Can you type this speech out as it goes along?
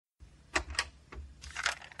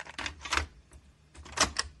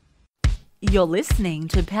You're listening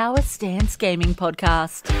to Power Stance Gaming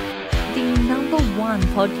Podcast, the #1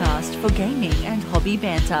 podcast for gaming and hobby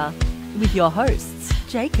banter, with your hosts,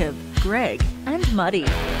 Jacob, Greg, and Muddi.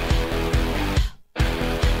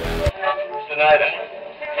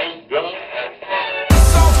 This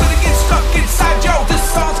song's gonna get stuck inside yo.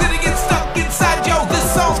 This song's gonna get stuck inside yo.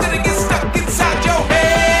 This song's gonna get stuck inside yo.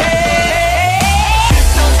 Hey, this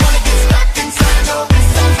song's gonna get stuck inside yo. This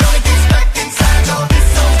song's gonna get stuck inside yo. This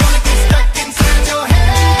song's gonna get stuck inside yo.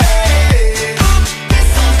 Hey, this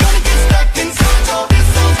song's gonna get stuck inside yo. This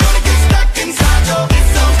song's gonna get stuck inside yo. This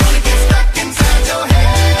song's gonna get stuck inside yo.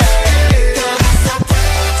 Hey, it's so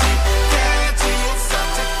catchy, catchy, it's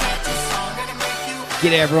such a catchy song gonna make you.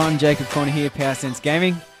 G'day everyone, Jacob Corner here, Power Sense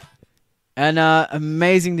Gaming. And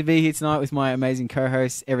amazing to be here tonight with my amazing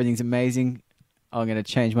co-host. Everything's amazing. I'm going to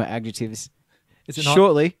change my adjectives Is it not?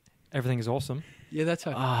 shortly. Everything is awesome. Yeah, that's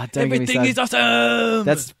how. Ah, don't get me Everything is started. awesome.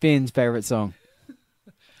 That's Finn's favourite song.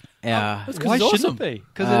 Yeah, That's 'cause Why it's shouldn't awesome. it be?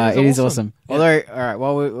 Because it is awesome. Yeah. Although, all right,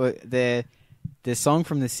 well, the song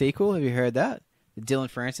from the sequel, have you heard that? The Dylan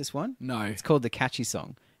Francis one? No. It's called The Catchy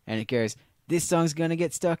Song. And it goes, this song's going to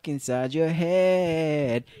get stuck inside your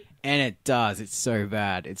head. And it does. It's so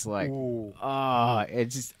bad. It's like,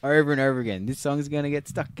 it's just over and over again. This song's going to get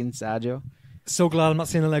stuck inside you. So glad I'm not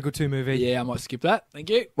seeing a Lego 2 movie. Yeah, I might skip that.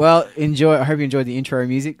 Thank you. Well, enjoy. I hope you enjoyed the intro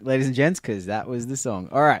music, ladies and gents, because that was the song.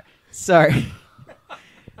 All right. So,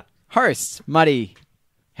 host, Muddi,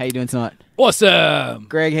 how you doing tonight? Awesome.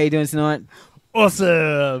 Greg, how you doing tonight?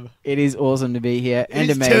 Awesome. It is awesome to be here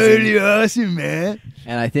and amazing. awesome, man.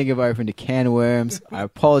 And I think I've opened a can of worms. I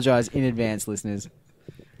apologize in advance, listeners.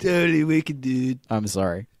 Totally wicked, dude. I'm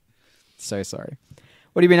sorry. So sorry.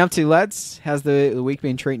 What have you been up to, lads? How's the week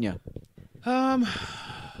been treating you?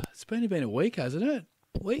 It's been a week, hasn't it?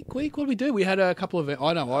 Week. What did we do? We had a couple of events.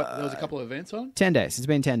 I know, right? There was a couple of events on. 10 days. It's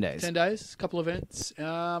been 10 days. 10 days, couple of events,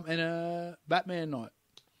 and a Batman night.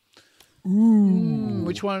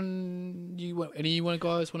 Which one you want? Any you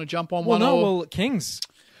guys want to jump on Well, one? no, or? well, Kings.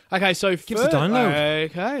 Okay, so Give us a download.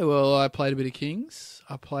 Okay, well, I played a bit of Kings.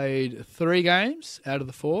 I played 3 games out of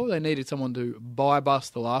the 4. They needed someone to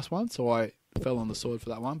buy-bust the last one, so I fell on the sword for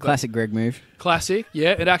that one. But Classic Greg move. Classic, yeah.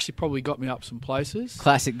 It actually probably got me up some places.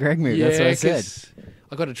 Classic Greg move. That's what I said. 'cause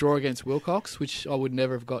I got a draw against Wilcox, which I would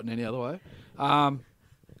never have gotten any other way.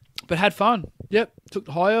 But had fun. Yep, took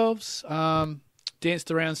the high elves,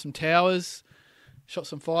 danced around some towers, shot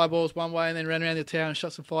some fireballs one way, and then ran around the tower and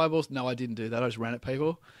shot some fireballs. No, I didn't do that. I just ran at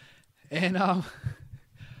people. And I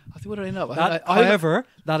think what did I end up? However,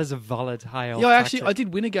 that is a valid high elf yeah, actually, tactic. I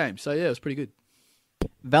did win a game, so yeah, it was pretty good.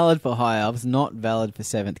 Valid for high elves, not valid for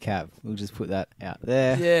 7th Cav. We'll just put that out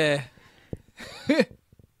there Yeah.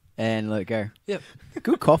 and let it go. Yep.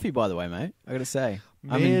 Good coffee, by the way, mate. I got to say.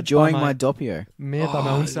 I'm Made enjoying by my Doppio. Made by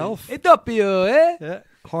my own self. It's up here, eh? Yeah.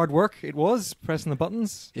 Hard work it was, pressing the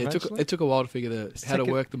buttons. Yeah, eventually. it took a while to figure how to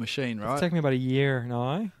taken- work the machine, right? It's taken me about a year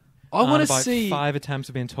now. I want And to about see. 5 attempts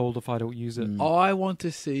of being told if I don't use it. I want to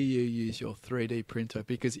see you use your 3D printer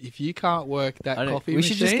because if you can't work that coffee We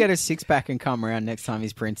machine, should just get a 6-pack and come around next time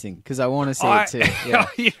he's printing, because I want to see it too. Yeah.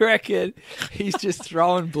 You reckon he's just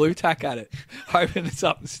throwing blue tack at it, hoping it's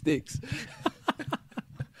up and sticks?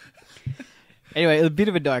 Anyway, a bit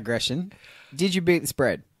of a digression. Did you beat the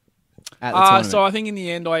spread at the tournament? So I think in the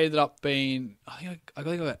end I ended up being, I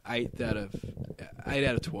got 8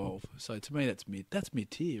 out of 12. So to me that's mid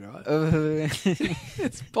tier, right?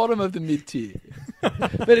 It's bottom of the mid tier,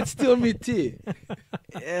 but it's still mid tier.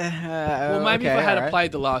 Well, maybe if I had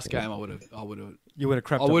played the last game, I would have. You would have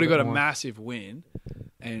crept I up would a have bit got a more. massive win,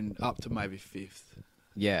 and up to maybe 5th.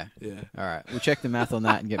 Yeah. Yeah, All right. We'll check the math on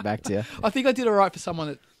that and get back to you. I think I did all right for someone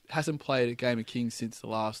that hasn't played a game of Kings since the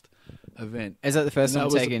last event. Is that the first And time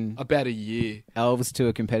that was taking about a year. elves to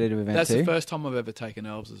a competitive event That's too? the first time I've ever taken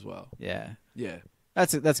elves as well. Yeah. Yeah.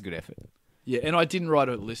 That's a good effort. Yeah, and I didn't write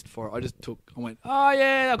a list for it. I went, oh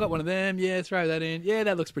yeah, I got one of them. Yeah, throw that in. Yeah,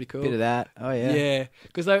 that looks pretty cool. Bit of that. Oh yeah. Yeah,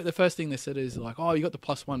 because the first thing they said is like, oh, you got the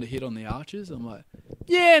 +1 to hit on the archers. I'm like,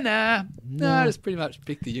 yeah, nah, just pretty much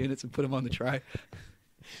pick the units and put them on the tray.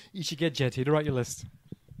 You should get Jetty to write your list.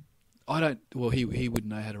 I don't. Well, he wouldn't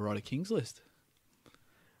know how to write a Kings list.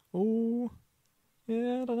 Oh,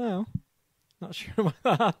 yeah, I don't know. Not sure about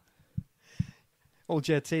that. Old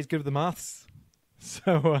JT's good with the maths,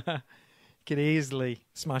 so could easily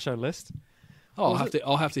smash our list. Oh,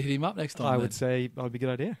 I'll have to hit him up next time. I then. would say that would be a good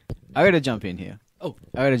idea. I got to jump in here. Oh.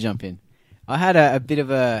 I got to jump in. I had a bit of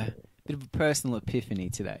a personal epiphany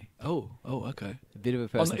today. Oh, okay. A bit of a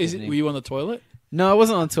personal epiphany. Were you on the toilet? No, I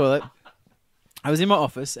wasn't on the toilet. I was in my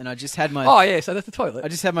office and I just had my. Oh yeah, so that's the toilet. I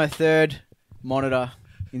just had my third monitor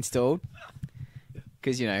installed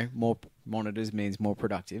because more monitors means more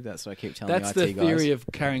productive. That's what I keep telling That's the the IT guys. theory of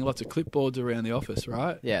carrying lots of clipboards around the office,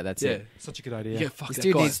 right? Yeah, that's Yeah. it. Such a good idea. Yeah, fuck This that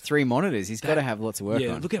dude guy. needs 3 monitors. He's got to have lots of work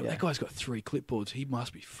Yeah, on. look at that guy's got 3 clipboards. He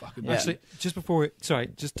must be fucking. Yeah. Actually, just before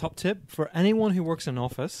just top tip for anyone who works in an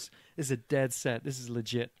office, this is a dead set. This is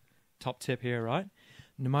legit. Top tip here, right?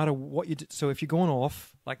 No matter what you do, so if you're going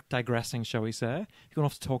off, like digressing, shall we say, if you're going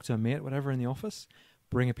off to talk to a mate, whatever, in the office,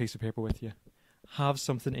 bring a piece of paper with you. Have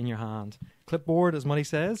something in your hand. Clipboard, as Muddi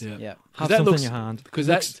says. Yeah. Yeah. Have that something looks- in your hand. because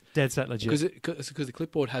Looks that's- dead set legit. Because the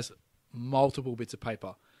clipboard has multiple bits of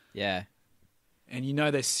paper, Yeah. and you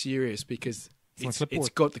know they're serious because It's on it's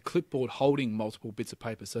clipboard. got the clipboard holding multiple bits of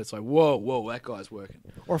paper. So it's like, whoa, that guy's working.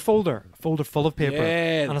 Or a folder full of paper.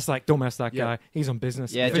 Yeah. And it's like, don't mess that Yeah. guy. He's on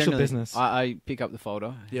business. Yeah, Official generally, business. I pick up the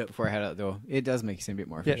folder Yep. before I head out the door. It does make it seem a bit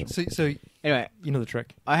more yeah, official. so Anyway, you know the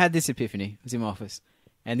trick. I had this epiphany. I was in my office,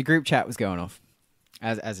 and the group chat was going off,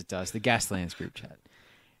 as it does, the Gaslands group chat.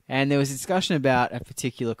 And there was a discussion about a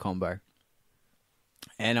particular combo.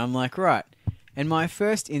 And I'm like, right. And my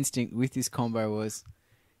first instinct with this combo was,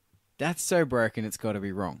 that's so broken, it's got to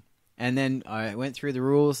be wrong. And then I went through the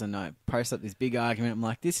rules, and I posted up this big argument. I'm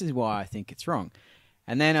like, this is why I think it's wrong.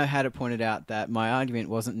 And then I had it pointed out that my argument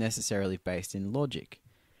wasn't necessarily based in logic.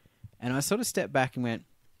 And I sort of stepped back and went,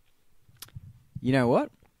 you know what?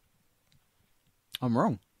 I'm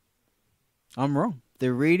wrong. I'm wrong.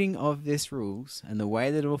 The reading of this rules and the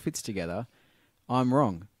way that it all fits together, I'm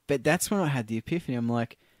wrong. But that's when I had the epiphany. I'm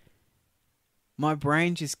like, my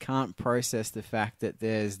brain just can't process the fact that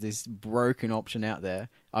there's this broken option out there.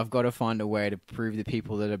 I've got to find a way to prove the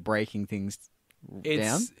people that are breaking things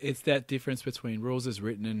down. It's that difference between rules as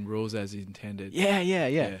written and rules as intended. Yeah.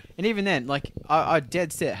 Yeah. And even then, like, I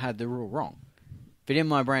dead set had the rule wrong. But in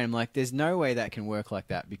my brain, I'm like, there's no way that can work like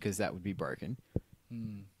that because that would be broken.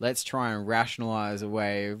 Let's try and rationalize a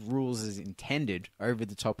way of rules as intended over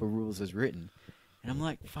the top of rules as written. And I'm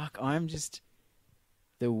like, fuck, I'm just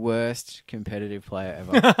the worst competitive player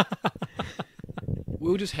ever.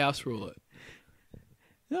 We'll just house rule it.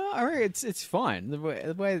 No, I reckon it's fine. The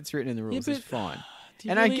way it's written in the rules is but fine. do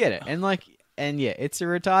you And really- I get it. And yeah, it's a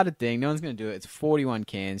retarded thing. No one's going to do it. It's 41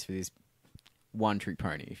 cans for this one-trick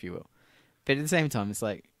pony, if you will. But at the same time, it's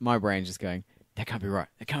like my brain's just going, that can't be right.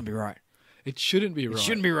 That can't be right. It shouldn't be right. It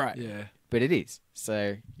shouldn't be right. Yeah. But it is.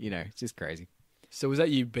 So, it's just crazy. So was that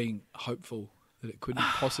you being hopeful that it couldn't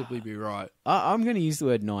possibly be right? I'm going to use the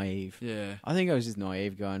word naive. Yeah. I think I was just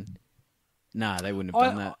naive going, nah, they wouldn't have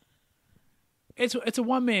done that. It's a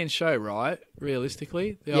one-man show, right?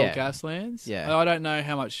 Realistically, the old Yeah. Gaslands. Yeah. I don't know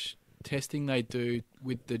how much testing they do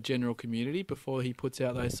with the general community before he puts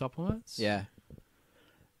out those supplements. Yeah.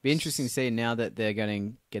 Be interesting to see now that they're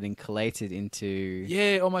getting collated into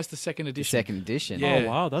Yeah, almost the second the edition. second edition. Yeah. Oh,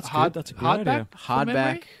 wow, that's Hard- good. That's a good hardback? idea. From memory?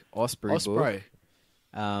 Hardback Osprey, Osprey.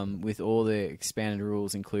 book, with all the expanded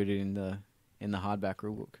rules included in the hardback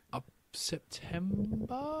rulebook. September,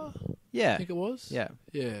 I Yeah. think it was. Yeah.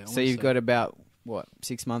 Yeah. I So wanna you've say. got about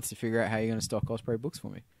 6 months to figure out how you're going to stock Osprey books for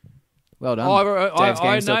me. Well done. Oh, I know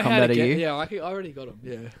DavesGames.com.au. how to get. Yeah, I already got them.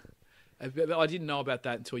 Yeah, but I didn't know about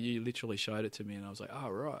that until you literally showed it to me, and I was like, "Oh,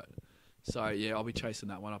 right." So yeah, I'll be chasing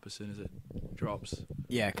that one up as soon as it drops.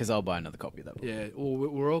 Yeah, because I'll buy another copy of that book. Yeah, well,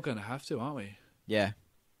 we're all going to have to, aren't we? Yeah.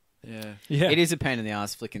 Yeah. Yeah. It is a pain in the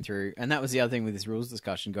ass flicking through. And that was the other thing with this rules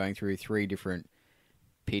discussion, going through 3 different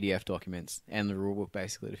PDF documents and the rulebook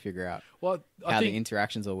basically to figure out Well, I how the think.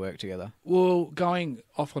 interactions all work together. Well, going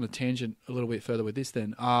off on a tangent a little bit further with this,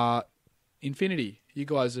 then, Infinity. You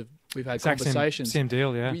guys we've had Exact conversations. Same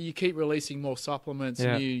deal, yeah. You keep releasing more supplements,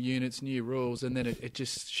 Yeah. new units, new rules, and then it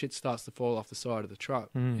just shit starts to fall off the side of the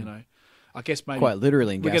truck. Mm. You know, I guess maybe Quite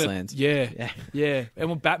literally in we're gonna- Gaslands. yeah. And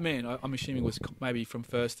when Batman, I'm assuming was maybe from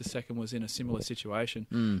first to second was in a similar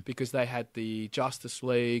situation because they had the Justice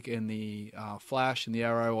League and the Flash and the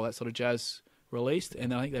Arrow, all that sort of jazz released,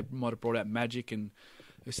 and I think they might have brought out Magic and.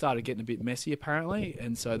 It started getting a bit messy, apparently,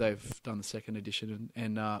 and so they've done the second edition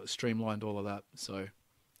and streamlined all of that. So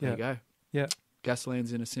there you go. Yeah.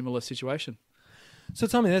 Gasland's in a similar situation. So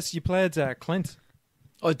tell me this: you played Clint,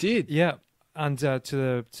 I did. yeah, and to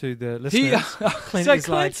the He, listeners, Clint so is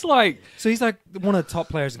Clint's like so he's like one of the top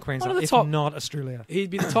players in Queensland, the if top- not Australia.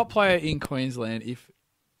 he'd be the top player in Queensland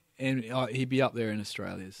and he'd be up there in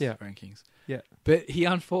Australia's Yeah. rankings. Yeah, But he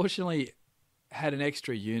unfortunately had an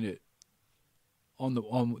extra unit on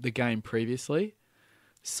the game previously,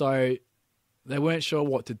 so they weren't sure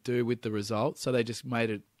what to do with the result. So they just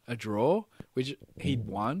made it a draw, which he'd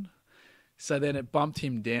won. So then it bumped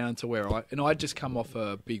him down to where I'd just come off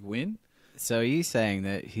a big win. So are you saying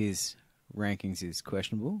that his rankings is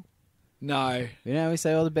questionable? No. You know, we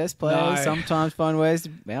say all the best players No. sometimes find ways to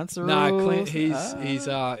bounce the No, rules. Clint, he's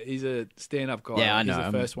a stand-up guy. Yeah, I know. He's the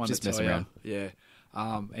I'm first one just to tell messing you. around.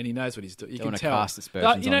 Yeah. And he knows what he's doing. You Don't can wanna tell. cast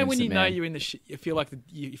aspersions You know on when you innocent know man. you're in the you feel like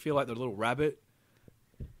you feel like the little rabbit.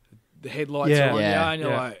 The headlights Yeah. are on Yeah. and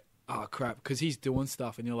you're Yeah. like, oh crap, because he's doing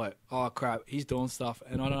stuff, and you're like, oh crap, he's doing stuff,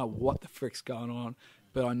 and I don't know what the frick's going on,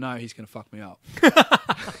 but I know he's gonna fuck me up.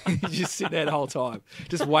 You just sit there the whole time,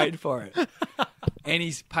 just waiting for it, and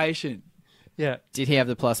he's patient. Yeah. Did he have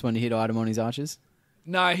the +1 to hit item on his archers?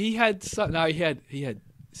 No, he had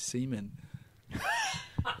semen.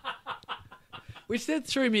 Which that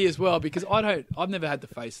threw me as well because I've never had to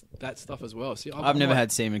face that stuff as well. See, I've never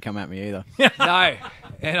had semen come at me either. No,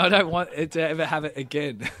 and I don't want it to ever have it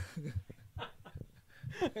again.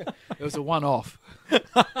 It was a one-off.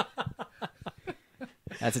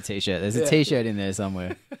 That's a t-shirt. There's Yeah. a t-shirt in there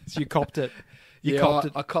somewhere. So you copped it. You Yeah, copped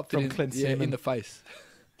it I copped from it Clint in Seaman. the face.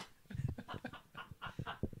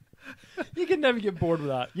 You can never get bored with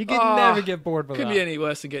that. You can Oh, never get bored with Couldn't that. be any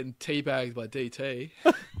worse than getting teabagged by DT.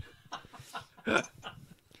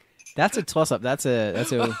 That's a toss-up. That's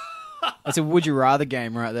a would you rather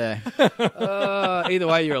game right there. Either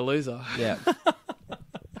way, you're a loser. Yeah.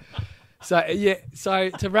 So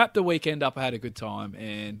to wrap the weekend up, I had a good time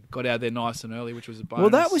and got out there nice and early, which was a bonus. Well,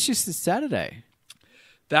 that was just a Saturday.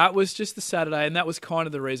 That was just the Saturday, and that was kind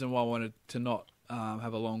of the reason why I wanted to not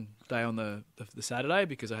have a long day on the Saturday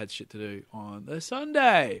because I had shit to do on the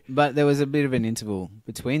Sunday. But there was a bit of an interval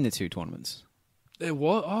between the two tournaments. There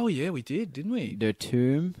was. Oh yeah, we did, didn't we? The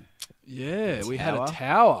tomb. Yeah, we had a Tower.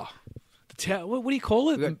 tower. The tower. What do you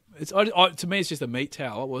call it? We got- It's to me, it's just a meat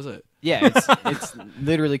tower. What was it? Yeah, it's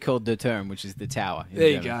literally called the tomb, which is the tower. in There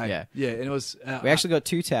you German. go. Yeah. Yeah, and it was. We actually got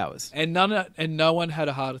 2 towers. and no one had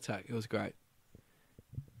a heart attack. It was great.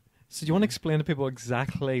 So do you want to explain to people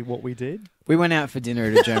exactly what we did? We went out for dinner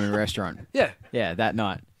at a German restaurant. Yeah, Yeah, that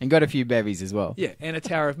night. And got a few bevies as well. yeah, and a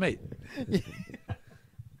tower of meat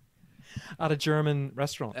At a German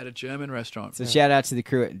restaurant. at a German restaurant. So shout out to the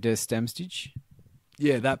crew at Der Stemstich.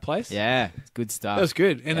 Yeah, that place. Yeah, it's good stuff. That was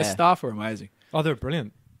good, and the Yeah. staff were amazing. Oh, they're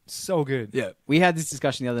brilliant. So good. Yeah, We had this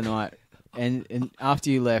discussion the other night, and after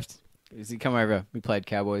you left, as you come over, we played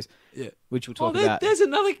Cowboys, yeah. which we'll talk Oh, about. there's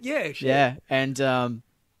another. Yeah, shit. Yeah, and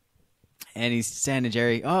he's saying to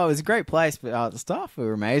Jerry, "Oh, it was a great place, but the staff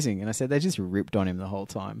were amazing." And I said they just ripped on him the whole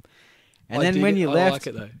time. And I then dig when it. you I left, like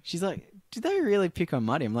it, though. she's like, "Did they really pick on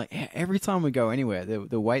Muddi?" I'm like, yeah, "Every time we go anywhere,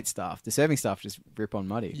 the wait staff, the serving staff, just rip on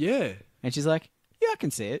Muddi." Yeah, And she's like, "Yeah, I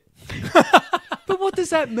can see it." but what does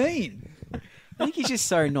that mean? I think he's just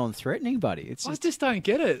so non-threatening, buddy. It's I just, just don't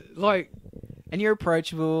get it. Like, and you're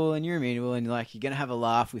approachable, and you're amenable, and like you're gonna have a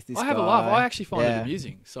laugh with this. I have a guy. laugh. I actually find Yeah. it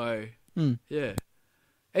amusing. So, Hmm. yeah.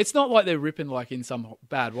 It's not like they're ripping like in some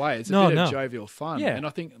bad way. It's a No, bit no. of jovial fun. Yeah. And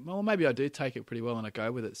I think, well, maybe I do take it pretty well and I go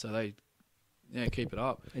with it. So they, keep it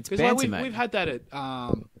up. It's 'Cause, banter, mate. we've had that at,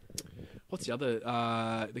 what's the other,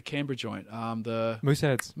 the Canberra joint, the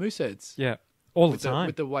Mooseheads. Mooseheads. Yeah. All the With time.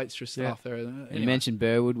 with the waitress Yeah. staff there. And Anyway. you mentioned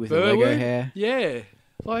Burwood with the Lego Burwood? hair. Yeah.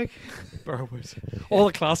 Like, Burwood. All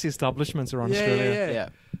the classy establishments are on yeah, Australia. yeah. Yeah.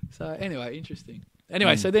 So anyway, interesting.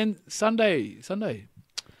 Anyway, so then Sunday.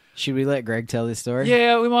 Should we let Greg tell this story?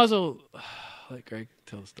 Yeah, we might as well let Greg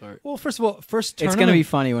tell the story. Well, first of all, first It's tournament. going to be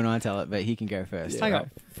funny when I tell it, but he can go first. Hang right?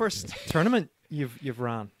 on. First tournament you've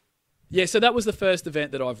run. Yeah, so that was the first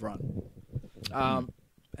event that I've run.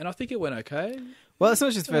 And I think it went okay. Well, it's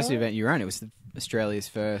not just the first event you ran. It was Australia's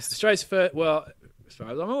first. Australia's first, well, as far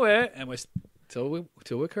as I'm aware, and we're till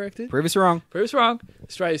we're corrected. Prove us wrong. Prove us wrong.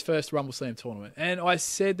 Australia's first RumbleSlam tournament. And I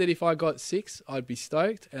said that if I got 6, I'd be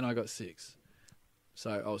stoked, and I got 6.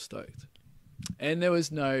 So I was stoked. And there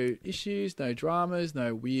was no issues, no dramas,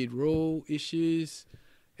 no weird rule issues.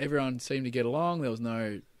 Everyone seemed to get along. There was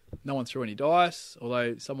no one threw any dice,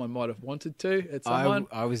 although someone might have wanted to at someone.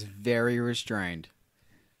 I was very restrained.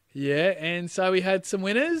 Yeah, and so we had some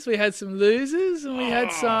winners, we had some losers, and we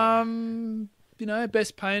had some,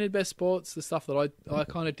 best painted, best sports, the stuff that I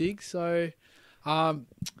kind of dig. So,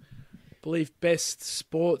 believe best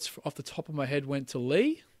sports off the top of my head went to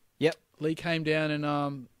Lee. Yep. Lee came down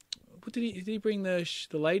and what did he bring the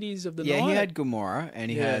ladies of the Yeah, night? he had Gamora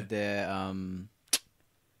and he Yeah. had the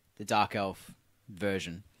Dark Elf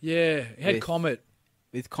version Yeah, he had With- Comet.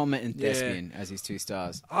 with Comet and Yeah. Thespian as his 2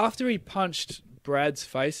 stars. After he punched Brad's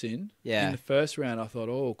face in Yeah. the first round, I thought,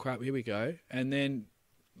 oh crap, here we go. And then,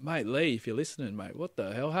 mate, Lee, if you're listening, mate, what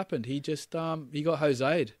the hell happened? He just he got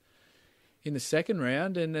Jose'd in the second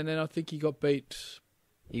round, and then I think he got beat.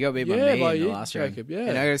 He got beat by Yeah, me by in the you, last Jacob, round. yeah.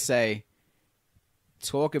 And I got to say,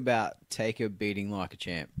 talk about Taker beating like a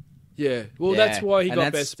champ. Yeah. Well, Yeah, that's why he and got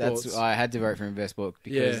that's- best sports. That's, I had to vote for him best sport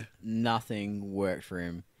because Yeah. nothing worked for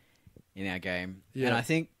him in our game. Yeah. And I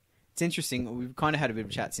think it's interesting. We've kind of had a bit of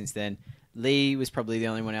a chat since then. Lee was probably the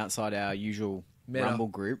only one outside our usual Meta. Rumble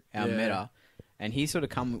group, our Yeah. meta, and he sort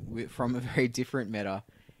of from a very different meta,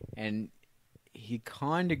 and he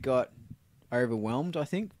kind of got overwhelmed, I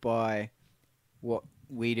think, by what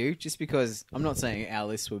we do. Just because I'm not saying our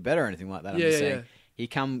lists were better or anything like that. I'm just saying he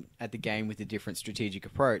come at the game with a different strategic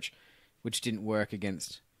approach, which didn't work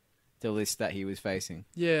against the list that he was facing.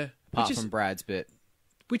 Yeah. Apart from Brad's bit.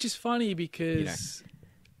 Which is funny because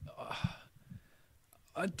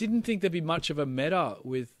I didn't think there'd be much of a meta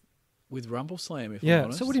with RumbleSlam, if I'm Yeah.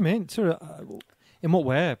 honest. So what do you mean? Sort of, in what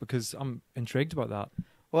way? Because I'm intrigued about that.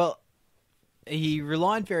 Well, he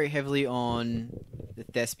relied very heavily on the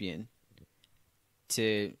thespian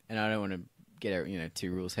to, and I don't want to get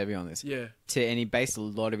two rules heavy on this. Yeah. And he based a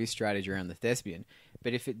lot of his strategy around the thespian.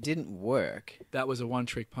 But if it didn't work, That was a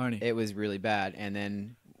one-trick pony. it was really bad. And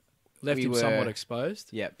then Left we him were- somewhat exposed.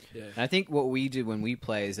 Yep. Yeah. And I think what we do when we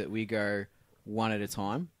play is that we go one at a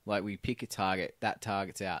time. Like we pick a target, that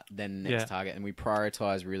target's out, then the next Yeah. target, and we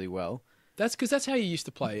prioritize really well. That's because that's how you used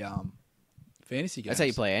to play fantasy games. That's how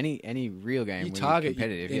you play any real game. You when target, you're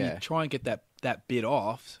competitive, and yeah. you try and get that bit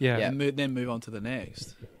off, Yeah. Yeah. and then move on to the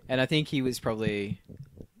next. And I think he was probably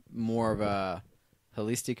more of a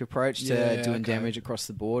holistic approach to Yeah, doing okay. damage across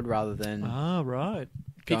the board rather than Ah, right.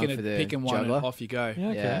 going Picking for the picking one and juggler. off you go. Yeah.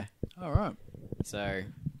 Okay. Yeah. All right. So,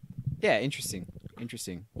 yeah, interesting.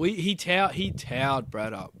 He towered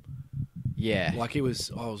Brad up. Yeah. Like I was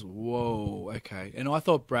whoa, okay. And I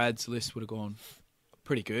thought Brad's list would have gone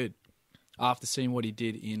pretty good after seeing what he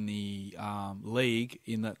did in the league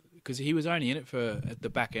in that, because he was only in it at the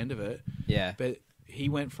back end of it, Yeah. but he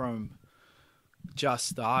went from just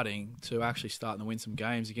starting to actually starting to win some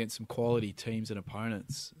games against some quality teams and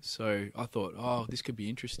opponents. So I thought, this could be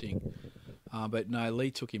interesting. But no,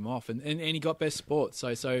 Lee took him off, and he got best sport.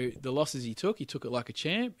 So the losses he took it like a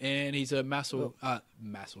champ, and he's a muscle.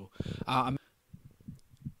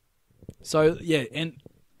 So yeah, and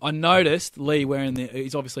I noticed Lee wearing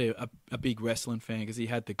he's obviously a big wrestling fan because he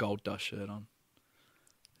had the Gold Dust shirt on.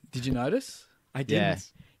 Did you notice? I Yeah.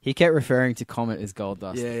 didn't. He kept referring to Comet as Gold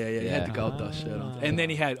Dust. Yeah. He had the Gold Dust shirt on, and then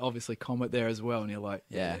he had obviously Comet there as well, and you're like,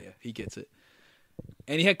 yeah, he gets it.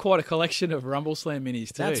 And he had quite a collection of RumbleSlam minis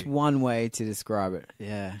too. That's one way to describe it.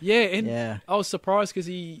 Yeah. Yeah, and Yeah. I was surprised because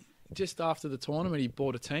he just after the tournament he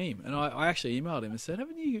bought a team, and I actually emailed him and said,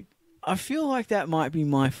 "Haven't you?" I feel like that might be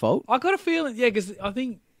my fault. I got a feeling, yeah, because I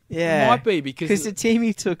think Yeah. it might be because the team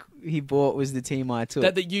he bought was the team I took.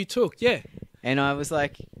 that you took, yeah. And I was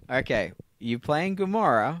like, okay, you're playing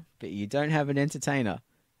Gamora, but you don't have an entertainer.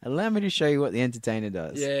 Allow me to show you what the entertainer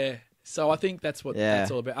does. Yeah. So I think that's what Yeah.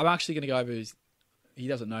 that's all about. I'm actually going to go over his... He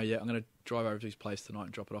doesn't know yet. I'm going to drive over to his place tonight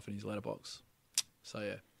and drop it off in his letterbox. So,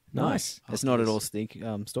 yeah. Nice. It's After not at this. all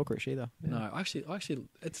stalkerish either. No, actually,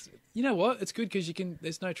 it's... You know what? It's good because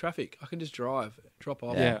there's no traffic. I can just drive, drop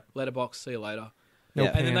off, Yeah. letterbox, see you later. No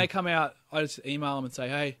And then PM. they come out, I just email them and say,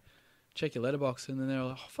 hey, check your letterbox. And then they're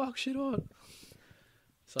like, oh, fuck, shit on.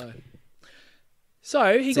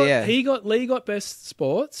 So Lee got best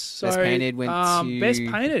sports. So, Best painted went to- Best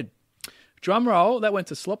painted. Drum roll, that went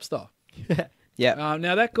to Slopstar. Yeah.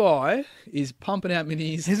 Now that guy is pumping out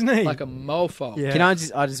minis, Isn't he? like a mofo. Yeah. Can I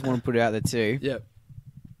just want to put it out there too. Yeah.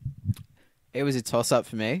 It was a toss up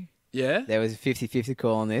for me. Yeah. There was a 50-50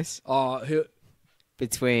 call on this Oh,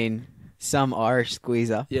 between some Irish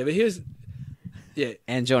squeezer yeah, but here's... Yeah.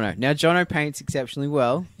 and Jono. Now Jono paints exceptionally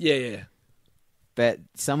well, Yeah. but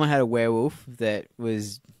someone had a werewolf that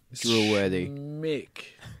was drool worthy. Mick.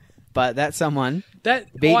 But that someone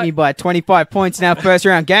That beat me by 25 points in our first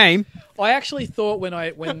round game. I actually thought when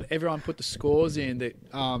everyone put the scores in that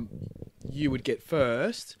you would get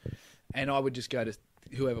first, and I would just go to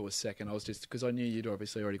whoever was second. I was just because I knew you'd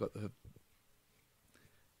obviously already got the.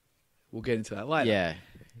 We'll get into that later.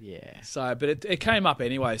 Yeah. So, but it came up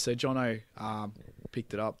anyway. So Jono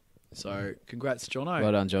picked it up. So congrats, Jono.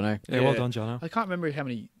 Well done, Jono. Yeah, well done, Jono. I can't remember how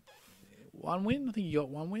many. One win. I think you got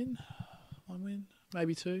one win. One win,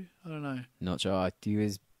 maybe two. I don't know. Not sure. He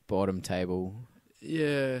was bottom table.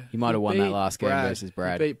 Yeah, He might have won that last game versus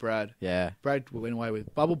Brad. He beat Brad. Yeah. Brad went away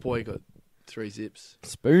with Bubble Boy. Got 3 zips.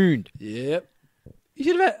 Spooned. Yep.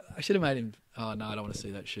 I should have made him. Oh no, I don't want to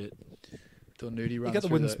see that shit. Do a nudie run. He got the through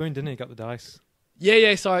wooden spoon, didn't he? He got the dice.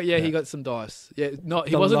 Yeah. Sorry, yeah, he got some dice. Yeah, not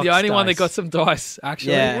he The wasn't the Lux only one that dice. got some dice.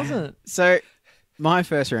 Actually, Yeah. Wasn't. So, my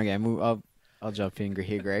first round game, I'll jump in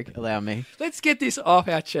here, Greg. Allow me. Let's get this off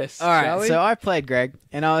our chest. All shall right, we? so I played Greg,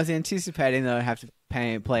 and I was anticipating that I'd have to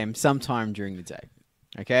play him sometime during the day.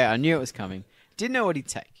 Okay, I knew it was coming. Didn't know what he'd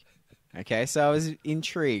take. Okay, so I was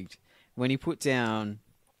intrigued when he put down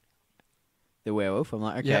the werewolf. I'm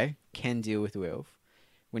like, okay, Yep. can deal with the werewolf.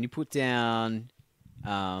 When he put down,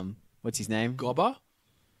 what's his name? Gobber?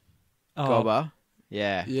 Oh, Gobber.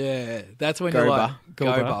 Yeah. Yeah, that's when Gober. you're like,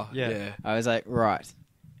 Gober, Gober. yeah. Yeah. I was like, right,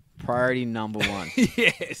 priority number one.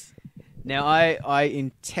 Yes. Now, I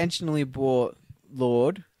intentionally bought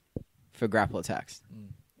Lord for grapple attacks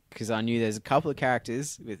because I knew there's a couple of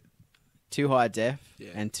characters with too high def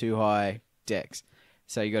and too high dex,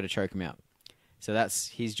 so you got to choke him out. So that's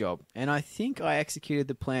his job, and I think I executed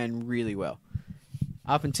the plan really well,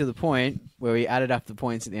 up until the point where we added up the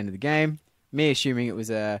points at the end of the game. Me assuming it was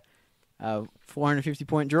a 450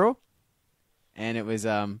 point draw, and it was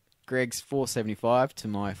Greg's 475 to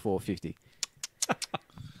my 450.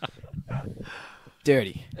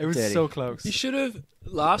 Dirty. it was Dirty. so close. You should have,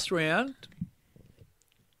 last round,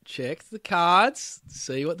 checked the cards,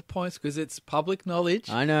 see what the points, because it's public knowledge.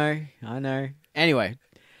 I know. Anyway,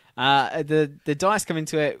 the dice come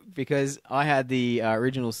into it because I had the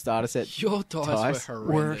original starter set, Your dice were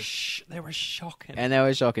horrendous. They were shocking. and they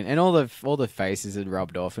were shocking, and all the faces had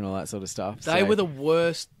rubbed off and all that sort of stuff. They so- were the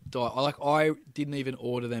worst dice. Like, I didn't even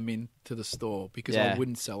order them into the store because Yeah. I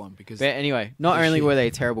wouldn't sell them. Because But anyway, not They're only shit. were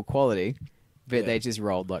they terrible quality, but Yeah. they just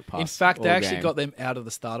rolled like pus. in fact, they all actually game. got them out of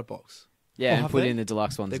the starter box. yeah, and have put they? in the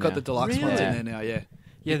deluxe ones. They've got now. the deluxe ones Really? in there now, yeah.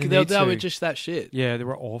 Yeah, They, they need they were to. just that shit. Yeah, they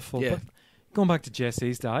were awful. Yeah. But going back to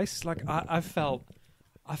Jesse's dice, like I felt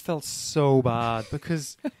so bad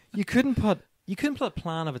because you couldn't put a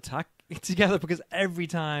plan of attack together because every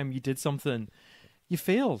time you did something, you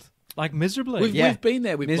failed like miserably. We've, Yeah. we've been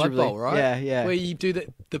there with Blood Miserably. Bowl, right? Yeah, yeah. Where you do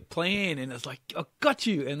the plan and it's like, I got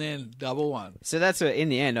you, and then double one. So that's what, in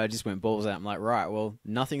the end, I just went balls out. I'm like, right, well,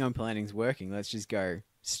 nothing I'm planning is working. Let's just go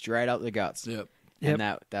straight up the guts. Yep. Yep.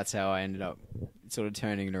 And that's how I ended up sort of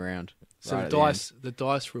turning it around. So right the at the end.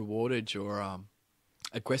 dice rewarded your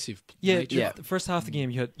aggressive Yeah, nature. Yeah. The first half of the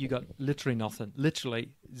game you got literally nothing, literally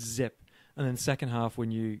zip, and then second half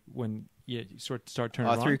when you sort of start turning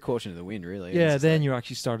I around. threw caution to the wind, really. It Yeah, was just then like- you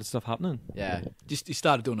actually started stuff happening. Yeah. Just you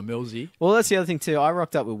started doing a millsy. Well, that's the other thing, too. I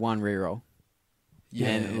rocked up with one reroll. Yeah.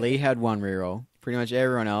 And Lee had one reroll. Pretty much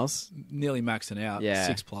everyone else. Nearly maxing out. Yeah.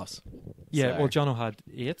 6+. Yeah, So- well, Jono had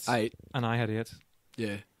 8, 8. and I had 8.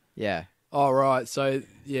 Yeah. Yeah. Oh, right. So,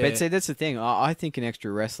 yeah. But see, that's the thing. I think an extra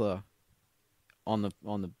wrestler on the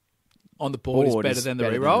on the board is better than the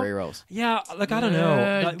reroll. rerolls. Yeah, like I don't know.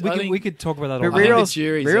 Yeah, Like, I think- we could talk about that But all I think night. the rerolls,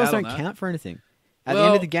 jury's rerolls out on don't that. count for anything. At the Well-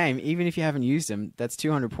 end of the game, even if you haven't used them, that's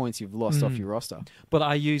 200 points you've lost off your roster. But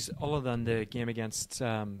I use, other than the game against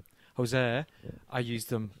Jose, I used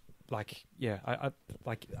them like, yeah,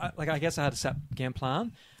 I guess I had a set game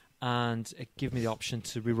plan, and it gave me the option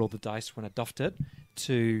to reroll the dice when I duffed it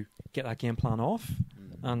to get that game plan off,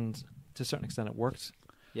 and to a certain extent it worked.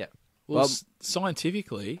 Yeah. Well, Well-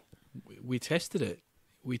 scientifically, we tested it.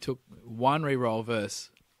 We took one reroll versus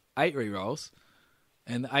 8 rerolls,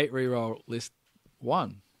 and the 8 reroll list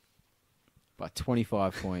won. By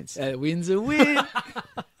 25 points. Win's a win.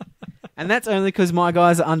 And that's only because my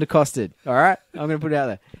guys are undercosted. All right? I'm going to put it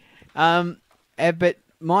out there. But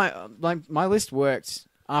my list worked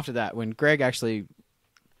after that when Greg actually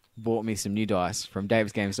bought me some new dice from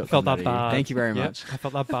davisgames.com. I felt that bad. Thank you very Yep, much. I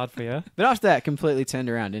felt that bad for you. But after that, completely turned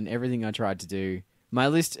around, and everything I tried to do, my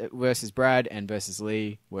list versus Brad and versus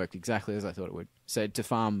Lee worked exactly as I thought it would. So to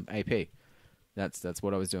farm AP, that's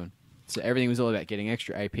what I was doing. So everything was all about getting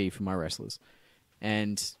extra AP for my wrestlers.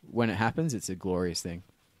 And when it happens, it's a glorious thing.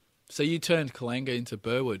 So you turned Kalanga into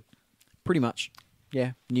Burwood. Pretty much.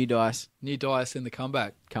 Yeah. New dice. New dice in the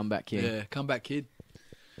comeback. Comeback kid. Yeah, comeback kid.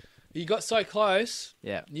 You got so close.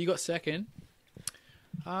 Yeah. You got second.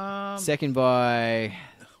 Second by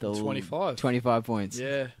the 25. 25 points.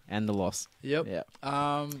 Yeah. And the loss. Yep.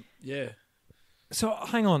 Yeah. Yeah. So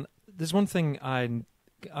hang on, there's one thing I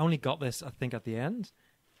only got this I think at the end.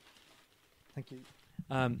 Thank you.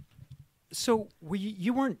 So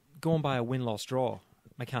you weren't going by a win-loss draw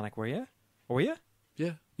mechanic, were you? Or were you?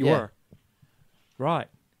 Yeah. You Yeah. were. Right.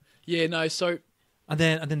 Yeah, no, so And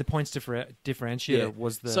then the points differentiator Yeah.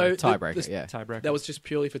 was the So- Tiebreaker, the- yeah. tiebreaker. that was just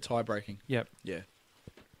purely for tie breaking. Yep. Yeah.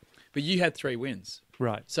 But you had 3 wins.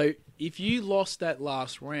 Right. So if you lost that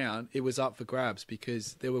last round, it was up for grabs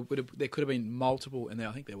because there could have been multiple, and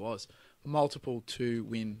I think there was multiple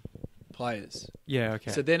 2-win players. Yeah.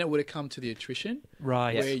 Okay. So then it would have come to the attrition,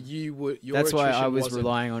 right. where you would. Your That's why I attrition was wasn't-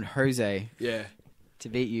 relying on Jose Yeah, to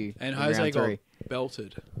beat you. and in Jose round got 3.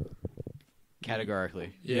 belted.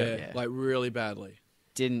 Categorically. Yeah, like really badly.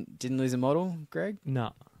 Didn't lose a model, Greg?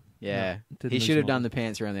 No. Yeah. didn't He lose should have a done model. the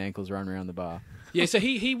pants around the ankles, run around the bar. Yeah, so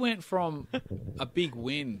he went from a big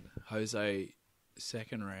win, Jose,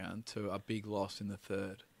 second round to a big loss in the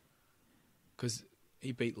third. Because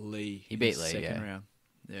he beat Lee. He in beat the Lee, second yeah. round.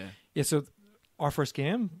 Yeah. Yeah, so our first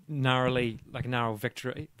game, narrow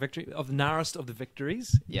victory of the narrowest of the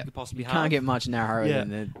victories you could possibly have. Can't get much narrower Yeah.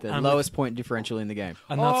 than the And lowest point differential in the game.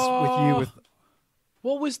 And that's with you with...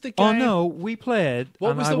 What was the game? Oh, no, we played, What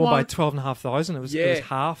and was I the won by one- 12,500. It was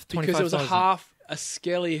half, 25,000. Because it was a half, a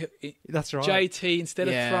Skelly. That's right. JT, instead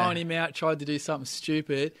of Yeah. throwing him out, tried to do something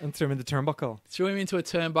stupid. And threw him in the turnbuckle. Threw him into a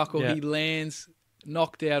turnbuckle. Yeah. He lands,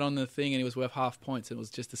 knocked out on the thing, and he was worth half points. And it was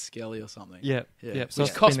just a Skelly or something. Yeah. So Which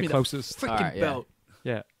that's cost been me the the closest. freaking Alright, yeah. belt.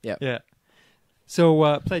 Yeah. Yep. Yeah.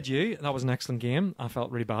 So played you. That was an excellent game. I felt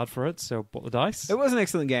really bad for it, so bought the dice. It was an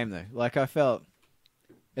excellent game, though. Like, I felt...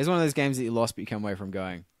 It was one of those games that you lost, but you come away from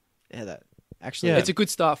going, yeah, that... Actually... Yeah. It's a good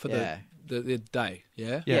start for Yeah. the day.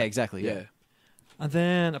 Yeah. Yeah, exactly, yeah. And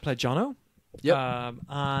then I played Jono. Yep.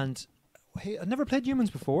 And I'd never played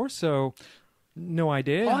humans before, so no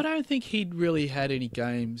idea. I don't think he'd really had any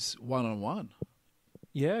games one-on-one.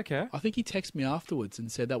 Yeah, okay. I think he texted me afterwards and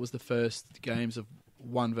said that was the first games of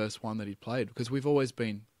 1v1 that he'd played, because we've always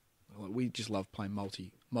been, we just love playing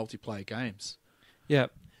multiplayer games. Yeah.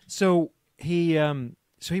 So he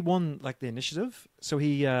won like the initiative. So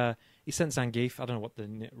he sent Zangief. I don't know what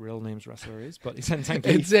the real name's wrestler is, but he sent Zangief.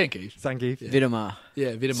 It's Zangief. Zangief. Vidamar.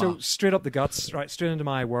 Yeah, Vidamar. So straight up the guts, right? Straight into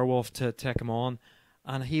my werewolf to take him on,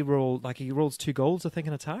 and he rolls 2 golds, I think,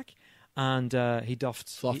 in attack, and he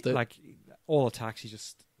Fluffed it. like all attacks. He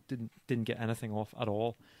just didn't get anything off at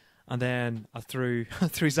all, and then I threw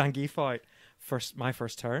Zangief out my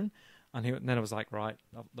first turn, and then it was like, right,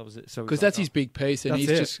 that was it. So because that's his big piece, and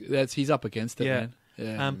That's he's up against it, Yeah. man.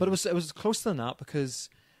 Yeah. But it was closer than that because,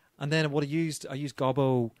 and then what I used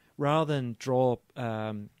Gobbo rather than draw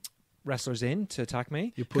wrestlers in to attack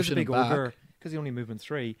me. You're 'Cause pushing the big him back. ogre, because he only movement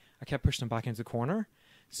 3. I kept pushing him back into the corner,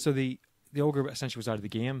 so the ogre essentially was out of the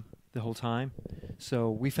game the whole time. So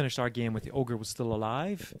we finished our game with the ogre was still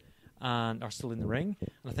alive and are still in the ring,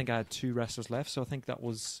 and I think I had 2 wrestlers left. So I think that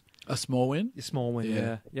was a small win. a small win.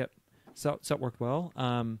 Yeah. Yep. So that worked well.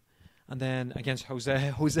 And then against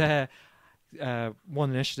Jose won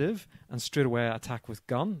initiative and straight away attack with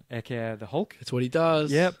gun, aka the Hulk. That's what he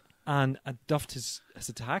does. Yep. And I duffed his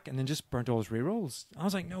attack and then just burnt all his rerolls. I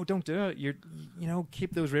was like, no, don't do it.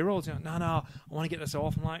 Keep those rerolls. No, I want to get this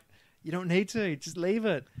off. I'm like, you don't need to. Just leave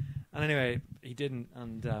it. And anyway, he didn't.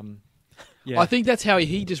 And yeah, I think that's how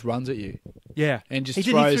he just runs at you yeah, and just he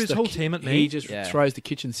did. throws He threw his the whole team at me. He just Yeah. throws the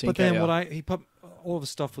kitchen sink. But then at you. he put all of the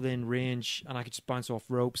stuff within range, and I could just bounce off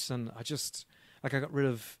ropes, and I got rid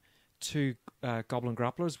of 2 goblin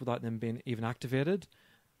grapplers without them being even activated.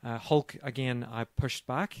 Hulk again, I pushed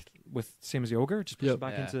back with same as the ogre, just pushed Yep. it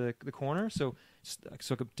back Yeah. into the corner, so I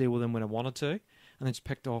could deal with him when I wanted to, and then just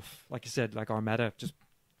picked off, like you said, like our meta,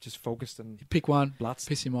 just focused and pick one, blats.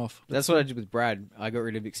 piss him off. That's what I did with Brad. I got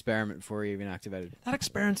rid of experiment before he even activated. That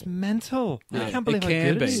experiment's mental. Yeah, I can't believe it how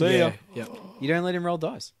can good be. it is. See ya. Yeah. You don't let him roll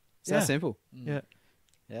dice. It's that Yeah. simple. Yeah,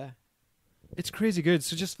 Yeah. it's crazy good.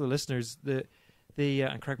 So just for the listeners, the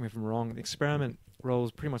and correct me if I'm wrong, the experiment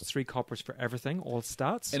rolls pretty much 3 coppers for everything, all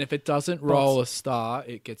stats. And if it doesn't roll a star,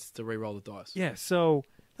 it gets to re-roll the dice. Yeah, so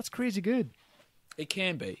that's crazy good. It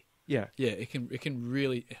can be. Yeah. Yeah, it can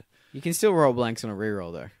really. You can still roll blanks on a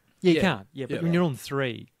reroll, though. Yeah, you Yeah. can. Yeah, but Yeah. when you're on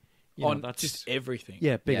 3, On that's just everything.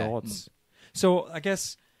 yeah, big Yeah. odds. So I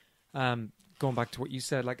guess going back to what you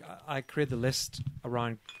said, like I created the list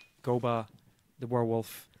around Goba, the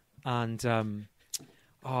werewolf, and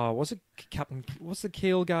was it Captain? What's the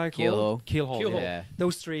Keel guy called? Keelhaul. Keelhaul. Yeah.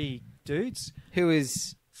 Those 3 dudes. Who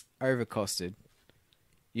is overcosted?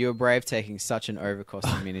 You were brave taking such an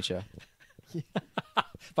overcosted miniature.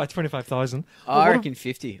 By 25,000. I reckon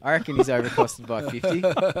 50. I reckon he's overcosted by 50.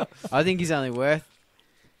 I think he's only worth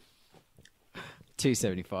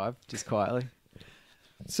 275, just quietly.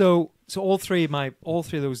 So all three of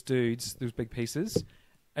those dudes, those big pieces,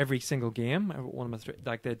 every single game, one of my 3,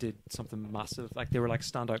 like they did something massive, like they were like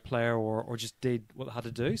standout player or just did what they had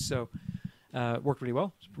to do. So worked really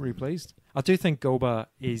well. Really pleased. I do think Goba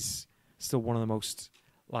is still one of the most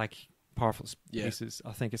like powerful pieces.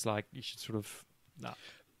 I think it's like you should sort of. Nah.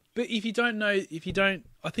 But if you don't,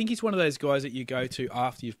 I think he's one of those guys that you go to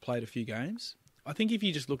after you've played a few games. I think if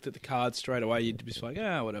you just looked at the cards straight away, you'd be like,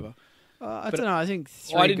 whatever. I don't know. I think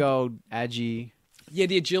I 3 didn't- gold, agi, Yeah,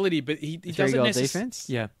 the agility, but he 3 doesn't gold necessarily. defense.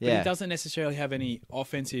 Yeah. But Yeah. he doesn't necessarily have any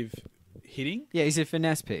offensive hitting. Yeah, he's a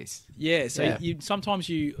finesse piece. Yeah, so Yeah. sometimes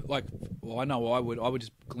you like. Well, I know I would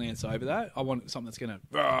just glance over that. I want something that's gonna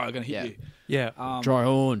hit Yeah. you. Yeah.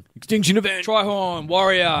 Dryhorn, extinction event. Tryhorn,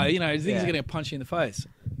 warrior, things Yeah. are going to punch you in the face.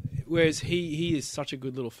 Whereas he is such a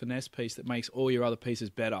good little finesse piece that makes all your other pieces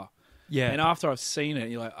better. Yeah. And after I've seen it,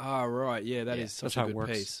 you're like, right, yeah, that Yeah, is that's such how a it good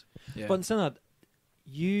works. piece. Yeah. But instead of that,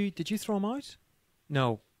 did you throw him out?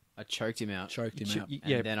 No. I choked him out. Choked him out. And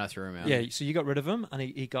Yeah. then I threw him out. Yeah, so you got rid of him, and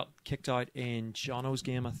he got kicked out in Jono's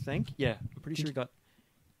game, I think. Yeah, I'm pretty sure he got...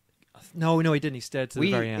 No, he didn't. He stayed to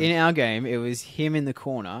the very end. In our game, it was him in the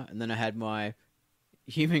corner, and then I had my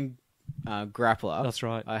human grappler. That's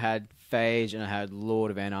right. I had Phage and I had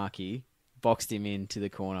Lord of Anarchy. Boxed him into the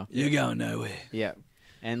corner. You're going nowhere. Yeah.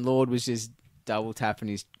 And Lord was just double tapping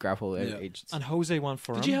his grapple Yeah. each. And Jose went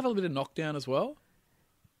for him. Did you have a little bit of knockdown as well?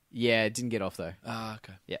 Yeah, it didn't get off though.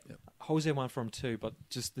 Okay. Yeah. Jose went for him too, but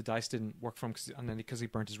just the dice didn't work for him, and then because he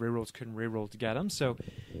burnt his rerolls, couldn't reroll to get him. So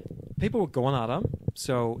people were going at him.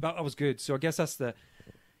 So that was good. So I guess that's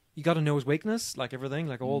you got to know his weakness, like everything,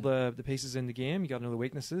 like all the pieces in the game. You got to know the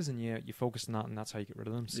weaknesses, and you focus on that, and that's how you get rid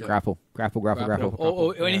of them. So. Yeah. Grapple.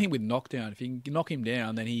 Or Yeah. anything with knockdown. If you can knock him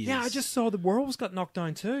down, then he Yeah, is... I just saw the Worlds got knocked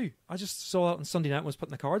down too. I just saw that on Sunday night when I was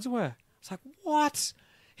putting the cards away. It's like, what?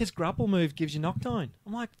 His grapple move gives you knockdown.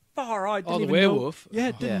 I'm like, far out. Oh, the werewolf?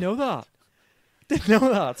 Didn't know that. Didn't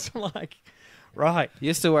know that. So I'm like, right.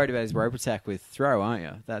 You're still worried about his rope attack with throw, aren't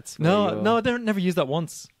you? That's where No, you're- no, I never used that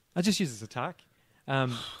once. I just used his attack.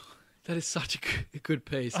 That is such a good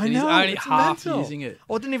piece. I And know. he's only it's half mental. using it.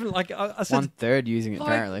 Oh, I didn't even like. I said, 1/3 using it Like,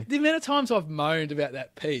 apparently. the amount of times I've moaned about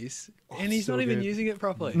that piece, and he's so not even good. using it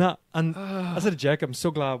properly. no, and I said to Jack, I'm so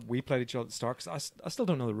glad we played each other at the start because I still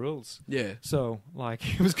don't know the rules. Yeah. So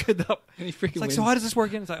like, it was good that. And he freaking It's like, wins. so how does this work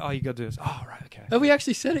again? It's like, oh, you got to do this. Oh, right, okay. Have we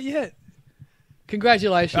actually said it yet?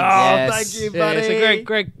 Congratulations. Oh, Yes. thank you, Yeah, buddy.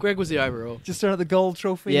 so Greg was the overall. Just turned out the gold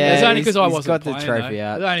trophy. Yeah, It's only because I he's wasn't got the playing. trophy though.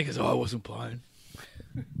 out. It's only because I wasn't playing.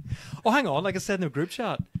 Oh, hang on. Like I said in the group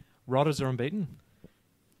chat, Rotters are unbeaten.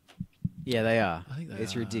 Yeah, they are. I think they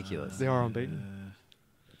It's are. ridiculous. They are unbeaten.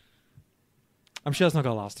 I'm sure it's not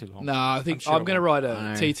going to last too long. No, I think sure I'm it going to won't. write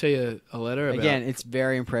I know. a TT a letter about. Again, it's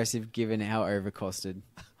very impressive given how overcosted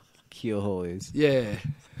Keel Hall is. Yeah.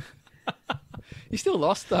 You still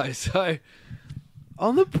lost though, so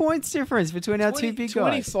On the points difference between our two big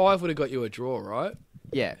guys. 25 would have got you a draw, right?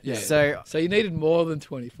 Yeah. Yeah. So, you needed more than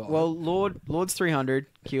 25. well, Lord's 300,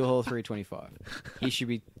 Keel Hall 325. He should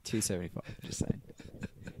be 275. Just saying.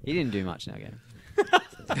 He didn't do much in our game.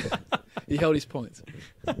 he held his points.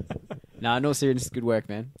 Nah, no seriousness. Good work,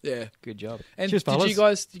 man. Yeah. Good job. And Cheers, did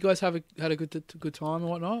you guys had a good time and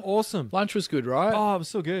whatnot? Awesome. Lunch was good, right? Oh, it was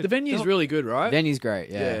so good. The venue's really good, right? Venue's great.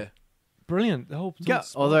 Yeah. brilliant. The whole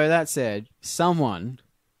Although that said, someone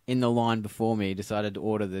in the line before me decided to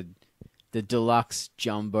order the deluxe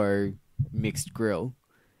jumbo mixed grill.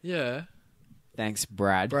 Yeah. Thanks,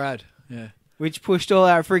 Brad. Yeah. Which pushed all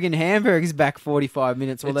our friggin' hamburgers back 45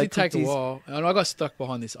 minutes. It did take a while. And I got stuck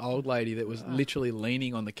behind this old lady that was literally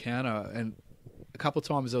leaning on the counter. And a couple of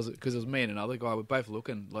times, because it was me and another guy, we're both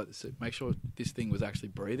looking like this, make sure this thing was actually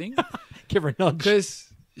breathing. Give her a nudge.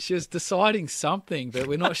 Because she was deciding something, but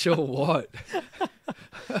we're not sure what.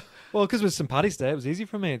 Well, because it was St. Paddy's Day, it was easy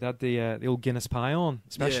for me. They had the old Guinness pie on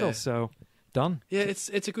special, Yeah. so done. Yeah, it's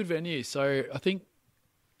a good venue. So I think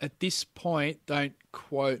at this point, don't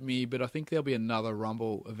quote me, but I think there'll be another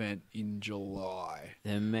Rumble event in July.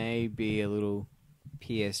 There may be a little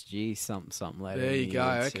PSG something later. There in you the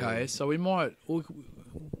go. year, Okay, too. so we might we'll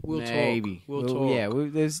Maybe. talk. We'll talk. Yeah,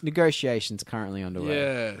 there's negotiations currently underway.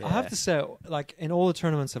 Yeah. I have to say, like in all the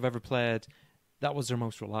tournaments I've ever played, that was their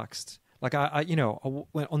most relaxed. Like I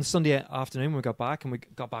went on Sunday afternoon when we got back, and we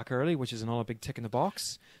got back early, which is another big tick in the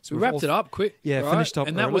box. So we wrapped it up quick. Yeah, right? finished up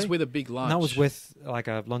and that was early. with a big lunch. And that was with like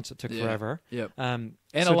a lunch that took Yeah. forever. Yep. And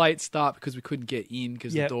a late start because we couldn't get in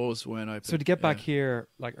because Yeah. the doors weren't open. So to get back Yeah. here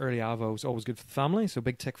like early Avo was always good for the family. So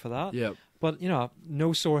big tick for that. Yep. But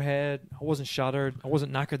no sore head. I wasn't shattered. I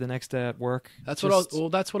wasn't knackered the next day at work. That's Just-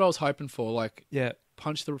 what I was hoping for. Like Yeah.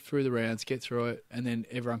 punch through the rounds, get through it, and then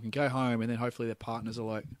everyone can go home, and then hopefully their partners are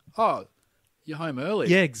like, "Oh, you're home early."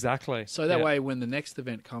 Yeah, exactly. So that Yeah. way, when the next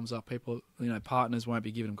event comes up, people, partners won't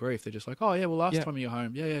be giving them grief. They're just like, "Oh yeah, well last Yeah. time you were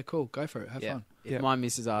home, yeah, cool, go for it, have Yeah. fun." If Yeah. my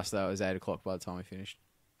missus asked that, it was 8 o'clock by the time we finished.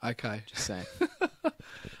 Okay. Just saying.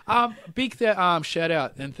 Big shout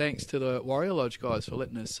out and thanks to the Warrior Lodge guys for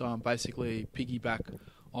letting us basically piggyback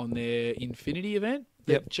on their Infinity event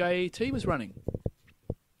that Yep. JT was running.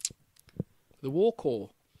 The War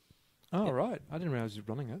Call. Oh, right. I didn't realize he was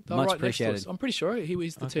running it. They were Much right next to us. appreciated. I'm pretty sure he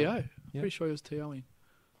was the Okay. TO. Yeah. Pretty sure he was TOing.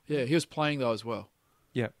 Yeah, he was playing though as well.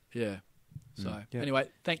 Yeah. Yeah. So Yeah. anyway,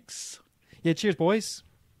 thanks. Yeah, cheers, boys.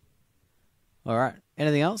 All right.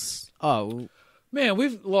 Anything else? Oh, well, Man,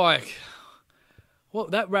 we've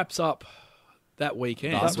that wraps up that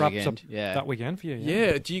weekend. Last that wraps weekend, up yeah. that weekend for you.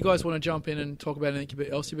 Yeah. Do you guys want to jump in and talk about anything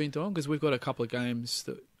else you've been doing? Because we've got a couple of games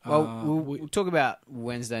that. well, we'll talk about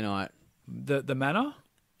Wednesday night The manor.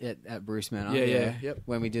 at Bruce Manor. Yeah, yep.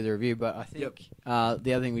 When we did the review, but I think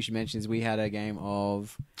the other thing we should mention is we had a game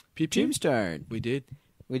of Pew Pew. Tombstone, We did.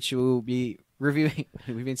 which we'll be reviewing.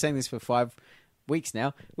 We've been saying this for 5 weeks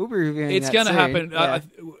now. We'll be reviewing. It's going to happen. Yeah.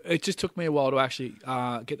 It just took me a while to actually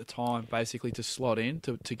get the time, basically, to slot in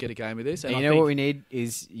to get a game of this. and I you know think, what we need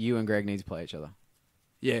is you and Greg need to play each other.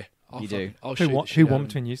 Yeah, You do. I'll Who shoot won, the shit who out won of him.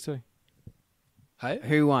 between you two? Hey,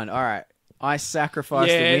 Who won? All right. I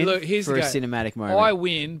sacrificed Yeah, the win look, here's for the a game. cinematic moment. I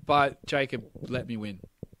win, but Jacob let me win.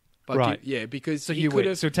 But Right. yeah, because So he you could win.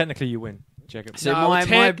 have. So technically you win, Jacob. So no, my-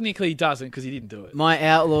 technically he doesn't because he didn't do it. My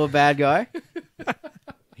outlaw bad guy.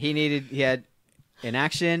 He had an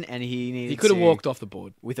action and he needed He could have to, walked off the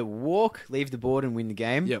board. with a walk, leave the board and win the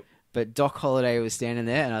game. Yep. But Doc Holliday was standing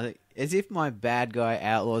there, and I think, as if my bad guy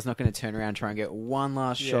outlaw is not going to turn around and try and get one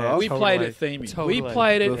last shot off. We played it theming. Totally. We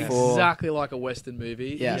played it Before- exactly like a Western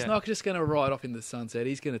movie. Yeah. He's not just going to ride off in the sunset.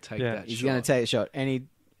 He's going to take Yeah. that He's shot. going to take a shot, and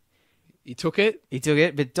He took it. he took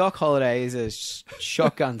it. But Doc Holliday is a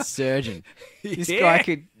shotgun surgeon. This Yeah.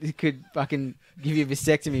 guy could fucking give you a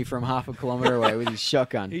vasectomy from half a kilometer away with his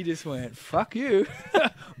shotgun. He just went, fuck you.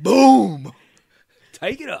 Boom.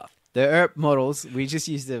 Take it off. The ERP models, we just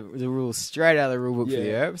used the rules straight out of the rulebook for the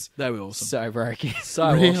Yeah. ERPs. They were awesome. So broken. So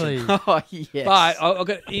awesome. Really? Oh yes. But I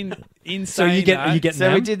got in So you get so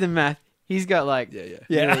we them? did the math. He's got like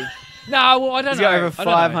Yeah. No, well, I don't he's know. got over I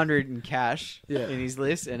don't know. 500 in cash Yeah. in his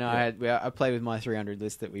list, and I played with my 300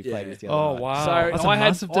 list that we played Yeah. with the other Oh night. wow! So That's a I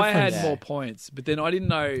massive had difference. more points, but then I didn't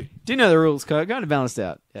know. Do you know the rules, Kurt? Kind of balanced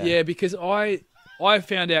out. Yeah, because I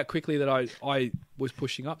found out quickly that I was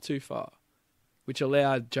pushing up too far, which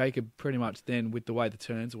allowed Jacob pretty much then, with the way the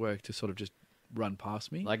turns work, to sort of just run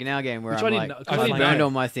past me. Like in our game where Which I'm I didn't like, know- 'cause I I didn't burned know. all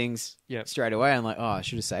my things Yep. straight away. I'm like, oh, I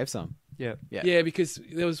should have saved some. Yeah. Yeah. Because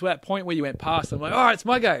there was that point where you went past. I'm like, all right, it's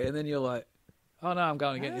my go, and then you're like, oh no, I'm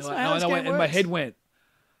going again. That's You're not how like, this no, game and my works. head went,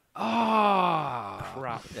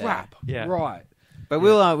 crap, Yeah. right. But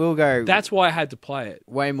we'll go. That's why I had to play it.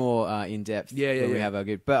 way more in depth. Yeah, when we yeah. have our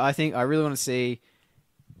good. But I think I really want to see,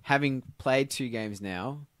 having played 2 games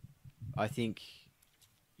now, I think,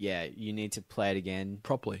 yeah, you need to play it again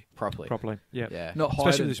Properly. properly. Properly. Yeah. Yeah. Not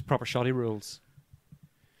Especially hiding. there's proper shoddy rules.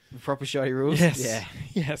 Proper shoddy rules. Yes. Yeah.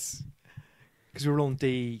 Yes. Because we're rolling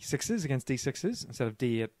D6s against D6s instead of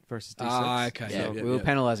D8 versus D6. Ah, okay. Yeah, Yeah, we were yeah.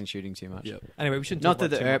 penalising shooting too much. Yep. Anyway, we shouldn't Not talk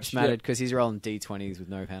that the about it ERPs too much. mattered because he's rolling D20s with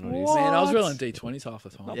no penalties. What? Man, I was rolling D20s half the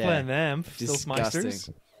time. Not Yeah. playing them. Disgusting.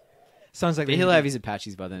 Stillsmeisters. Sounds like But he'll have his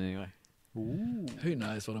Apaches by then anyway. Who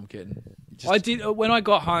knows what I'm getting? I did when I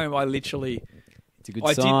got home. I literally, It's a good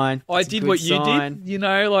I sign. did, I It's a did good what you sign. did. You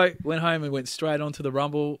know, like went home and went straight onto the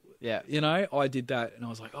Rumble. Yeah. You know, I did that, and I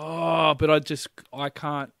was like, oh, but I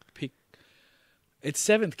can't pick. It's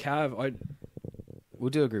 7th Cav.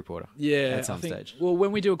 We'll do a group order. Yeah, At some I think, stage. Well,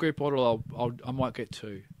 when we do a group order, I might get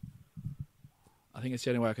 2. I think it's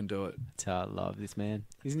the only way I can do it. That's how I love this man.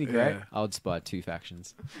 Isn't he great? Yeah. I'll just buy 2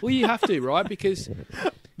 factions. Well, you have to, right? Because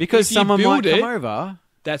Because If you someone might build come it- over.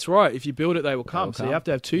 that's right. If you build it, they will come. will So you come. have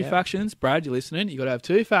to have 2 Yeah. factions. Brad, you're listening. You got to have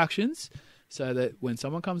 2 factions so that when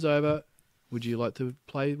someone comes over, would you like to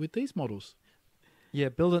play with these models? Yeah,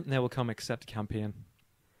 build it and they will come accept campaign.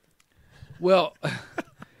 Well,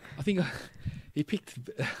 I think he picked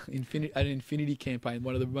an Infinity campaign,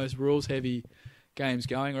 one of the most rules-heavy games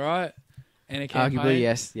going, right? And a campaign. Arguably,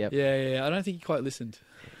 yes. Yep. Yeah. I don't think he quite listened.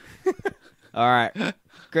 All right.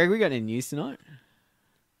 Greg, we got any news tonight?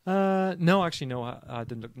 No, actually, no. I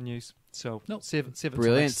didn't look at the news. So No. save it. till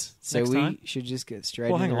Brilliant. next So next we time. should just get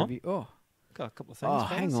straight Well, into hang on. review. Oh, Got a couple of things. Oh,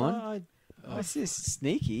 fellas. hang on. what's this?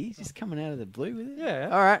 Sneaky. Just coming out of the blue with it? Yeah.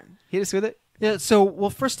 All right. Hit us with it. Yeah. So, well,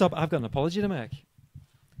 first up, I've got an apology to make.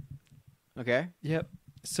 Okay. Yep.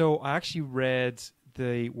 So I actually read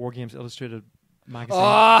the War Games Illustrated magazine.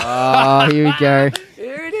 Oh, here we go.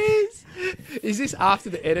 Here it is. Is this after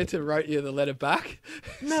the editor wrote you the letter back?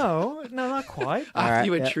 No, not quite. All After right,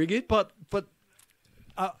 you were yeah. triggered? But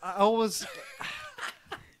I always.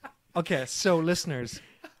 Okay, so listeners,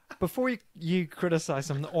 before you criticize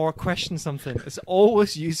something or question something, it's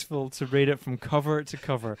always useful to read it from cover to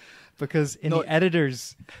cover, because in No. the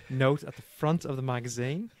editor's note at the front of the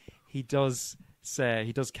magazine, he does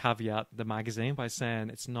caveat the magazine by saying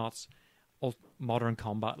it's not modern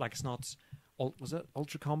combat, like it's not. Was it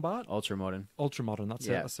Ultra Combat? Ultra modern. Ultra modern. That's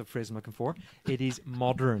Yeah. it. That's the phrase I'm looking for. It is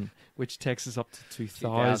modern, which takes us up to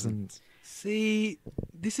 2000. See,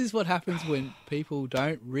 this is what happens when people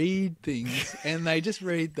don't read things and they just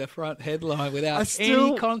read the front headline without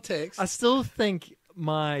any context. I still think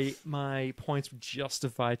my points were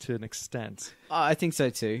justified to an extent. I think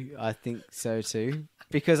so too.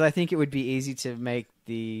 because I think it would be easy to make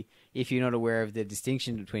if you're not aware of the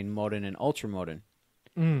distinction between modern and ultra modern.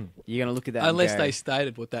 You're going to look at that Unless and go, they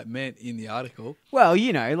stated what that meant in the article. well,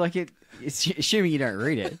 like it's assuming you don't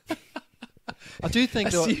read it. I do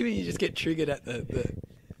think though, Assuming you just get triggered at the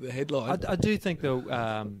headline. I do think though,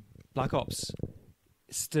 Black Ops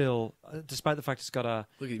still, despite the fact it's got a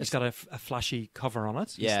Look at him. it's got a flashy cover on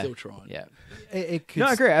it. Yeah, still trying. Yeah, It could, no,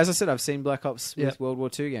 I agree. As I said, I've seen Black Ops with Yeah. World War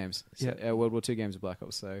II games. So, Yeah. World War II games of Black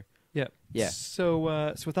Ops. So Yeah. Yeah. So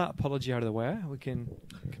with that apology out of the way, we can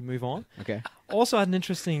move on. okay, Also had an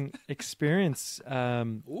interesting experience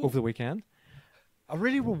over the weekend. A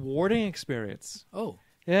really rewarding experience. Oh,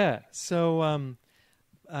 Yeah. So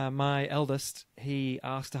my eldest, he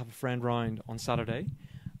asked to have a friend round on Saturday,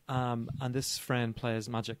 and this friend plays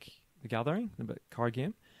Magic: The Gathering, a card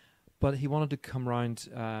game, but he wanted to come round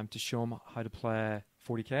to show him how to play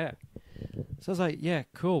 40k. So I was like, yeah,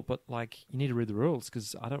 cool, but like you need to read the rules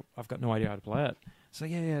because I've got no idea how to play it. So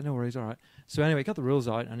yeah, no worries, all right. So anyway, got the rules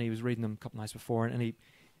out, and he was reading them a couple nights before, and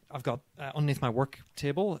I've got underneath my work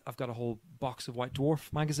table, I've got a whole box of White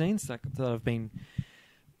Dwarf magazines that have been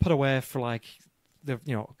put away for like they're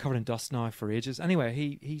covered in dust now for ages. Anyway,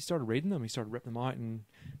 he started reading them. He started ripping them out and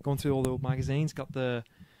going through all the old magazines. Got the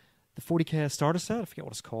 40k starter set. I forget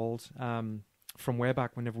what it's called. From way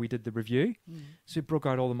back whenever we did the review. So he broke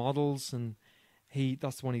out all the models, and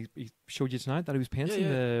that's the one he showed you tonight that he was painting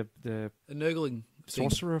Yeah, the a Nurgling thing.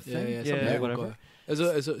 sorcerer thing. Yeah, some Nurgle whatever. guy. As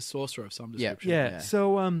a sorcerer of some Yeah. description. Yeah.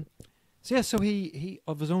 So he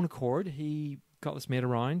of his own accord, he got this made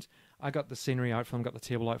around. I got the scenery out for him, got the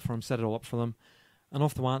table out for him, set it all up for them, and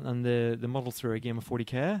off they went. And the model threw a game of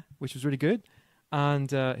 40k, which was really good. And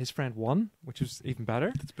his friend won, which was even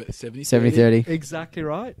better. It's about 70. 70-30. Exactly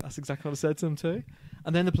right. That's exactly what I said to him too.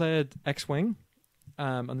 And then they played X-Wing,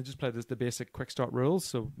 and they just played the basic quick start rules,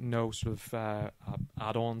 so no sort of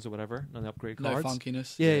add-ons or whatever, none of the upgrade No cards.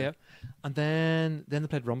 funkiness. Yeah. And then they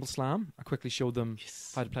played RumbleSlam. I quickly showed them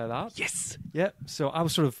how to play that. Yes. Yeah. So I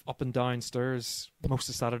was sort of up and down stairs most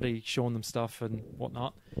of Saturday showing them stuff and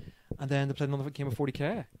whatnot. And then they played another game of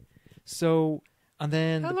 40k. So, and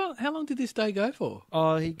then How long did this day go for?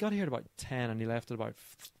 he got here at about 10 and he left at about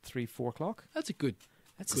 3-4 o'clock. That's a good.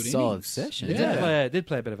 That's Good a solid innings. session. Yeah. Did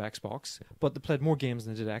play a bit of Xbox, but they played more games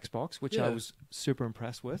than they did Xbox, which I Yeah. was super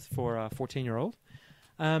impressed with for a 14-year-old.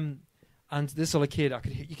 And this other kid,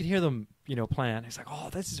 you could hear them, playing. He's like, "Oh,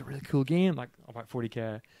 this is a really cool game!" Like about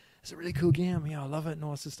 40k, it's a really cool game. Yeah, I love it and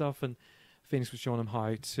all this stuff. And Phoenix was showing him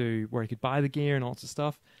where he could buy the gear and all this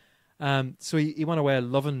stuff. So he went away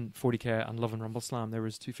loving 40k and loving RumbleSlam. They were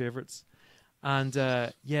his two favorites. And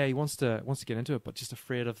he wants to get into it, but just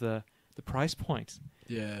afraid of the price point.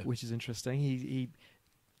 Yeah. Which is interesting. He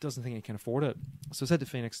doesn't think he can afford it. So I said to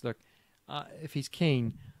Phoenix, look, if he's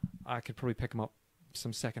keen, I could probably pick him up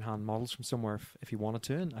some second-hand models from somewhere if he wanted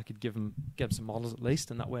to, and I could get him some models at least,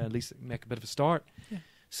 and that way at least make a bit of a start. Yeah.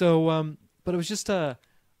 So, but it was just a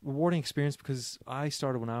rewarding experience because I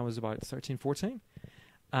started when I was about 13, 14.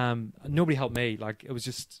 Nobody helped me. Like, it was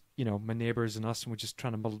just, my neighbours and us, and we're just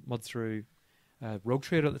trying to mud through Rogue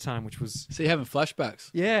Trader at the time, which was... So you're having flashbacks.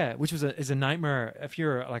 Yeah, which is a nightmare. If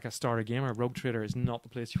you're like a starter gamer, Rogue Trader is not the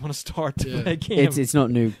place you want to start to Yeah. play a game. It's not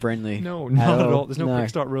new friendly. No, not at all. There's no No. quick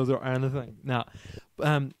start rules or anything. No.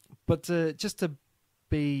 But just to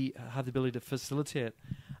have the ability to facilitate.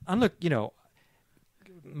 And look,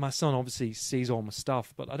 my son obviously sees all my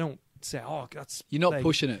stuff, but I don't say, oh, that's... You're not like-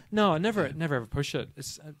 pushing it. No, I never ever push it.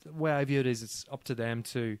 It's the way I view it is it's up to them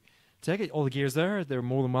to take it. All the gear's there. They're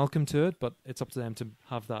more than welcome to it, but it's up to them to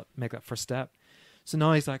make that first step. So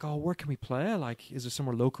now he's like, oh, where can we play? Like, is there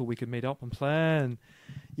somewhere local we could meet up and play? And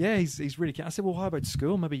yeah, he's really keen. I said, well, how about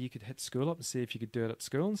school? Maybe you could hit school up and see if you could do it at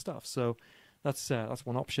school and stuff. So that's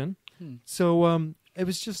one option. So it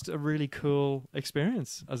was just a really cool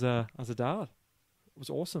experience as a dad. It was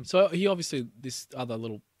awesome. So he obviously, this other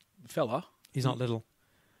little fella. He's not little.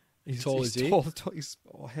 He's Tall, he's is he? tall. His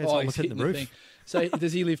head's almost hitting the roof. thing. So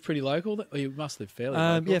does he live pretty local? He must live fairly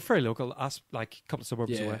local. Yeah, very local. Like a couple of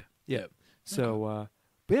suburbs Yeah. away. Yeah. So,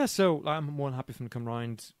 but yeah, so I'm more than happy for him to come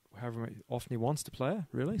round however often he wants to play.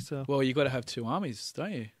 Really. So. Well, you got to have two armies,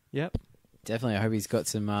 don't you? Yep. Definitely. I hope he's got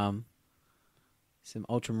some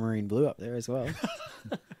ultramarine blue up there as well.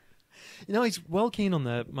 He's well keen on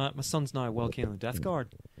my son's now well keen on the Death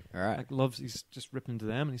Guard. All right. Like he's just ripping into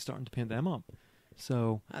them and he's starting to paint them up.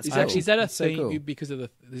 So That's Is cool. that a That's so thing cool. because of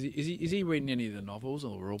is he reading any of the novels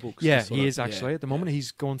or rule books? yeah, Sort he of- is actually at the moment.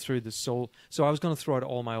 He's going through the soul. So I was going to throw out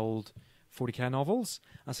all my old 40k novels.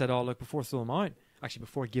 I said, oh look, before I throw them out, actually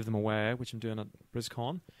before I give them away, which I'm doing at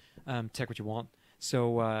BrizCon, take what you want.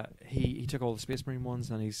 So he took all the Space Marine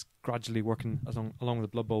ones, and he's gradually working along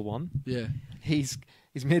with Blood Bowl 1. Yeah. He's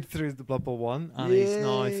made through the Blood Bowl 1, and he's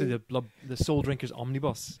now through the Soul Drinkers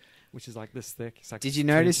Omnibus, which is like this thick. It's like Did you 2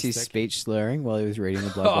 notice inches his thick. speech slurring while he was reading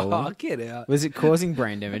the Blood Bowl Oh, one? get out. Was it causing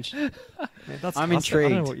brain damage? Mate, that's I'm classic. I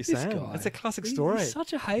don't know intrigued. what you're This saying. guy. It's a classic He's story.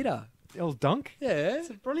 such a hater. The old Dunk. Yeah.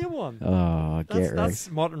 It's a brilliant one. Oh, get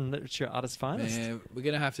That's modern literature at its finest. Man, we're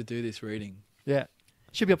going to have to do this reading. Yeah.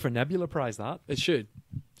 Should be up for a Nebula Prize, that. It should.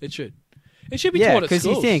 It should. It should be Yeah, taught at because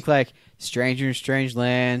schools. you think like Stranger in Strange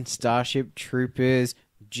Land, Starship Troopers,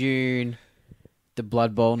 Dune, the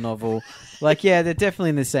Blood Bowl novel. Like, yeah, they're definitely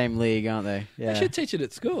in the same league, aren't they? Yeah, They should teach it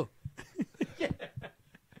at school.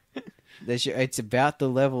 It's about the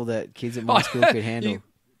level that kids at my school could handle.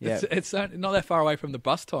 Yeah, It's not that far away from the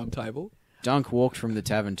bus timetable. Dunk walked from the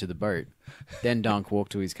tavern to the boat. Then Dunk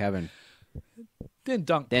walked to his cabin. Then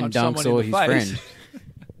Dunk Then punched Dunk someone saw in his the face. friend.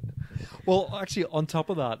 Well, actually, on top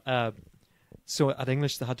of that, so at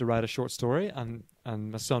English they had to write a short story, and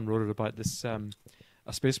my son wrote it about this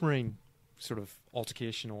a Space Marine sort of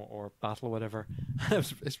altercation or battle or whatever.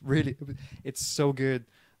 It's so good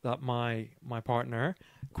that my partner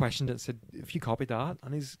questioned it and said, "If you copied that,"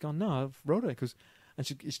 and he's gone, "No, I've wrote it," and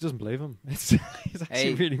she doesn't believe him. It's actually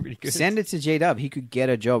Hey, really, really good. Send it to J-Dub. He could get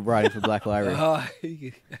a job writing for Black Library. Oh,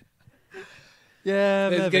 Yeah,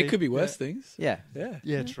 there maybe. could be worse things. Yeah. Yeah.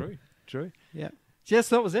 Yeah, true. Yeah. Yes,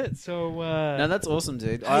 that was it. So No, that's awesome,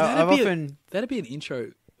 dude. Hey, I've often... That'd be an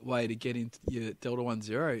intro way to get into your Delta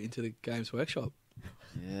 10 into the Games Workshop.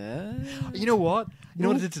 Yeah. You know what? You know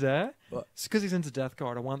what I did today? What? It's because he's into Death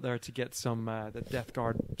Guard. I went there to get some the Death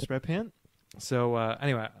Guard spray paint. So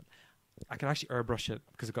anyway, I can actually airbrush it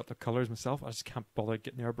because I've got the colours myself. I just can't bother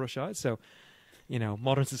getting the airbrush out. So, you know,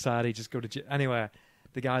 modern society, just go to... Anyway,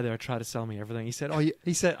 the guy there tried to sell me everything. He said,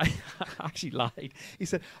 he said, I actually lied. He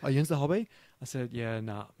said, "Are you into the hobby?" I said, "Yeah,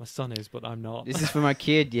 nah, my son is, but I'm not." This is for my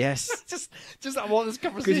kid, yes. just I want this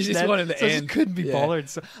conversation. Because you just end, wanted the so I end. just couldn't be Yeah. bothered.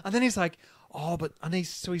 So, and then he's like,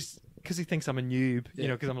 he's because he thinks I'm a noob, you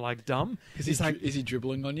know, because I'm like dumb. Is he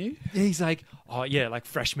dribbling on you? He's like, "Oh yeah, like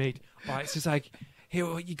fresh meat." All right, so he's like, "Hey,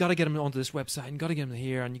 well, you got to get him onto this website, and got to get him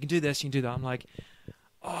here, and you can do this, you can do that." I'm like,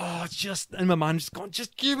 "Oh, just," in my mind, just going,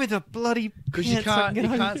 "Just give me the bloody." Because you pants so I can't can you get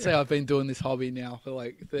out of can't here." say I've been doing this hobby now for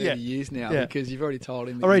like 30 years now Yeah. because you've already told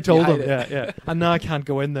him. I already you told hate him, it. yeah. And now I can't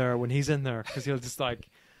go in there when he's in there because he'll just like,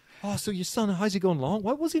 "Oh, so your son, how's he going along?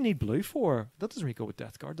 What was he need blue for? That doesn't really go with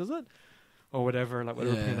Death Guard, does it?" Or whatever, like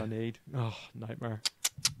whatever Yeah. paint I need. Oh, nightmare.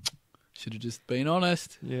 Should have just been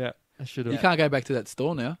honest. Yeah, I should You have. can't go back to that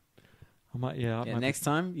store now. I might, yeah. Yeah, next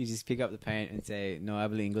time, you just pick up the paint and say, "No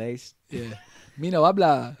hablo inglés." Yeah. Me no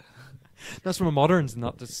habla. That's from a moderns, and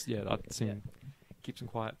that just that scene keeps him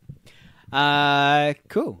quiet.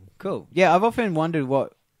 Cool. Yeah, I've often wondered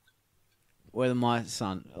whether my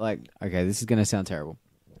son, like, okay, this is going to sound terrible.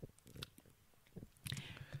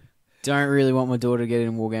 Don't really want my daughter to get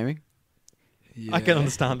into wargaming. Yeah. I can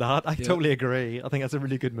understand that. I Yeah. totally agree. I think that's a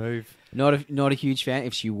really good move. Not a huge fan.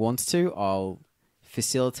 If she wants to, I'll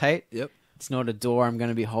facilitate. Yep. It's not a door I'm going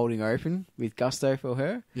to be holding open with gusto for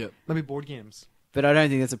her. Yep. Maybe board games. But I don't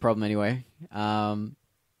think that's a problem anyway.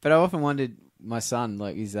 But I often wondered, my son,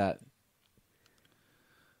 like, is that,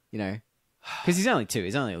 you know, because he's only 2.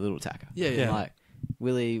 He's only a little tacker. Yeah, yeah. Like,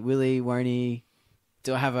 will he, won't he?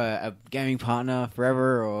 Do I have a gaming partner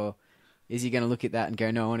forever? Or is he going to look at that and go,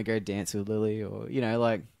 "No, I want to go dance with Lily"? Or, you know,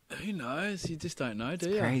 like, Who knows? You just don't know, do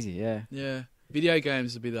it's you? crazy, yeah. Yeah. Video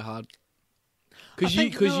games would be the hard. Because I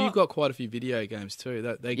think, you've got quite a few video games too.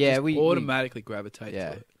 That they Yeah, just we automatically gravitate yeah.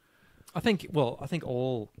 to it. I think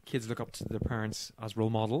all kids look up to their parents as role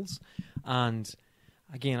models, and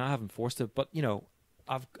again, I haven't forced it, but you know,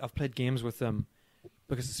 I've played games with them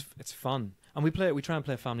because it's fun, and we try and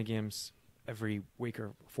play family games every week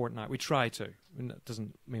or fortnight. We try to, and that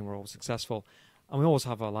doesn't mean we're always successful, and we always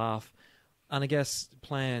have a laugh. And I guess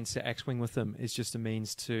playing, say, X-Wing with them is just a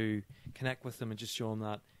means to connect with them and just show them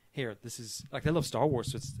that, here, this is... Like, they love Star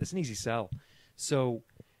Wars, so it's an easy sell. So,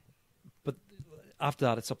 but after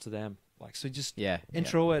that, it's up to them. Like, so just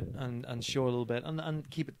intro it and show a little bit and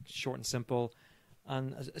keep it short and simple.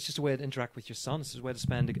 And it's just a way to interact with your son. It's just a way to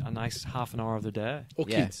spend a nice half an hour of their day. Or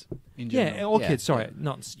Yeah. kids in general. Yeah, all Yeah. kids, sorry.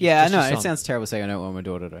 Not Yeah, I just know. your It son. sounds terrible saying I don't want my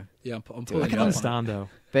daughter to. Yeah, I'm I pulling I it can up on understand, though.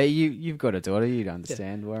 But you've got a daughter. You'd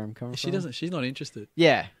understand where I'm coming it. from. She doesn't. She's not interested.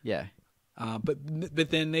 Yeah. But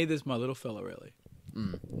then neither's my little fella really.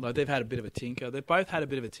 Like they've had a bit of a tinker. They both had a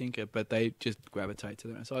bit of a tinker, but they just gravitate to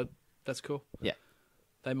them. So that's cool. Yeah.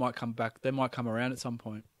 They might come back. They might come around at some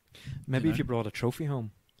point. Maybe You if know? you brought a trophy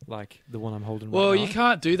home, like the one I'm holding Well, right you now.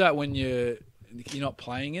 can't do that when you're not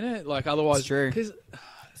playing in it. Like otherwise, It's true. Because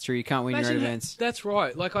It's true. You can't win your own events. That's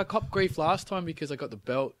right. Like, I copped grief last time because I got the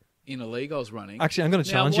belt in a league I was running. Actually, I'm going to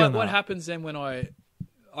Now, challenge you on that. what happens then when I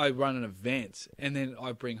run an event and then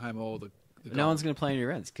I bring home all the No gold? one's going to play in your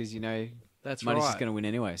events because That's Muddy's right. just going to win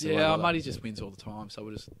anyway. So why Yeah, bother? Muddy just wins all the time, so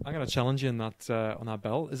we'll just... I'm going to challenge you on that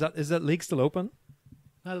belt. Is that league still open?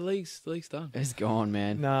 No, the league's done. It's gone,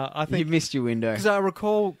 man. No, I You think missed your window. because I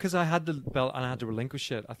recall because I had the belt and I had to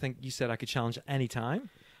relinquish it. I think you said I could challenge at any time.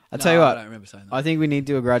 I'll tell you I what. don't remember saying that. I think we need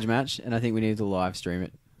to do a grudge match, and I think we need to live stream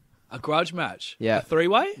it. A grudge match? Yeah. A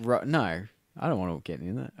three-way? No, I don't want to get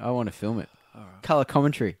in that. I want to film it. All right. Color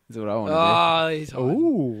commentary is what I want to Oh, he's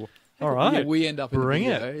Ooh, all right. Yeah, we end up in Bring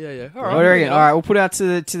the it. video. Yeah. do. All What right. do you reckon? bring it All on. right, we'll put out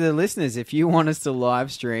to the listeners if you want us to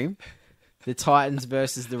live stream the Titans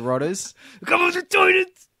versus the Rotters, Come on, the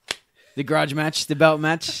Titans! the grudge match, the belt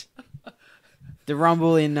match, the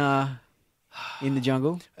Rumble in the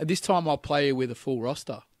jungle. At this time, I'll play with a full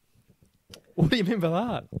roster. What do you mean by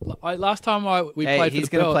that? Last time we Hey, played he's for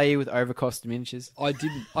the going to belt, play you with overcost miniatures. I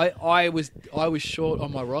didn't. I was short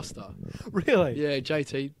on my roster. Really? Yeah,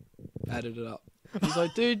 JT added it up. He's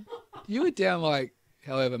like, dude, you were down like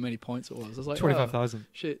however many points it was. I was like, 25,000. Oh,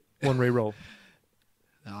 shit. One reroll.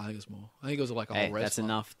 No, I think it was more. I think it was like a Hey, whole rest. that's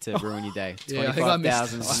enough to ruin your day. Yeah, I think I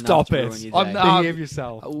missed- 25,000 is enough Stop to it. ruin your I'm day. not- Behave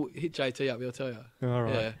yourself. I will hit JT up. He'll tell you. All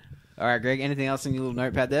right. Yeah. All right, Greg, anything else on your little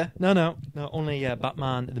notepad there? No. Only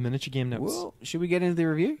Batman the miniature game notes. Well, should we get into the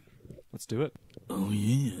review? Let's do it. Oh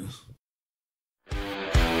yes.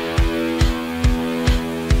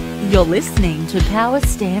 You're listening to Power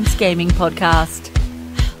Stance Gaming Podcast.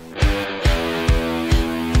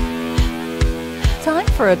 Time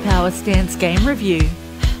for a Power Stance game review.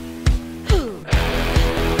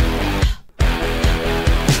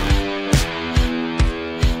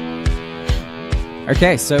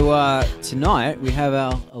 Okay, so tonight we have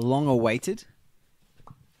our long-awaited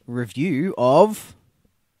review of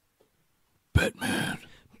Batman.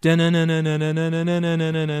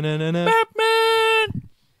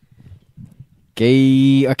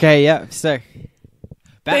 Gay. Okay, yeah. So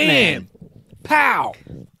Batman. Bam. Pow.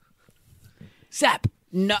 Zap.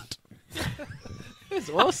 Nut. That's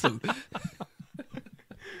awesome.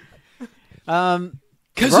 Kazoom.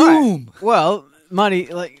 Kazoom. Well, Muddy,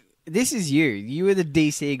 like this is you. You were the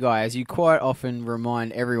DC guy, as you quite often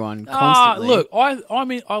remind everyone constantly. Look, I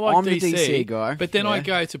mean, I like I'm the DC, DC guy, but then I yeah.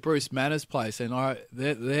 go to Bruce Banner's place, and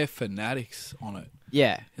they're fanatics on it.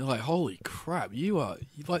 Yeah. You're like, holy crap, you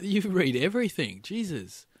read everything,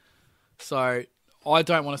 Jesus. So I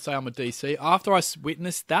don't want to say I'm a DC. After I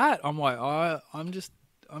witnessed that, I'm like, I'm just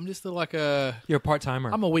like You're a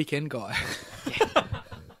part-timer. I'm a weekend guy.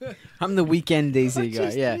 I'm the weekend DC guy.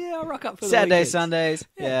 Just- Yeah. I rock up for the Saturdays, weekends. Sundays.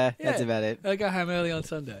 Yeah, Yeah. that's about it. I go home early on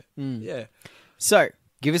Sunday. Mm. Yeah. So,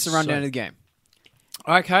 give us a rundown So- of the game.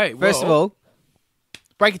 Okay. First of all,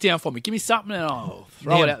 break it down for me. Give me something, and I'll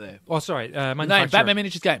throw Name. it out there. Oh, sorry. Name Manufacturer. Batman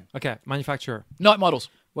Miniatures game. Okay, manufacturer. Night models.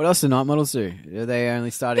 what else do night models do? Are they only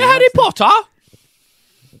starting? Harry Potter.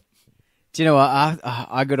 Do you know what?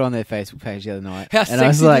 I got on their Facebook page the other night, How and I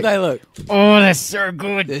was sexy like, do they look? "Oh, they're so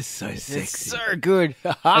good. They're so They're sexy. so good."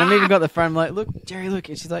 And I've even got the front. I'm like, "Look, Jerry, look,"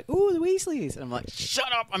 and she's like, "Oh, the Weasleys," and I'm like, "Shut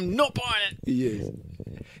up! I'm not buying it." Yes.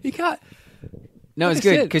 You can't. No, Like it's I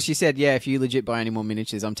good said- because she said, "Yeah, if you legit buy any more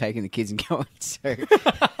miniatures, I'm taking the kids and going." So,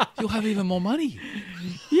 You'll have even more money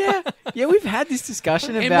yeah, we've had this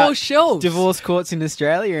discussion and about more shelves. divorce courts in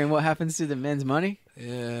Australia and what happens to the men's money.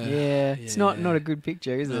 Yeah. Yeah, it's not a good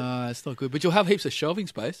picture, is it? No, it's not good. But you'll have heaps of shelving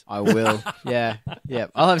space. I will. Yeah.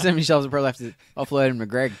 I'll have so many shelves. I'll probably have to offload them to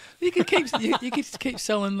Greg. You could keep you could keep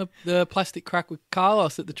selling the plastic crack with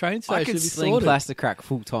Carlos at the train station. I could It'd be sling sorted. plastic crack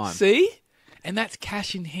full time. See, and that's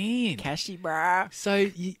cash in hand. Cashy, bruh. So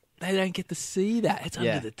they don't get to see that. It's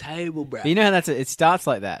Yeah. under the table, bro. But you know how it starts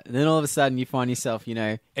like that, and then all of a sudden you find yourself, in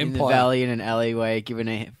the Empire. valley in an alleyway, given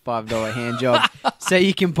a $5 hand job, so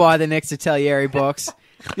you can buy the next Atelieri box.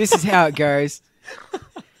 This is how it goes.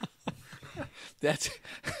 That's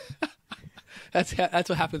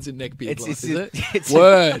what happens in neckbeard It's- life, it's- is it? it's-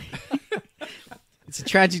 Word. It's a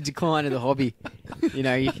tragic decline of the hobby.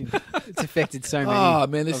 It's affected so many. Oh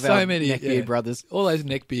man, there's of so our many neckbeard brothers. All those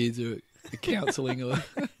neckbeards are counselling.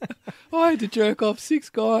 I had to jerk off 6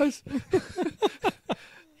 guys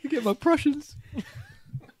to get my Prussians.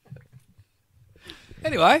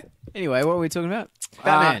 Anyway, Anyway, what were we talking about?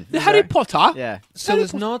 Batman. the Harry Potter. Yeah. So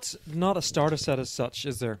there's not a starter set as such,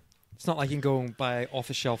 is there? It's not like you can go and buy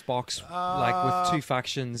off-the-shelf box like with 2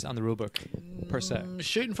 factions and the rulebook per se.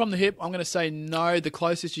 Shooting from the hip, I'm going to say no. The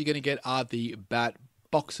closest you're going to get are the bat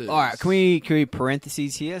boxes. All right, can we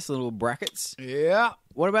parentheses here, so little brackets? Yeah.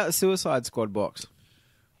 What about the Suicide Squad box?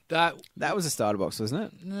 That That was a starter box, wasn't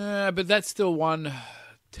it? Nah, but that's still one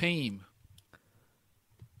team.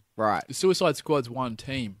 Right. The Suicide Squad's one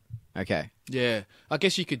team. Okay. Yeah. I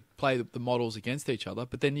guess you could play the models against each other,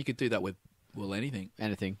 but then you could do that with, well, anything.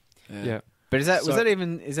 Anything. Yeah. But is that So-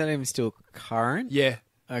 is that even still current? Yeah.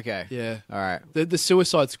 Okay. Yeah. All right. The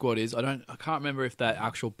Suicide Squad is. I can't remember if that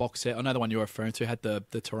actual box set. I know the one you're referring to had the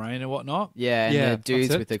terrain and whatnot. Yeah, and Yeah, the that's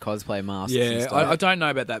dudes it. with the cosplay masks. and Yeah, stuff. I don't know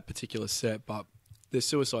about that particular set, but the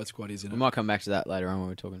Suicide Squad is in We it. might come back to that later on when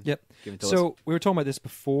we're talking. Yep. Give it thoughts. So we were talking about this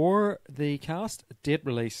before the cast. Date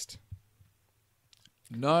released.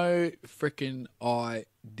 No freaking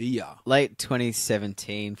idea. late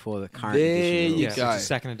 2017 for the current There edition. you Yeah, go. it's the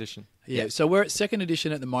second edition. Yeah, so we're at second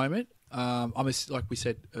edition at the moment. Like we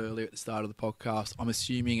said earlier at the start of the podcast, I'm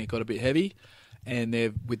assuming it got a bit heavy, and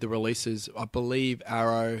they've with the releases, I believe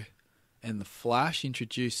Arrow and the Flash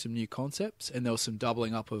introduced some new concepts, and there was some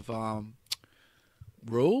doubling up of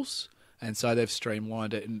rules, and so they've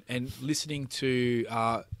streamlined it. And listening to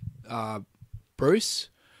Bruce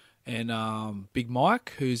and Big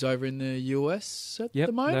Mike, who's over in the US at Yep,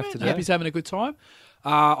 the moment, left I today. hope he's having a good time.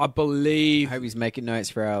 I believe. I hope he's making notes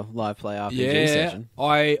for our live play RPG Yeah, session.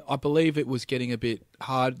 I believe it was getting a bit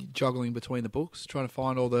hard juggling between the books, trying to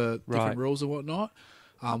find all the different Right. rules and whatnot,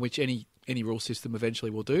 which any rule system eventually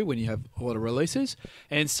will do when you have a lot of releases.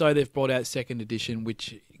 And so they've brought out second edition,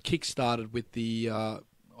 which kick-started with the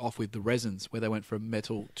off with the resins, where they went from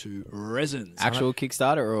metal to resins. Actual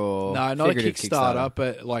Kickstarter or No, not a figurative Kickstarter,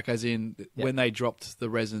 but like as in when they dropped the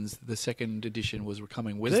resins, the second edition was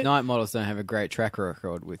coming with Because it. Night Models don't have a great track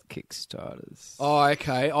record with Kickstarters. Oh,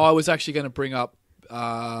 okay. I was actually going to bring up.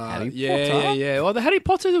 Harry yeah, Potter? yeah. Well, the Harry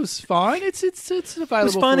Potter was fine. It's available. It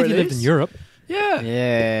was fine for if you lived in release. Europe. Yeah.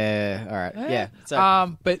 Yeah. All right. Yeah.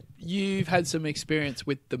 So, But you've had some experience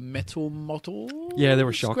with the metal models. Yeah, they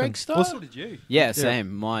were shocking. Greg Star? Well, so did you. yeah,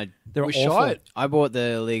 same. My They were We awful. shot it. I bought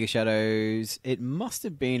the League of Shadows. It must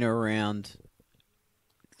have been around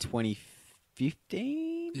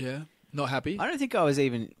 2015. Yeah. Not happy. I don't think I was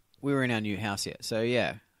even. We were in our new house yet, so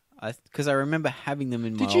yeah. Because I remember having them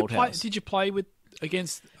in my Did you old play? house. Did you play with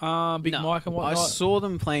against Big No, Mike and I whatnot? saw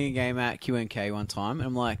them playing a game at QNK one time, and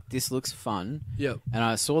I'm like, "This looks fun." Yep. And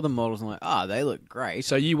I saw the models, and I'm like, "They look great."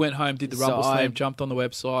 So you went home, did the So Rumble I- Slam, jumped on the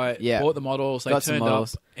website, Yeah. bought the models. They Got some turned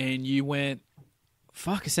models. up, and you went.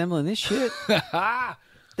 Fuck assembling this shit.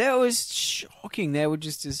 That was shocking. They were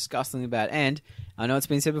just disgustingly bad. And I know it's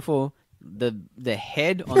been said before, the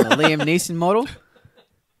head on the Liam Neeson model,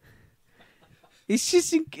 it's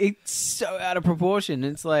just it's so out of proportion.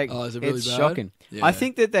 It's like Oh, is it really it's bad? shocking. Yeah. I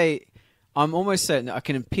think that I'm almost certain I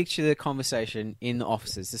can picture the conversation in the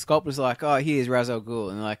offices. The sculptor's like, "Oh, here's Ra's al Ghul,"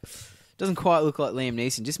 and they're like, "Doesn't quite look like Liam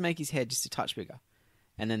Neeson. Just make his head just a touch bigger."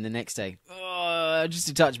 And then the next day, "Oh, just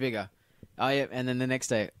a touch bigger." Oh, yeah. And then the next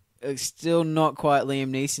day, it's still not quite Liam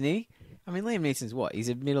Neeson-y. I mean, Liam Neeson's what? He's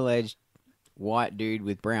a middle-aged white dude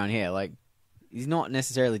with brown hair. Like, he's not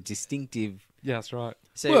necessarily distinctive. Yeah, that's right.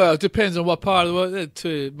 So, Well, it depends on what part of the world.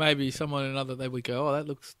 To maybe someone another, they would go, "Oh, that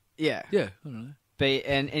looks." yeah. Yeah, I don't know. But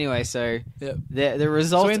anyway, so Yeah. the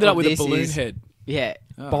result So we ended up of with a this balloon is, head. Yeah.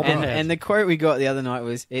 Oh. And, Bobblehead. and the quote we got the other night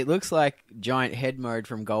was, "It looks like giant head mode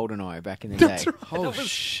from GoldenEye back in the day." Oh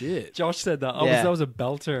shit! Josh said that. Yeah. That was a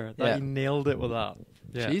belter. That Yeah. he nailed it with that.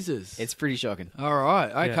 Yeah. Jesus. It's pretty shocking. All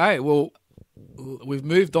right. Okay. Well, we've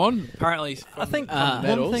moved on. Apparently, from, I think from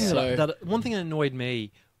metals, one thing so- that one thing that annoyed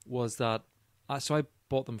me was that so I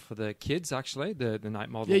bought them for the kids actually, the night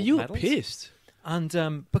model. yeah, you were medals. pissed.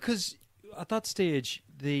 And because at that stage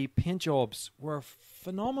the paint jobs were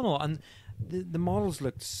phenomenal and the models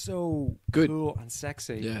looked so Good. cool and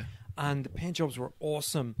sexy. Yeah. And the paint jobs were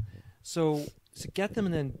awesome. So to get them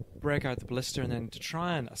and then break out the blister and then to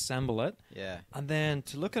try and assemble it Yeah. and then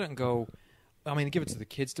to look at it and go, I mean, give it to the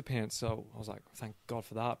kids to paint. So I was like, thank God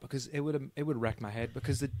for that, because it would wreck my head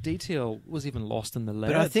because the detail was even lost in the lead.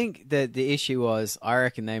 But I think that the issue was, I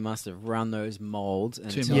reckon they must have run those molds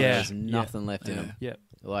until much. there's Yeah. nothing left in Yeah. them. yeah,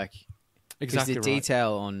 Like, exactly because the right.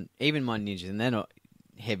 detail on even my ninjas, and they're not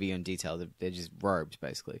heavy on detail. They're just robes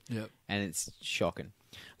basically, Yep. and it's shocking.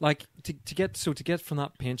 Like to get from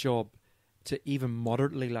that paint job to even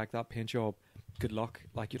moderately like that paint job, good luck.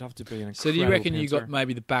 Like you'd have to be an incredible So do you reckon you painter. got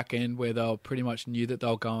maybe the back end where they pretty much knew that they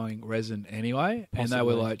were going resin anyway, and they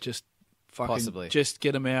were Possibly. like, just fucking, Possibly. just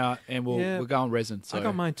get them out, and Yeah. we're going resin. So I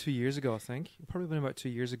got mine 2 years ago, I think. Probably been about 2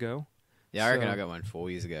 years ago. Yeah, I reckon So- I got one 4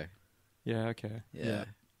 years ago. Yeah, okay. Yeah,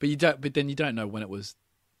 but you don't. But then you don't know when it was,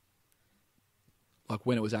 like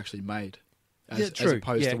when it was actually made. As true.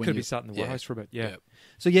 opposed yeah, to it when could you, be sat in the yeah. warehouse for a bit. Yeah.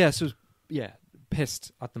 Yeah. So yeah,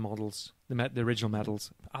 pissed at the models, the original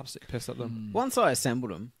medals. Absolutely pissed at them. Once I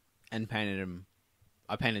assembled them and painted them,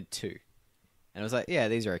 I painted 2. And I was like, yeah,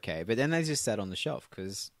 these are okay. But then they just sat on the shelf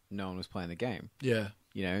because no one was playing the game. Yeah.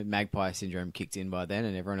 You know, Magpie Syndrome kicked in by then,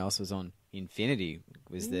 and everyone else was on Infinity.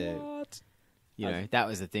 Was the What? you know that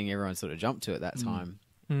was the thing everyone sort of jumped to at that time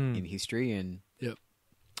in history, and Yep.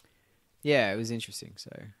 yeah, it was interesting. So,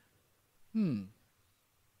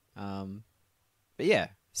 but yeah,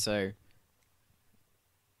 so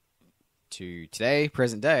to today,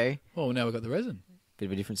 present day, Well, now we've got the resin. bit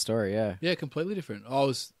of a different story. Yeah, Yeah, completely different.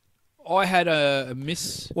 I had a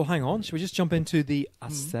miss. Well, hang on. Should we just jump into the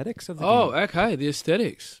aesthetics of the Oh, game? okay. The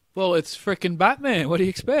aesthetics. Well, it's freaking Batman. What do you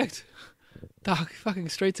expect? Dark fucking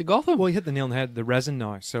streets of Gotham. Well, you hit the nail on the head. The resin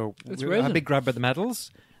now. So It's we resin. had a big grab at the metals,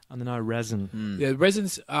 and then now resin. Yeah,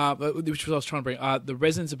 resins. Which was what I was trying to bring. The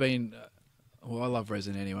resins have been. Well, I love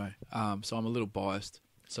resin anyway. So I'm a little biased.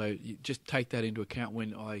 So you just take that into account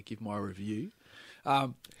when I give my review.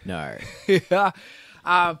 no,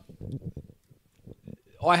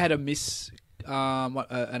 I had a miss,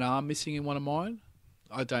 an arm missing in one of mine.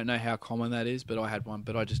 I don't know how common that is, but I had one.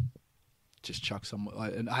 But I just chucked some.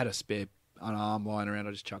 And I had an arm lying around.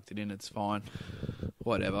 I just chucked it in. It's fine.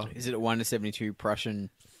 Whatever. is it a 1-72 Prussian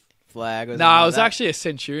flag? Or No, something it like was that? actually a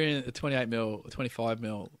Centurion, a 25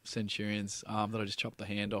 mil Centurions that I just chopped the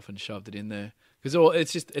hand off and shoved it in there because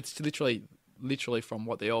it's literally from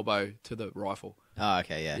the elbow to the rifle. Oh,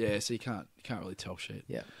 okay, yeah, Yeah, so you can't really tell shit.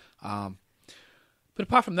 yeah. But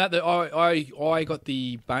apart from that, I got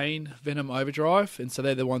the Bane Venom Overdrive, and so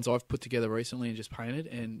they're the ones I've put together recently and just painted.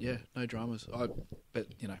 And yeah, no dramas. But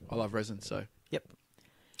I love resin, so Yep.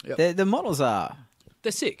 Yep. The models are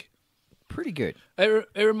they're sick. pretty good. It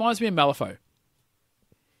reminds me of Malifaux.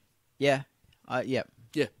 Yeah, yep,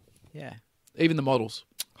 Yeah, yeah. even the models.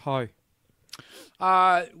 How?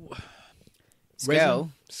 Scale.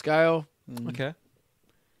 Scale. Okay.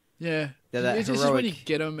 Yeah, They're that it's just when you heroic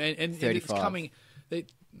get them, and it's 35. coming.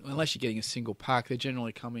 Unless you're getting a single pack, they're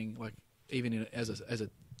generally coming like even as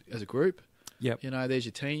a group. Yep. There's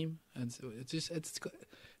your team, and so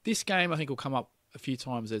this game I think will come up a few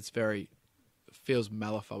times. Feels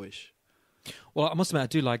Malifaux-ish. Well, I must admit, I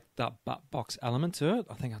do like that bat box element to it.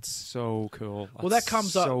 I think that's so cool. Well, that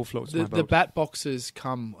comes up. so floats my boat. The bat boxes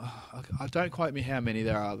come. I don't quote me how many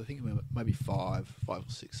there are. I think maybe five or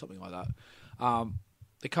six, something like that.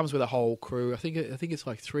 It comes with a whole crew. I think it's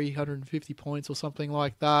like 350 points or something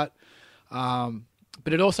like that.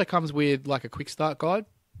 But it also comes with like a quick start guide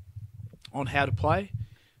on how to play,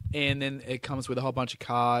 and then it comes with a whole bunch of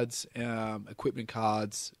cards, equipment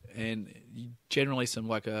cards, and generally some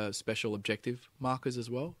like special objective markers as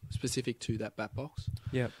well, specific to that bat box.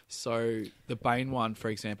 Yeah. So the Bane one, for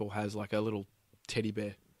example, has like a little teddy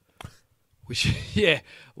bear. Which, yeah.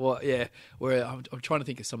 Where I'm trying to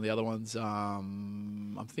think of some of the other ones.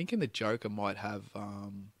 I'm thinking the Joker might have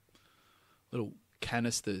little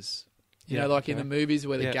canisters. Like in the movies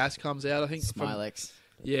where the gas comes out. I think Smilex.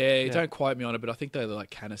 Yeah, don't quote me on it, but I think they're like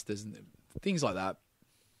canisters and things like that.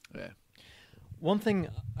 Yeah. One thing,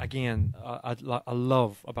 again, I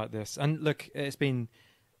love about this, and look, it's been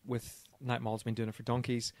with Nightmaw's been doing it for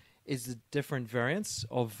donkeys, is the different variants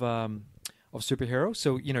of superheroes.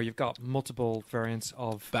 So you've got multiple variants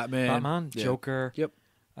of Batman, yeah. Joker. Yep.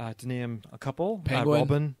 To name a couple, Penguin.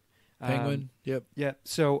 Robin. Penguin. Yep. Yeah.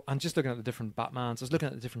 So I'm just looking at the different Batmans. I was looking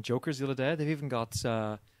at the different Jokers the other day. They've even got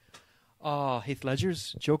Heath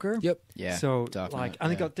Ledger's Joker. Yep. Yeah. So Dark and Knight, they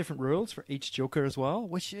yeah. got different rules for each Joker as well,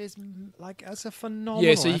 which is that's a phenomenal.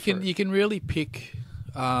 Yeah, so effort. you can really pick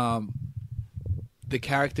the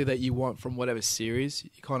character that you want from whatever series you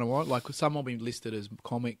kind of want. Like some will be listed as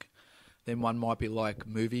comic, then one might be like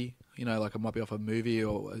movie. Like it might be off a movie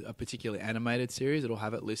or a particular animated series. It'll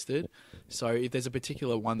have it listed. So if there's a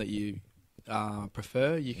particular one that you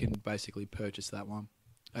prefer, you can basically purchase that one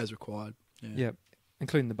as required. Yeah,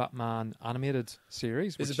 including the Batman animated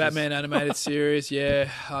series. There's a which Batman animated series, yeah.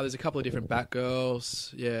 There's a couple of different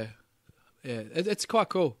Batgirls, yeah. It's quite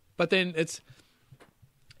cool. But then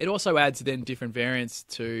it also adds then different variants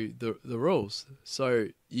to the rules. So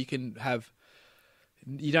you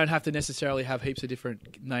don't have to necessarily have heaps of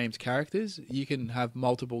different named characters. You can have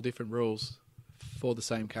multiple different rules for the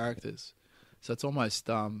same characters. So it's almost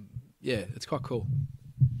it's quite cool.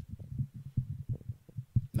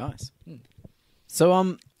 Nice. So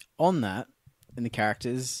on that in the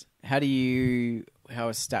characters, how is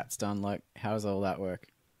stats done? Like, how does all that work?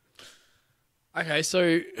 Okay,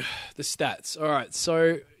 so the stats. All right,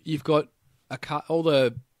 so you've got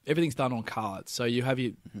everything's done on cards. So you have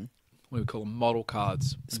your what do we call them, model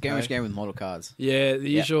cards. Skirmish game with model cards. Yeah, the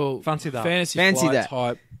usual Fancy that. fantasy Fancy flight that.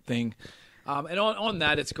 type thing. And on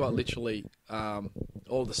that, it's got literally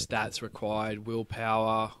all the stats required: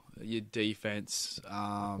 willpower, your defense,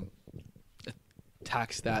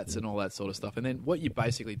 attack stats and all that sort of stuff. And then what you're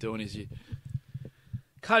basically doing is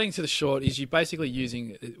cutting to the short is you're basically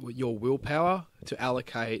using your willpower to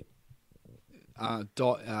allocate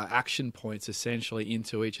action points essentially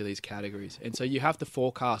into each of these categories. And so you have to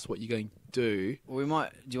forecast what you're going to do. Well, we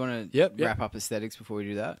might. Do you want to wrap up aesthetics before we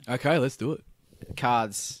do that? Okay, let's do it.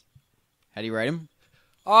 Cards. How do you rate them?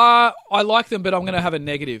 I like them, but I'm going to have a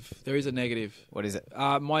negative. There is a negative. What is it?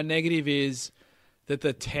 My negative is that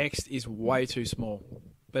the text is way too small,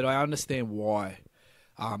 but I understand why.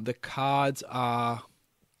 The cards are...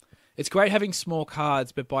 It's great having small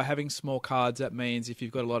cards, but by having small cards, that means if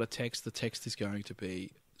you've got a lot of text, the text is going to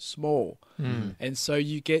be small. And so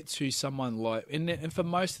you get to someone like... And for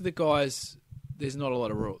most of the guys, there's not a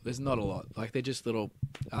lot of rule. There's not a lot. Like, they're just little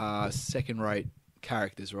second-rate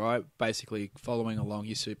characters, right? Basically following along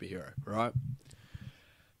your superhero, right?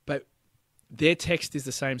 But their text is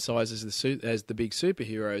the same size as the big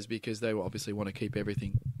superheroes because they obviously want to keep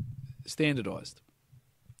everything standardized.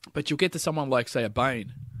 But you'll get to someone like, say, a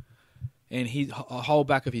Bane, and a whole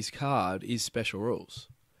back of his card is special rules.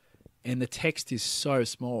 And the text is so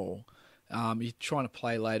small. You're trying to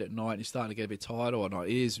play late at night and you're starting to get a bit tired or not.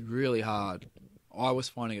 It is really hard. I was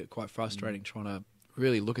finding it quite frustrating trying to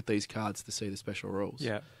really look at these cards to see the special rules.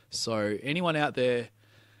 Yeah. So anyone out there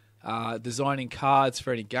designing cards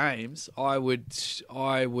for any games, I would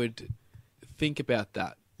think about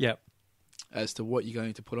that Yep. as to what you're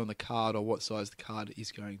going to put on the card or what size the card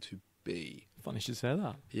is going to be. Funny you should say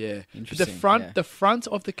that. Yeah. Interesting, The front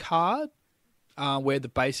of the card, where the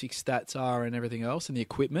basic stats are and everything else, and the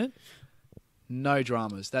equipment, no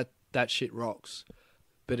dramas. That shit rocks.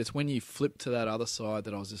 But it's when you flip to that other side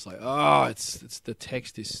that I was just like, it's the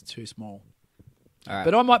text is too small. All right.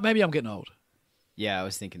 But maybe I'm getting old. Yeah, I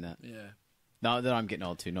was thinking that. Yeah. No, that I'm getting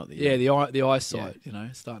old too, not that you. Yeah, the eyesight,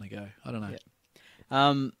 it's starting to go. I don't know.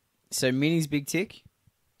 Yeah. So Mini's big tick.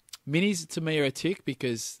 Minis to me are a tick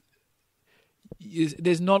because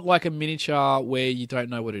there's not like a miniature where you don't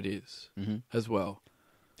know what it is as well.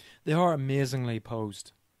 They are amazingly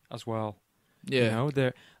posed as well. Yeah. You know,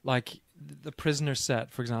 they're like the prisoner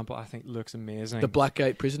set, for example, I think looks amazing. The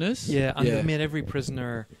Blackgate prisoners? Yeah, and they've made every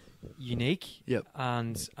prisoner unique. Yep.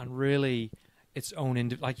 And really its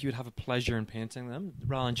own like you would have a pleasure in painting them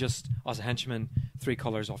rather than just as a henchman 3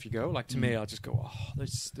 colors off you go. Like to me I'll just go,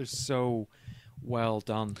 they're so well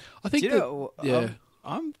done. I think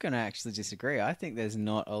I'm going to actually disagree. I think there's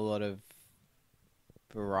not a lot of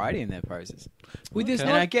variety in their poses. There's And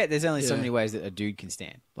not- I get there's only so Yeah. many ways that a dude can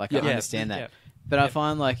stand. Like, I Yeah. understand that. Yeah. But I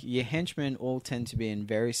find, like, your henchmen all tend to be in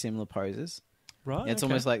very similar poses. Right. It's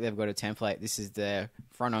almost like they've got a template. This is the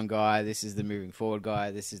front-on guy. This is the moving forward guy.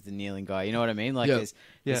 This is the kneeling guy. You know what I mean? Like,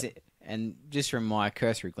 Yeah. and just from my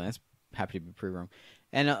cursory glance, happy to be proved wrong.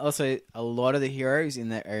 And also, a lot of the heroes are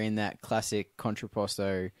in that classic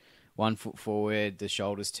contrapposto, 1 foot forward, the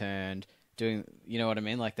shoulders turned, doing, you know what I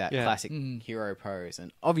mean? Like that classic hero pose.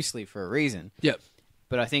 And obviously for a reason. Yep.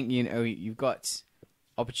 But I think, you've got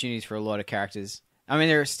opportunities for a lot of characters. I mean,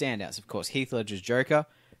 there are standouts, of course. Heath Ledger's Joker,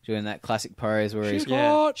 doing that classic pose where he's...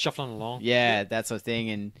 shuffling along. Yeah, that sort of thing.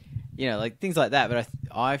 And, like things like that. But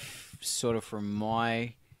I've sort of, from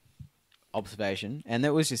my observation, and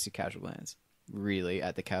that was just a casual glance, really,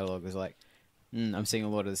 at the catalogue, was like, I'm seeing a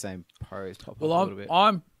lot of the same pose pop up a little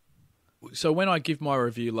bit. So when I give my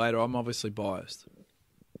review later, I'm obviously biased.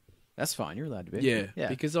 That's fine. You're allowed to be. Yeah.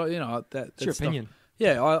 Because that's your stuff- opinion.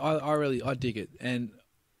 Yeah, I really dig it. And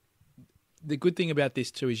the good thing about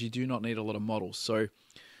this too is you do not need a lot of models. So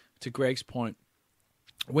to Greg's point,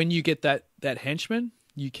 when you get that henchman,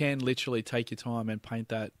 you can literally take your time and paint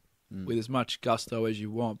that with as much gusto as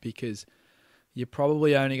you want because you're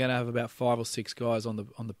probably only going to have about 5 or 6 guys on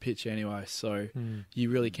the pitch anyway. So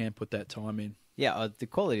you really can put that time in. Yeah, the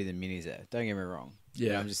quality of the minis there. Don't get me wrong.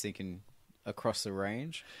 Yeah. But I'm just thinking across the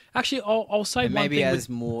range. Actually, I'll say And one maybe thing. as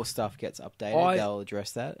more stuff gets updated, they'll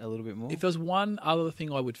address that a little bit more. If there's one other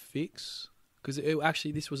thing I would fix, because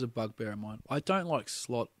actually this was a bugbear of mine. I don't like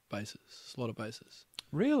slaughter bases.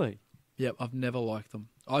 Really? Yep, I've never liked them.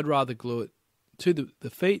 I'd rather glue it to the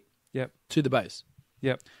feet, Yep. to the base.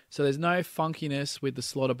 Yep. So there's no funkiness with the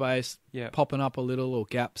slaughter base Yep. popping up a little or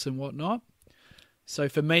gaps and whatnot. So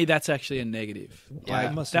for me, that's actually a negative. Yeah. Like,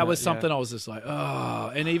 I must that admit, was something I was just like,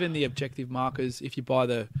 and even the objective markers, if you buy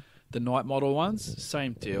the night model ones,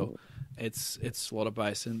 same deal. It's slaughter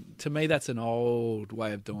base, and to me, that's an old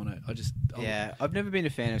way of doing it. I've never been a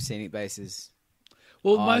fan of scenic bases.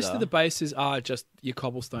 Most either. of the bases are just your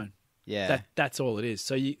cobblestone. Yeah. That's all it is.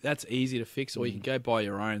 So that's easy to fix, or you can go buy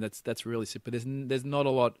your own. That's really simple. But there's not a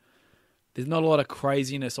lot. There's not a lot of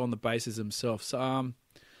craziness on the bases themselves. So,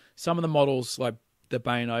 some of the models like the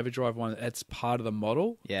Bane Overdrive one, that's part of the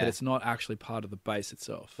model, Yeah. but it's not actually part of the base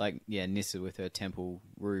itself. Like, yeah, Nissa with her temple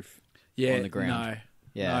roof yeah, on the ground.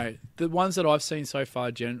 Yeah. No. The ones that I've seen so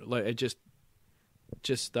far, generally, are just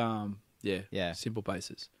simple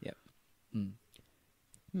bases. Yep.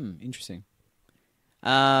 Interesting.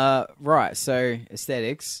 Right, so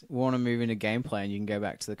aesthetics. We want to move into gameplay, and you can go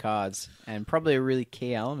back to the cards, and probably a really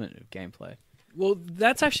key element of gameplay. Well,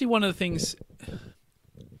 that's actually one of the things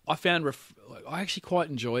I found. I actually quite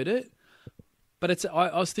enjoyed it, but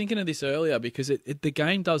I was thinking of this earlier because the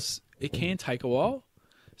game can take a while,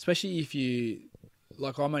 especially if you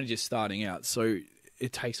like. I'm only just starting out, so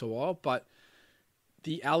it takes a while. But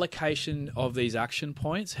the allocation of these action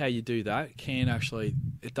points, how you do that,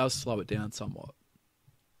 it does slow it down somewhat.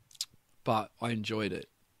 But I enjoyed it.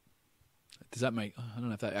 Does that make? I don't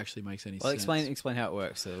know if that actually makes any sense. Well, explain how it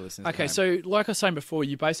works. So the listeners Okay, know. so like I was saying before,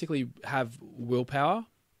 you basically have willpower,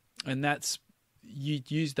 and you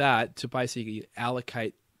use that to basically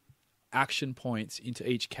allocate action points into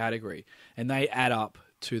each category, and they add up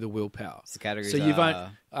to the willpower. So the categories So you've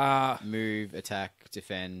are move, attack,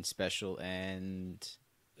 defend, special, and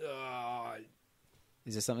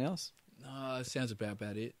is there something else? It sounds about it.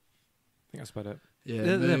 I think that's about it. Yeah,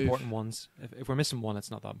 They're the move. important ones. If we're missing one,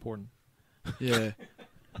 it's not that important. Yeah,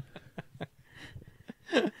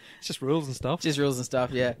 It's just rules and stuff. Just rules and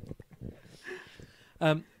stuff, yeah.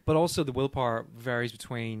 But also the willpower varies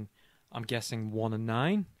between, I'm guessing, 1 and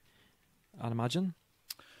 9, I'd imagine.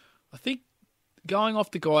 I think going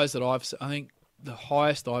off the guys that I think the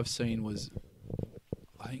highest I've seen was,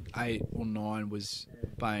 I think 8 or 9 was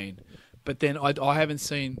Bane, but then I haven't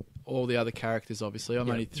seen all the other characters. Obviously, I'm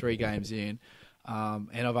only 3 games in,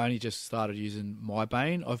 and I've only just started using my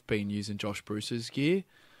Bane. I've been using Josh Bruce's gear,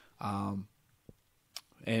 but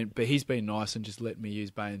he's been nice and just let me use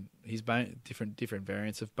Bane. His Bane, different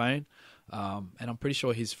variants of Bane, and I'm pretty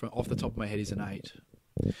sure off the top of my head, he's an 8.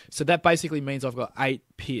 So that basically means I've got 8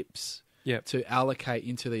 pips to allocate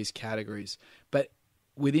into these categories. But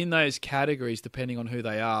within those categories, depending on who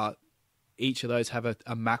they are, each of those have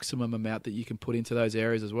a maximum amount that you can put into those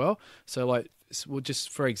areas as well. So, just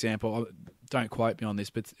for example, don't quote me on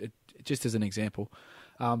this, but just as an example,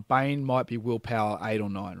 Bane might be willpower 8 or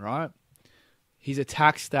 9, right? His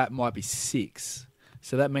attack stat might be 6.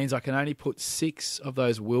 So that means I can only put 6 of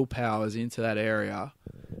those willpowers into that area,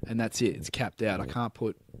 and that's it. It's capped out. I can't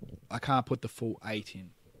put the full 8 in.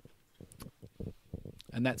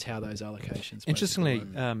 And that's how those allocations. Interestingly,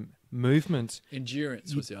 movement.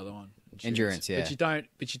 Endurance was the other one. Endurance, yeah.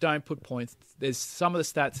 But you don't put points. There's some of the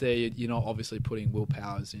stats there you're not obviously putting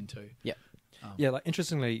willpowers into. Yep.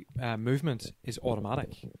 Interestingly, movement is automatic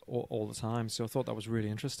all the time. So I thought that was really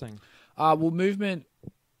interesting. Well, movement,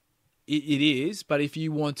 it is. But if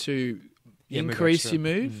you want to increase your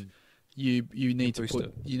move, you need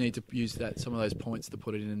to use some of those points to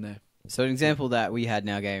put it in there. So an example that we had in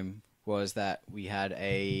our game was that we had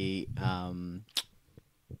a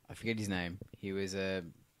I forget his name. He was a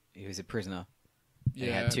prisoner. Yeah,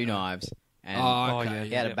 he had 2 knives and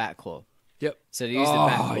he had a bat claw. Yep. So to use the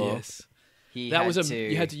bat claw, yes.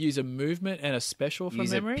 You had to use a movement and a special from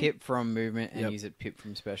memory. Use a pip from movement and use a pip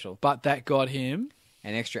from special. But that got him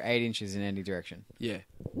an extra 8 inches in any direction. Yeah,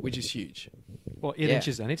 which is huge. Well, 8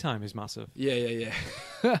 inches anytime is massive. Yeah.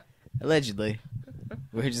 Allegedly.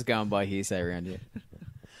 We're just going by hearsay around here.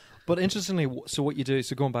 But interestingly, so what you do,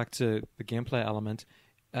 so going back to the gameplay element,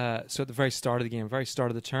 so at the very start of the game, very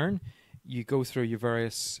start of the turn, you go through your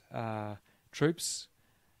various troops,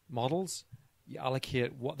 models, you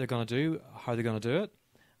allocate what they're going to do, how they're going to do it,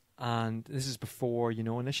 and this is before you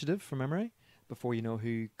know initiative from memory, before you know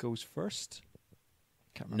who goes first.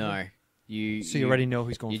 Can't remember. No. You already know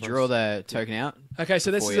who's going you first. You draw the token out. Okay,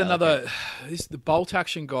 so this is another... the bolt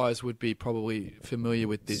action guys would be probably familiar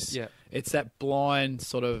with this. Yeah. It's that blind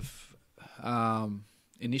sort of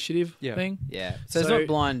initiative thing. Yeah. So it's not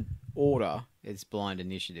blind order, it's blind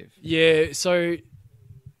initiative. Yeah, so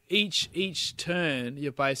each turn,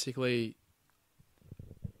 you're basically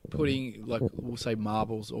putting, like, we'll say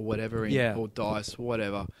marbles or whatever in, or dice or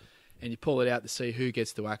whatever, and you pull it out to see who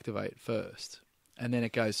gets to activate first. And then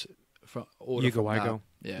it goes... from order you go, from I go.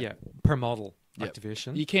 Yeah. Yeah. Per model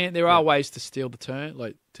activation. You can. There are ways to steal the turn,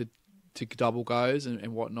 like to double goes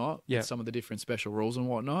and whatnot. Yeah. With some of the different special rules and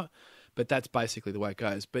whatnot. But that's basically the way it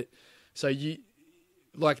goes. But so you,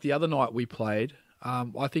 like the other night we played,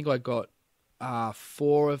 I think I got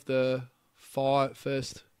 4 of the 5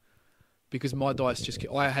 first because my dice just.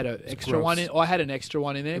 I had an extra gross. one in. I had an extra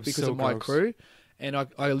one in there because so of my gross. crew, and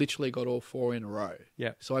I literally got all 4 in a row.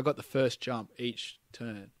 Yeah. So I got the first jump each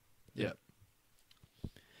turn. Yeah.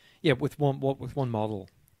 Yeah, with one model,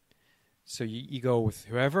 So you go with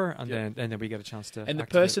whoever, and Yep. then we get a chance to. And the activate.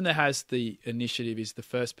 person that has the initiative is the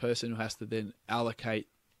first person who has to then allocate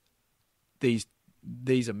these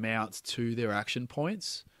amounts to their action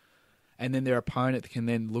points, and then their opponent can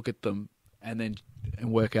then look at them and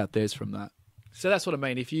work out theirs from that. So that's what I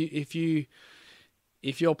mean. If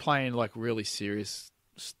you're playing like really serious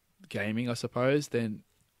gaming, I suppose, then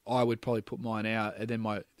I would probably put mine out, and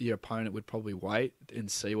then your opponent would probably wait and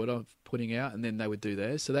see what I'm putting out, and then they would do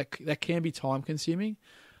theirs. So that can be time consuming,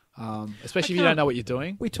 especially if you don't know what you're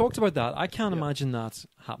doing. We talked about that. I can't imagine that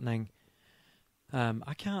happening.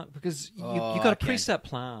 I can't, because you got I a can. preset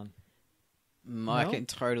plan. I No? can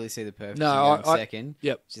totally see the purpose. No, in going second.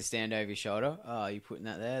 Yep. Just stand over your shoulder. Oh, you're putting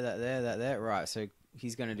that there, that there, that there. Right. So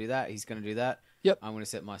he's going to do that. He's going to do that. Yep. I'm going to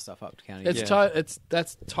set my stuff up to counter. It's you.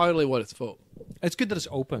 that's totally what it's for. It's good that it's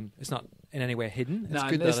open. It's not in any way hidden. It's No,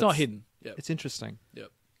 good it's that not hidden. Yep. It's interesting. Yep.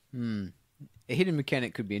 A hidden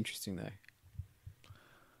mechanic could be interesting though.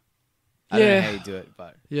 I don't know Yeah. how you do it,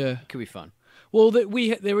 but Yeah. it could be fun. Well,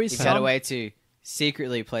 there is If you had a some. way to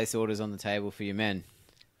secretly place orders on the table for your men.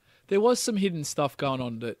 There was some hidden stuff going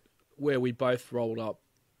on where we both rolled up.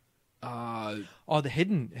 Oh, the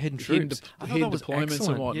hidden troops. I thought hidden that was deployments and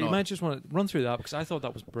excellent. whatnot. You might just want to run through that, because I thought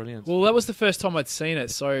that was brilliant. Well, that was the first time I'd seen it.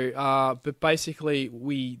 So, but basically,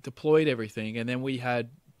 we deployed everything, and then we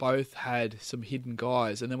both had some hidden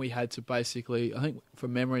guys, and then we had to basically, I think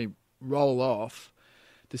from memory, roll off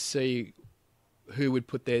to see who would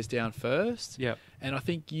put theirs down first. Yep. And I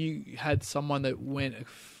think you had someone that went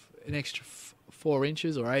an extra 4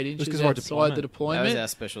 inches or 8 inches 'cause of our outside deployment. the That deployment. was our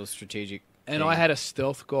special strategic. And thing. I had a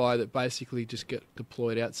stealth guy that basically just get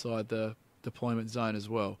deployed outside the deployment zone as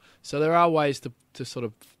well. So there are ways to sort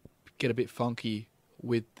of get a bit funky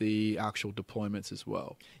with the actual deployments as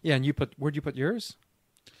well. Yeah, and where'd you put yours?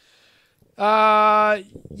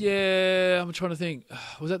 Yeah, I'm trying to think.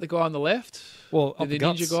 Was that the guy on the left? Well, up the the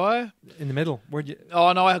guts, ninja guy? in the middle. Where'd you?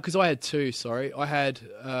 Oh no, because I had two. Sorry, I had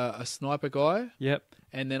a sniper guy, Yep.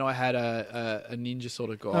 and then I had a ninja sort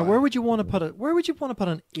of guy. Now, where would you want to put it? Where would you want to put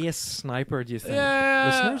an ace sniper? Do you think, Yeah,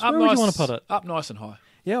 listeners? up Where would nice, you want to put it? Up nice and high.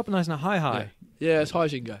 Yeah, up nice and high. Yeah, as high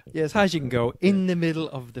as you can go. Yeah, as high as you can go, in the middle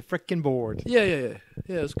of the frickin' board. Yeah,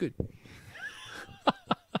 it's good.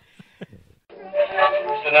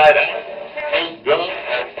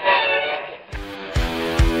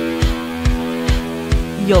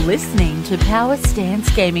 You're listening to Power Stance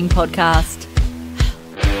Gaming Podcast.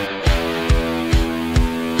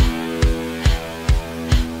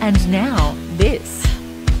 And now, this.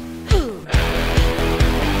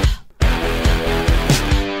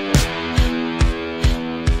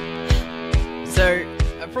 So,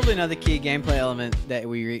 probably another key gameplay element that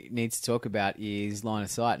we need to talk about is line of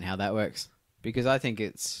sight and how that works. Because I think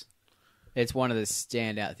it's one of the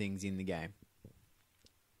standout things in the game.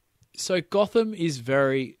 So Gotham is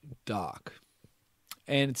very dark,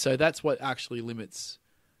 and so that's what actually limits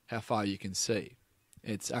how far you can see.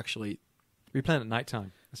 It's actually We play it at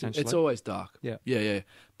nighttime, essentially. it's always dark. Yeah.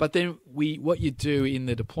 But then what you do in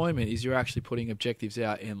the deployment is you're actually putting objectives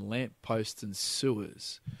out in lamp posts and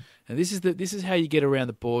sewers, and this is how you get around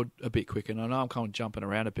the board a bit quicker. And I know I'm kind of jumping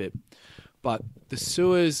around a bit, but the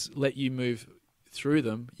sewers let you move through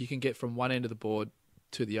them. You can get from one end of the board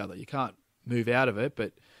to the other. You can't move out of it,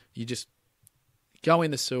 but you just go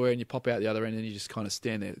in the sewer and you pop out the other end and you just kind of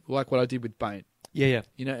stand there, like what I did with Bane. Yeah.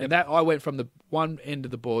 You know, and that I went from the one end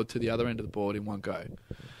of the board to the other end of the board in one go.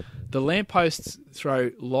 The lampposts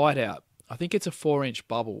throw light out. I think it's a 4-inch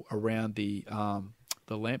bubble around the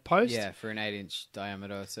lamppost. Yeah, for an 8-inch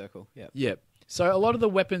diameter circle. Yeah. Yeah. So a lot of the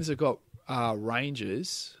weapons have got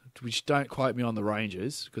ranges, which don't quote me on the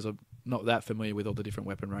ranges because I'm not that familiar with all the different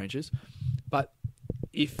weapon ranges. But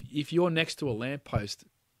if you're next to a lamppost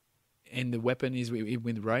and the weapon is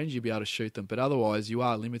within range, you'll be able to shoot them. But otherwise, you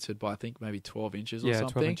are limited by, I think, maybe 12 inches or something.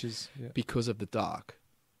 12 inches. Yeah. Because of the dark.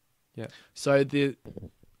 Yeah. So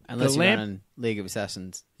Unless the you're lamp- on League of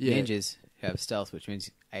Assassins, Yeah. ninjas who have stealth, which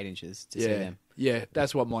means 8 inches to see yeah, them. yeah,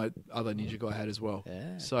 that's what my other ninja guy had as well.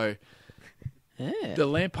 Yeah. So Yeah. the I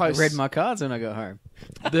lampposts, read my cards when I got home.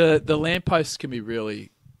 the lampposts can be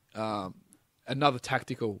really another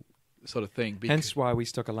tactical sort of thing. Hence why we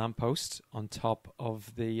stuck a lamppost on top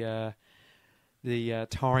of the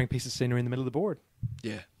towering piece of scenery in the middle of the board.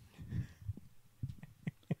 Yeah.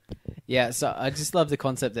 Yeah, so I just love the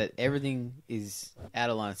concept that everything is out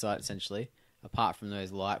of line of sight, essentially, apart from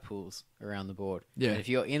those light pools around the board. Yeah. And if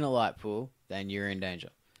you're in a light pool, then you're in danger.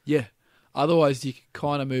 Yeah. Otherwise, you can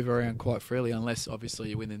kind of move around quite freely, unless obviously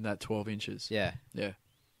you're within that 12 inches. Yeah. Yeah.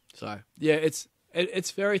 So yeah, it's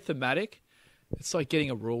very thematic. It's like getting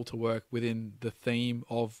a rule to work within the theme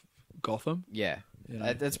of Gotham. Yeah. You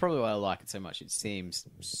know? That's probably why I like it so much. It seems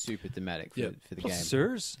super thematic for, Yeah. for the Plus game.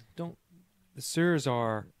 Sewers the sewers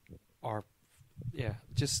are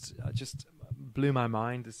just blew my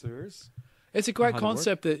mind. The sewers. It's a great How they work.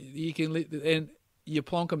 concept that you can and you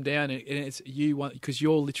plonk them down, and it's you want because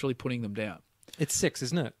you're literally putting them down. It's 6,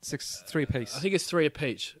 isn't it? 3 piece. I think it's 3 a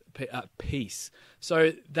piece.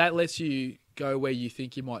 So that lets you go where you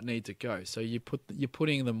think you might need to go. So you're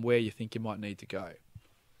putting them where you think you might need to go.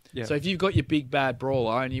 Yeah. So if you've got your big bad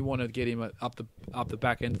brawler and you want to get him up the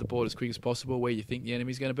back end of the board as quick as possible, where you think the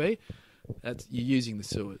enemy's going to be, you're using the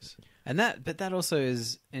sewers. But that also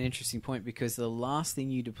is an interesting point because the last thing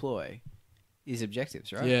you deploy is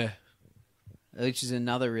objectives, right? Yeah. Which is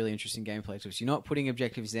another really interesting gameplay twist. You're not putting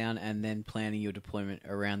objectives down and then planning your deployment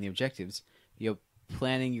around the objectives. You're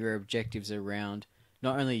planning your objectives around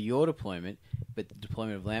not only your deployment, but the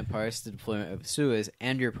deployment of lampposts, the deployment of sewers,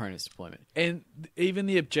 and your opponent's deployment. And even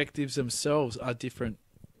the objectives themselves are different.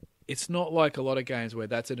 It's not like a lot of games where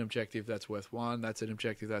that's an objective that's worth 1, that's an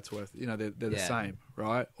objective that's worth, they're the same,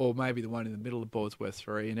 right? Or maybe the one in the middle of the board's worth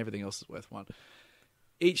 3 and everything else is worth 1.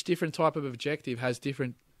 Each different type of objective has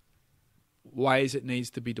different ways it needs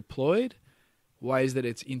to be deployed, ways that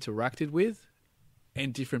it's interacted with,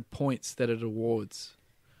 and different points that it awards.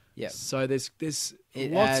 Yeah. So there's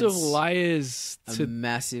It lots of adds layers A to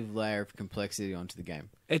massive layer of complexity onto the game.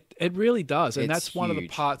 it really does, and It's that's one of the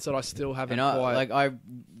huge. parts that I still haven't And quite. I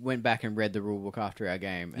went back and read the rulebook after our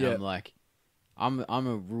game, and Yeah. I'm like, I'm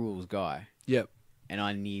a rules guy, Yep. and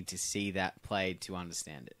I need to see that played to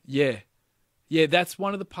understand it. Yeah, that's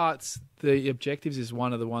one of the parts. The objectives is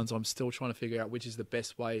one of the ones I'm still trying to figure out which is the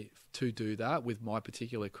best way to do that with my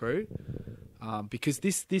particular crew. Because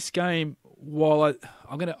this game, while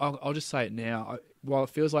I'll just say it now, while it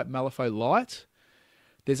feels like Malifaux Light,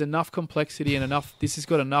 there's enough complexity and this has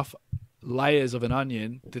got enough layers of an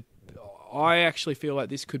onion that I actually feel like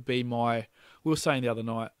this could be we were saying the other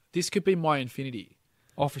night, this could be my Infinity.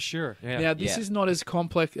 Oh, for sure. Yeah. Now, this is not as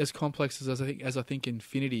complex as I think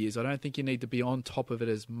Infinity is. I don't think you need to be on top of it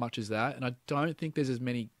as much as that, and I don't think there's as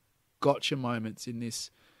many gotcha moments in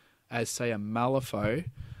this as, say, a Malifaux.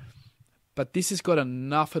 But this has got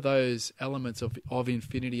enough of those elements of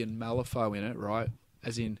Infinity and Malifaux in it, right?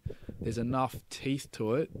 As in, there's enough teeth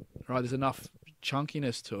to it, right? There's enough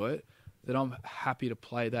chunkiness to it that I'm happy to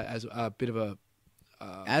play that as a bit of a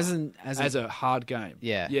as a hard game.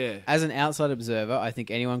 Yeah. As an outside observer, I think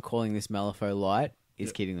anyone calling this Malifaux Light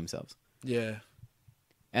is kidding themselves. Yeah.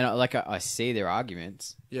 And I see their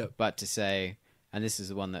arguments, Yeah. but to say, and this is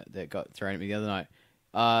the one that got thrown at me the other night,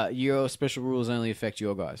 your special rules only affect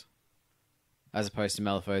your guys, as opposed to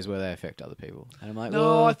Malifaux's where they affect other people. And I'm like, No,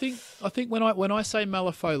 well, I think when I say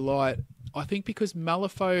Malifaux Light, I think because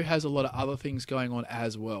Malifaux has a lot of other things going on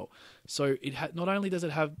as well. So not only does it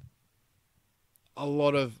have a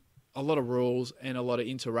lot of rules and a lot of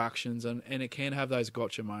interactions, and it can have those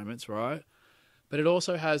gotcha moments, right? But it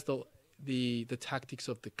also has the tactics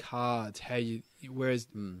of the cards. Whereas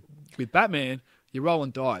with Batman, you're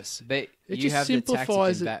rolling dice. but It you just have the tactic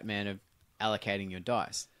simplifies in it. Batman of allocating your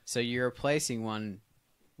dice. So you're replacing one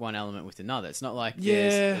element with another. It's not like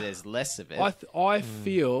there's less of it. I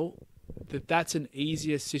feel that that's an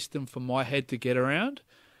easier system for my head to get around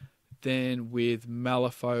than with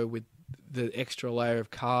Malifaux, with the extra layer of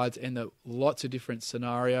cards and the lots of different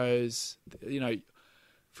scenarios.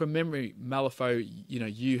 From memory,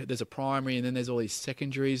 Malifaux, there's a primary and then there's all these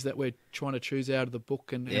secondaries that we're trying to choose out of the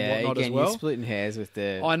book and whatnot again, as well. you're splitting hairs with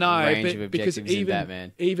the I know, range but of because objectives in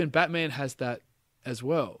Batman. even Batman has that as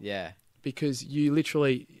well. Yeah. Because you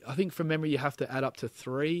literally, I think from memory, you have to add up to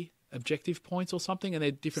 3 objective points or something, and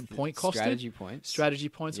they're different point costed. Strategy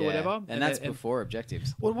points or whatever. And that's before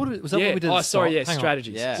objectives. Was that what we did at the Oh, start? sorry, yeah, Hang on.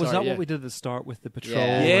 strategies. Yeah. Was Sorry, that yeah. what we did at the start with the patrol?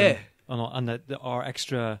 Yeah. And our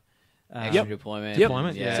extra... Extra deployment. Yep.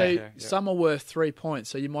 Deployment? Yeah. So Yeah. some are worth 3 points,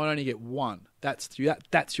 so you might only get 1. That's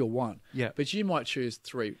your 1. Yeah. But you might choose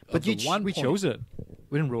 3. But of the one we point. chose it.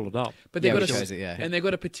 We didn't roll it up. But Yeah, they've we got chose it, yeah. and they've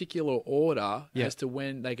got a particular order Yeah. as to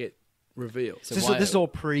when they get revealed. So This why- is all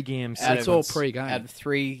pre-game. It's all pre-game. Out of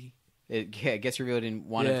 3, it gets revealed in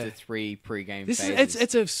one Yeah. of the 3 pre-game This phases. is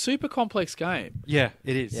it's a super complex game. Yeah,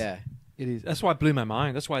 it is. Yeah. It is. That's why it blew my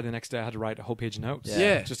mind. That's why the next day I had to write a whole page of notes.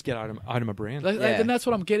 Yeah. Just get out of my brain. And that's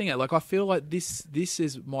what I'm getting at. Like I feel like this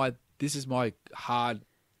is my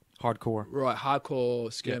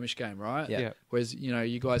hardcore skirmish game, right? Yeah. Yeah. Whereas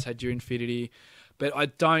you guys had your Infinity, but I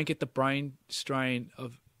don't get the brain strain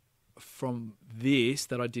from this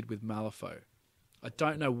that I did with Malifaux. I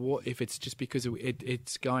don't know if it's just because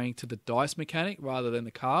it's going to the dice mechanic rather than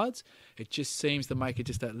the cards. It just seems to make it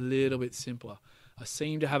just that little bit simpler. I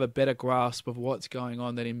seem to have a better grasp of what's going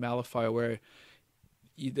on than in Malifaux, where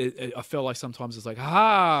I felt like sometimes it's like,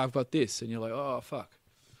 ha, I've got this, and you're like, oh fuck.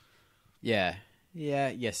 Yeah. Yeah.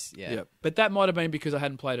 Yes. Yeah. Yeah. But that might have been because I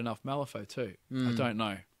hadn't played enough Malifaux too. I don't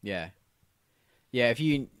know. Yeah. Yeah. If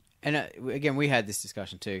you again, we had this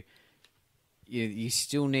discussion too. You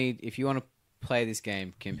still need, if you want to play this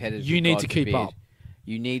game competitively, You need God to keep forbid, up.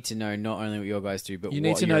 You need to know not only what your guys do, but You what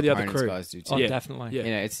need to your know the other opponent's crew. guys do too. Oh, Yeah. definitely. Yeah.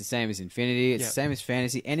 You know, it's the same as Infinity. It's Yep. the same as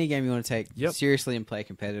fantasy. Any game you want to take Yep. seriously and play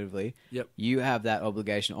competitively, Yep. you have that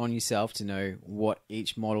obligation on yourself to know what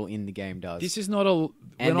each model in the game does This is not a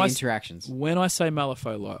and the I interactions. when I say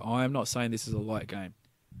Malifaux light, I am not saying this is a light game.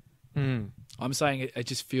 I'm saying it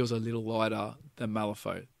just feels a little lighter than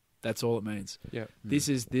Malifaux. That's all it means. Yeah. This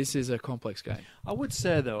is a complex game. I would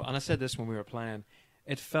say though, and I said this when we were playing,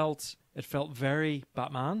 it felt very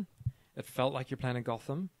Batman. It felt like you're playing in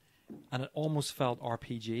Gotham, and it almost felt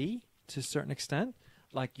RPG to a certain extent,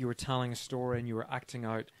 like you were telling a story and you were acting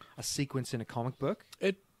out a sequence in a comic book.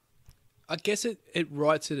 I guess it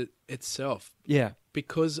writes it itself Yeah,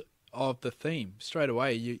 because of the theme straight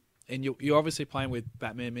away. You're obviously playing with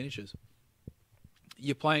Batman miniatures.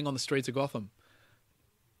 You're playing on the streets of Gotham.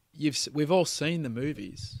 We've all seen the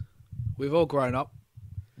movies. We've all grown up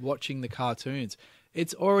watching the cartoons.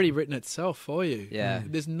 It's already written itself for you. Yeah.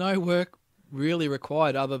 There's no work really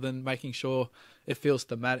required other than making sure it feels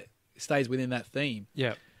thematic, stays within that theme.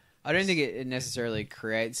 yeah. I don't think it necessarily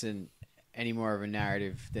creates any more of a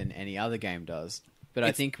narrative than any other game does. But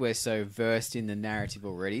I think we're so versed in the narrative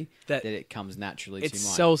already that it comes naturally It to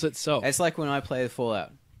mind. sells itself. It's like when I play the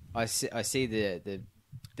Fallout. I see the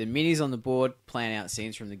minis on the board playing out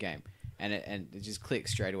scenes from the game, and it just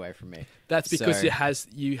clicks straight away from me. That's because So-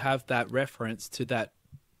 you have that reference to that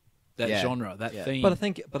Yeah. genre, that Yeah. theme. But I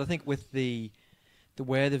think with the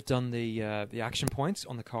way they've done the action points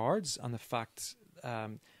on the cards and the fact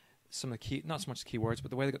some of the key, not so much the keywords, but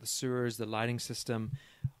the way they got the sewers, the lighting system,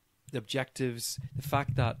 the objectives, the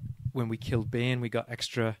fact that when we killed Bane, we got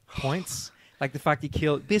extra points. Like the fact he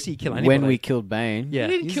killed anybody. When we killed Bane. Yeah.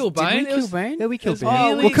 You didn't kill Did Bane. we kill Bane? Yeah, we killed Bane. Oh,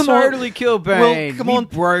 Really? we totally killed Bane. Well, come on.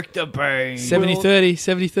 We broke the Bane. 70-30,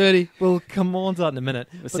 70-30. We'll come on to that in a minute.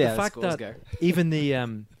 We'll But see the how the fact scores that go. even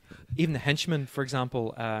the henchmen, for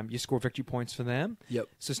example, you score victory points for them. Yep.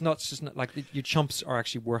 So it's not like your chumps are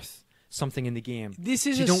actually worth something in the game. This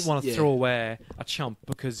is You don't want to yeah. throw away a chump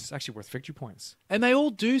because it's actually worth victory points. And they all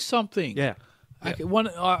do something. Yeah. Okay,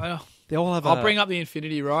 Yeah. They all have. I'll bring up the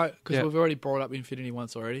Infinity, right? Because Yeah. we've already brought up Infinity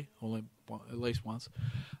once already, or at least once.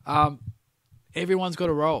 Everyone's got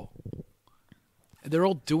a role. They're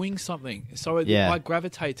all doing something, so Yeah. I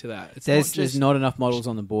gravitate to that. It's There's not enough models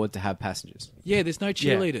on the board to have passengers. there's no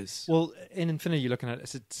cheerleaders. Well, in Infinity, you're looking at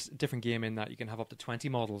it's a different game in that you can have up to 20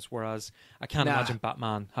 models, whereas I can't Nah. imagine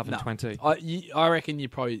Batman having No. 20. I reckon you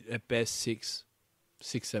probably at best six,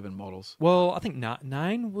 7 models. Well, I think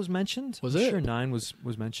 9 was mentioned. Was I'm it? Sure, 9 was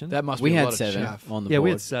mentioned. That must We be a had lot 7 of chaff. on the yeah, board we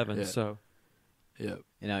had 7. Yeah. So Yeah.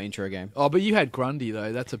 in our intro game. Oh, but you had Grundy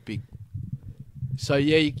though. That's a big. So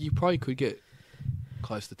yeah, you probably could get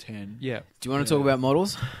close to 10 yeah, Do you want to talk about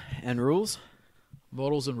models and rules?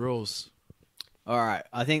 models and rules. All right.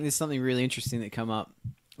 I think there's something really interesting that come up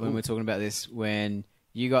when we're talking about this. When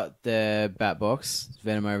you got the Bat Box,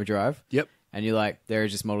 Venom Overdrive. Yep. And you're like, there are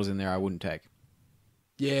just models in there I wouldn't take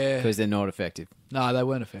Yeah. because they're not effective. No, they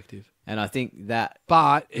weren't effective. And I think that,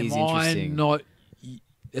 But Is am I interesting. not?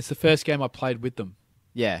 It's the first game I played with them.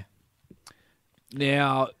 yeah.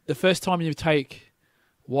 Now, the first time you take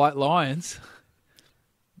White Lions,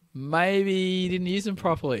 maybe you didn't use them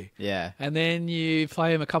properly. Yeah. And then you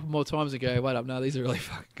play them a couple more times and go, wait up, no, these are really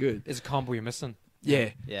fucking good. it's a combo you're missing. Yeah.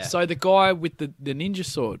 Yeah. So the guy with the ninja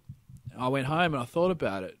sword, I went home and I thought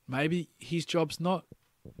about it. Maybe his job's not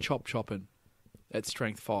chopping at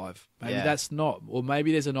strength 5. Maybe Yeah. that's not. Or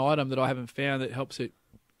maybe there's an item that I haven't found that helps it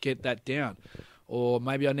get that down. Or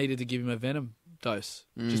maybe I needed to give him a venom dose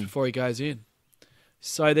just before he goes in.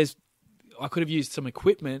 So I could have used some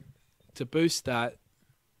equipment to boost that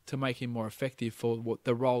to make him more effective for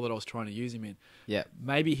the role that I was trying to use him in. Yeah.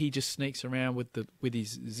 Maybe he just sneaks around with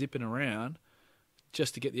his zipping around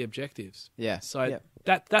just to get the objectives. Yeah. So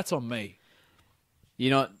Yeah. that's on me. You're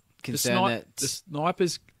not concerned that The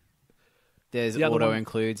snipers. there's the other auto one-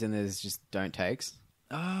 includes and there's just don't takes?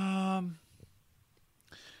 Um.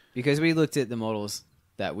 Because we looked at the models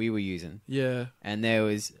that we were using, Yeah. and there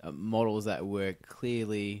was models that were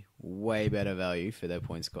clearly way better value for their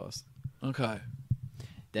points cost. Okay.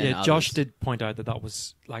 Than Yeah, Josh others. did point out that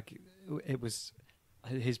was like it was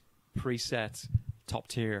his preset top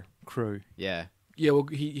tier crew. Yeah. Yeah. Well,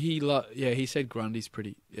 he said Grundy's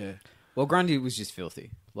pretty. Yeah. Well, Grundy was just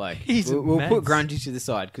filthy. Like He's we'll put immense. Grundy to the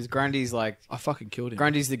side because Grundy's like I fucking killed him.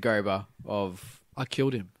 Grundy's the Goba of I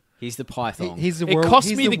killed him. He's the python. He's the It cost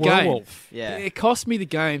he's me the game. werewolf. Yeah. It cost me the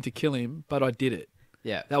game to kill him, but I did it.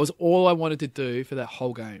 Yeah. That was all I wanted to do for that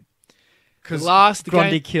whole game. Because Last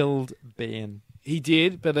Grundy game- killed Bane. He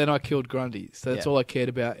did, but then I killed Grundy. So that's Yeah. all I cared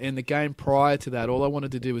about. And the game prior to that, all I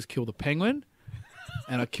wanted to do was kill the penguin,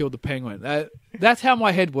 and I killed the penguin. That's how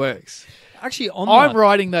my head works. Actually, on I'm that,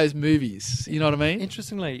 writing those movies. You know what I mean?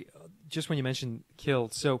 interestingly, just when you mentioned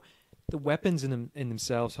killed, so the weapons in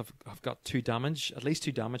themselves have got at least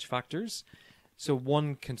two damage factors. So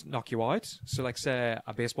one can knock you out. So like say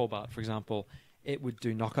a baseball bat, for example, it would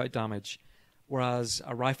do knockout damage, whereas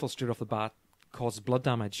a rifle straight off the bat causes blood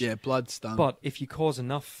damage. Yeah, blood stun. But if you cause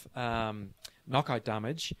enough knockout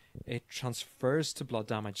damage, it transfers to blood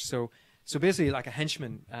damage. So basically, like a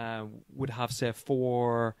henchman would have, say,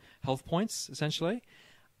 4 health points, essentially,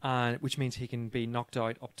 which means he can be knocked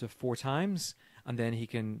out up to 4 times, and then you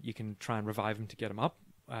can try and revive him to get him up,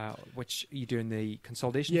 which you do in the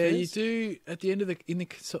consolidation yeah, phase. you do at the end of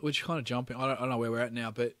which kind of jumping. I don't know where we're at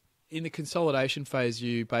now, but in the consolidation phase,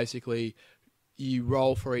 you basically you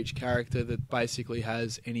roll for each character that basically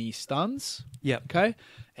has any stuns. Yep. Okay,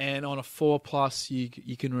 and on a 4+,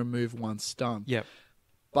 you can remove 1 stun. Yep.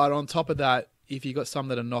 But on top of that, if you got some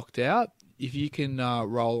that are knocked out, if you can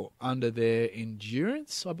roll under their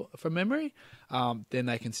endurance, from memory, then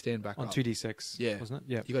they can stand back On up. 2d6, Yeah. wasn't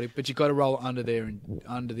it? Yeah. But you got to roll under their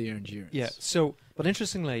endurance. Yeah. So, but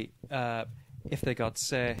interestingly, if they got,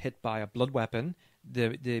 say, hit by a blood weapon,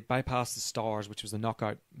 they bypassed the stars, which was the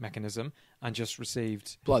knockout mechanism, and just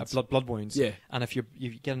received Bloods. blood wounds. Yeah. And if you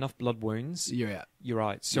get enough blood wounds, You're out. you're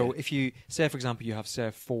out. So Yeah. if you say, for example, you have say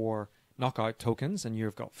 4 knockout tokens, and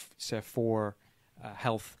you've got say 4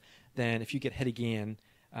 health, then if you get hit again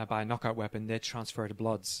by a knockout weapon, they transfer to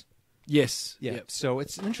bloods. Yes. Yeah. Yep. So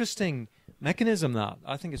it's an interesting mechanism that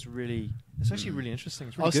I think it's actually really interesting.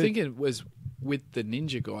 It's really I was good. thinking was with the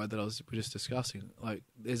ninja guy that we were just discussing. Like,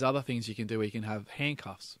 there's other things you can do where you can have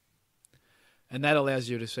handcuffs, and that allows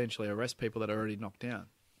you to essentially arrest people that are already knocked down.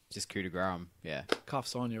 Just coup de grace. Yeah.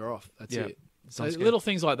 Cuffs on, you're off. That's Yeah. it. So Sounds good. little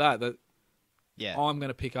things like that Yeah. I'm going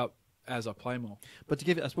to pick up as I play more. But to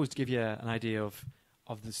give you an idea of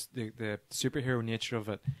this, the superhero nature of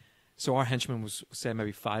it. So our henchman was, say,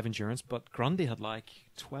 maybe 5 endurance, but Grundy had like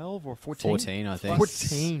 12 or 14. 14, I think.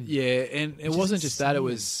 14. Yeah, and it Which wasn't is just that. It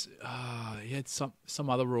insane. was he had some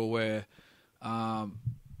other rule where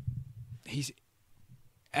he's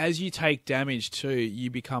as you take damage too, you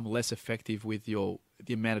become less effective with the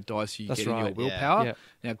amount of dice you That's get in your right. willpower. Yeah.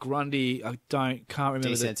 Now Grundy, I can't remember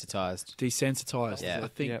Desensitized. desensitized. Yeah. I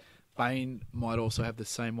think Yeah. Bane might also have the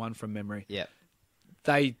same one from memory. Yeah.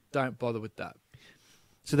 They don't bother with that.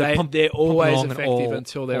 So They're pumping always along in effective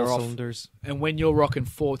until they're all off. cylinders. And when you're rocking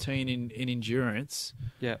 14 in endurance,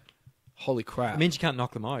 Yeah. holy crap! It means you can't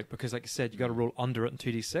knock them out because, like I said, you got to roll under it in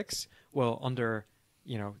 2d6. Well, under,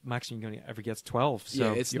 maximum you're going to ever gets 12. So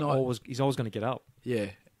Yeah, it's he's not- always going to get out.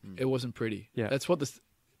 yeah, it wasn't pretty. Yeah. That's what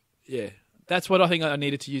that's what I think I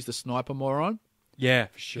needed to use the sniper more on. Yeah,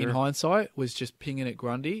 for sure. In hindsight, was just pinging at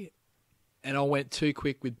Grundy, and I went too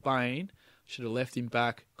quick with Bane. Should have left him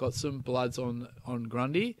back, got some bloods on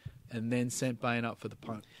Grundy, and then sent Bane up for the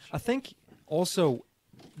punch. I think also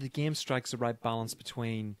the game strikes the right balance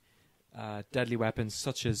between deadly weapons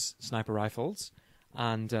such as sniper rifles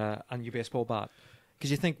and your baseball bat.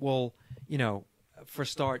 Because you think, well, for a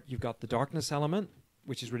start, you've got the darkness element,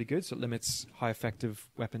 which is really good, so it limits how effective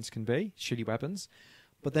weapons can be, shooty weapons.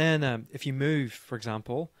 But then if you move, for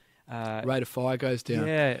example... Rate of fire goes down.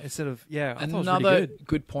 Yeah, I thought it was Another really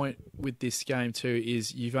good. point with this game too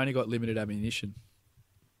is you've only got limited ammunition.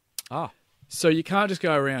 Ah, So you can't just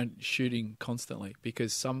go around shooting constantly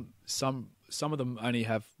because some of them only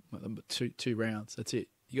have two rounds. That's it.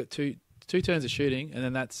 You got two turns of shooting, and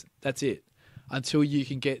then that's it until you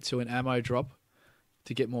can get to an ammo drop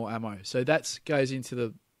to get more ammo. So that goes into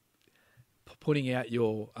the putting out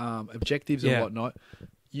your objectives and Yeah. whatnot.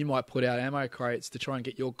 You might put out ammo crates to try and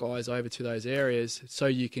get your guys over to those areas so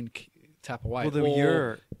you can tap away. Well, or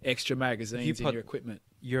your- extra magazines in put- your equipment.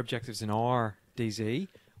 your objectives in our DZ,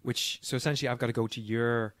 so essentially I've got to go to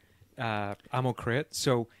your ammo crate,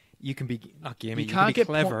 so you can be not gaming, you can be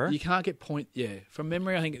clever. You can't get point. Yeah, from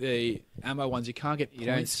memory, I think the ammo ones you can't get You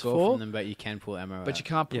don't points score for, from them, but you can pull ammo but out. you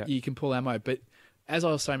can't. Yeah. You can pull ammo. But as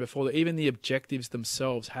I was saying before, even the objectives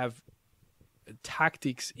themselves have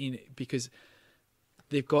tactics in because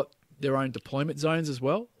they've got their own deployment zones as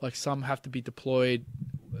well. Like some have to be deployed,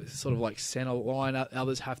 sort of like center line.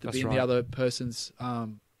 Others have to That's be in right. the other person's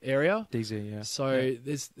area. DZ, yeah. So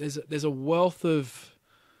yeah. there's a wealth of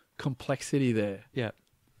complexity there. Yeah.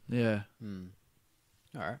 Yeah.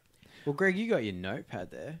 All right. Well, Greg, you got your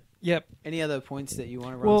notepad there. Yep. Any other points that you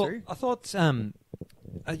want to run through? I thought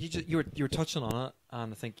you were touching on it,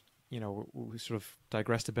 and I think we sort of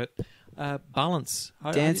digressed a bit. Balance.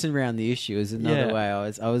 Dancing around the issue is another way.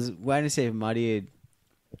 I was waiting to see if Muddi had.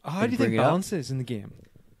 How do you think balance is in the game?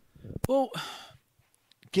 Well,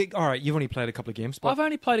 all right, you've only played a couple of games. But I've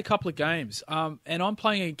only played a couple of games, and I'm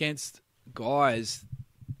playing against guys.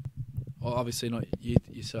 Well, obviously not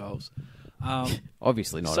yourselves.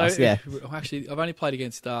 Obviously not us. Yeah. Actually, I've only played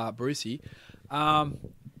against Brucey.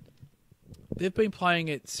 They've been playing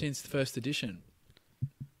it since the first edition.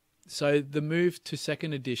 So the move to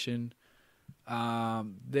second edition,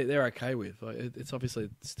 they're okay with. Like, it's obviously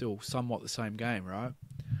still somewhat the same game, right?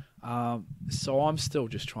 So I'm still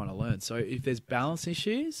just trying to learn. So if there's balance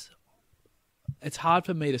issues, it's hard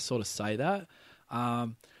for me to sort of say that.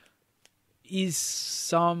 Is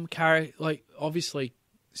some character, like, obviously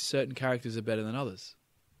certain characters are better than others,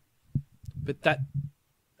 but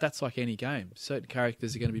that's like any game. Certain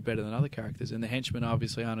characters are going to be better than other characters, and the henchmen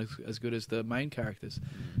obviously aren't as good as the main characters.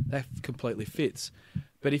 That completely fits.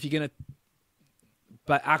 But if you're going to,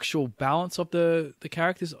 but actual balance of the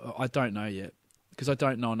characters, I don't know yet, because I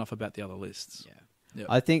don't know enough about the other lists. Yeah.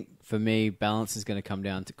 I think for me, balance is going to come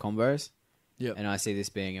down to combos. Yep. And I see this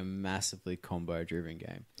being a massively combo-driven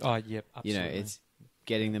game. Oh, yep, absolutely. It's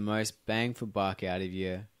getting the most bang for buck out of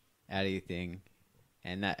your thing,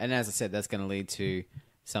 and as I said, that's going to lead to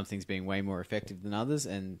some things being way more effective than others,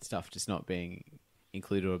 and stuff just not being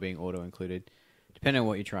included or being auto-included, depending on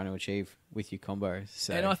what you're trying to achieve with your combos.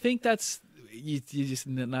 So, and I think that's you just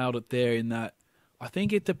nailed it there. In that, I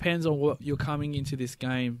think it depends on what you're coming into this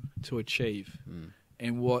game to achieve,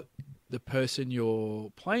 and what the person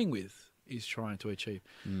you're playing with is trying to achieve.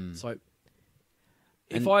 So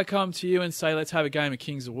if I come to you and say, let's have a game of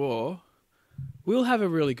Kings of War, we'll have a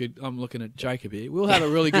really good, I'm looking at Jacob here, we'll have a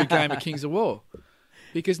really good game of Kings of War,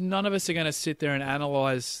 because none of us are going to sit there and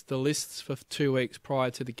analyse the lists for 2 weeks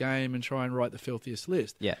prior to the game and try and write the filthiest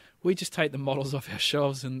list. Yeah. We just take the models off our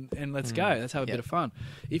shelves and let's go. Let's have a bit of fun.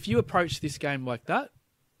 If you approach this game like that,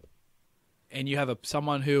 and you have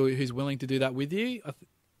someone who's willing to do that with you,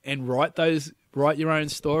 and write your own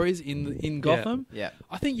stories in Gotham. Yeah.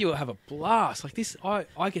 I think you'll have a blast. Like this, I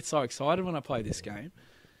get so excited when I play this game.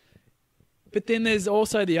 But then there's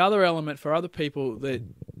also the other element for other people that,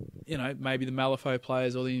 maybe the Malifaux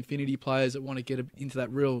players or the Infinity players that want to get into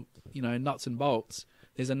that real, nuts and bolts.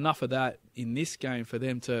 There's enough of that in this game for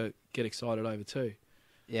them to get excited over too.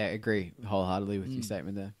 Yeah, I agree wholeheartedly with your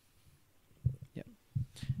statement there. Yep.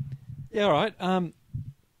 Yeah, all right.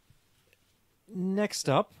 Next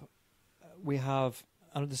up, we have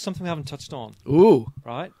there's something we haven't touched on. Ooh.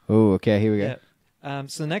 Right? Oh, okay, here we go. Yeah.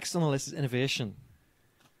 So the next on the list is innovation.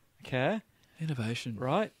 Okay? Innovation.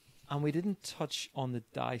 Right? And we didn't touch on the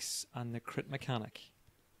dice and the crit mechanic.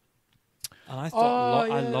 And I thought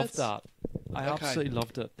I loved that. I absolutely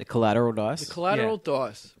loved it. The collateral dice. The collateral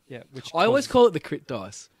dice. Yeah. Which I always call it the crit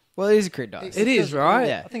dice. Well, it is a crit dice. It is, right?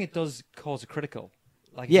 Yeah. I think it does cause a critical.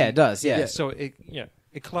 It does, yeah. So it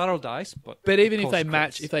collateral dice, but even if they crits.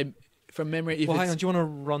 match, from memory, hang on, do you want to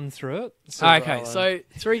run through it? So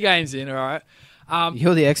 3 games in, all right.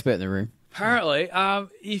 You're the expert in the room. Apparently,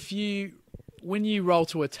 when you roll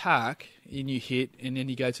to attack and you hit, and then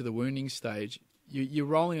you go to the wounding stage, you're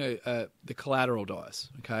rolling the collateral dice.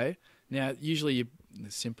 Okay. Now, usually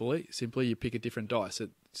simply you pick a different dice that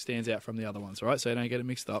stands out from the other ones, right? So you don't get it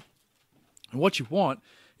mixed up. And what you want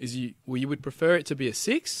is you would prefer it to be a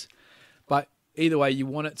 6, but either way, you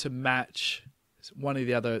want it to match one of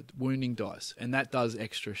the other wounding dice, and that does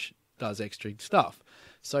extra stuff.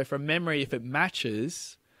 So from memory, if it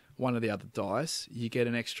matches one of the other dice, you get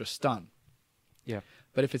an extra stun. Yeah.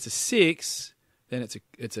 But if it's a 6, then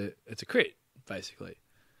it's a crit basically,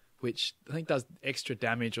 which I think does extra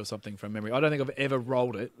damage or something from memory. I don't think I've ever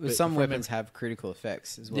rolled it. But some weapons have critical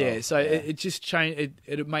effects as well. Yeah. So it just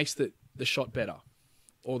it makes the shot better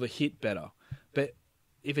or the hit better. But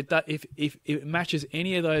if it matches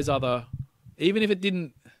any of those other, even if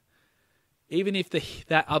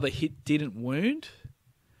that other hit didn't wound,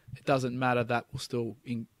 it doesn't matter. That will still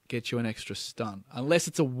get you an extra stun, unless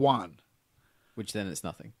it's a 1, which then it's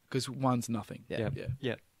nothing, because 1's nothing. Yeah.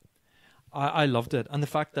 I loved it, and the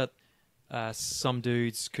fact that some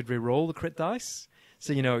dudes could re-roll the crit dice.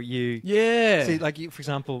 So see, like for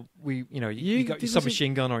example, you got your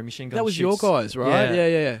submachine gun or a machine gun. That was your guys, right?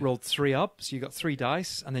 Yeah. Rolled 3 up, so you got 3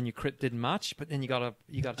 dice, and then your crit didn't match, but then you got a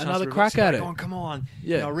chance another to crack at it. Going, come on,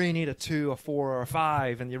 I really need a 2, a 4, or a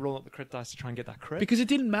 5, and you roll up the crit dice to try and get that crit. Because it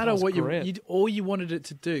didn't matter what great. all you wanted it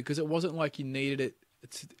to do, because it wasn't like you needed it.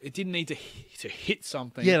 It didn't need to hit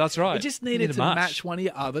something. Yeah, that's right. It just needed to match one of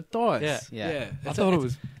your other dice. Yeah. I thought it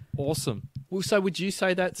was awesome. Well, so would you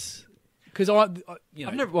say that's because you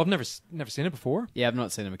know, I've never seen it before. Yeah, I've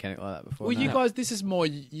not seen a mechanic like that before. well, no. you guys, this is more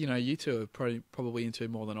you two are probably into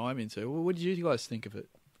more than I'm into. What did you guys think of it?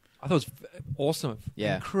 I thought it was awesome.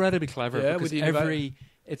 Yeah. Incredibly clever. Yeah, because with the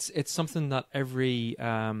it's something that every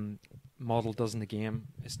model does in the game.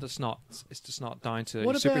 It's just not down to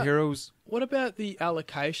What about- superheroes. What about the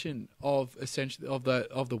allocation of essentially of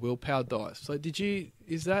the willpower dice? So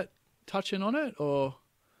is that touching on it, or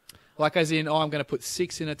like as in, I'm going to put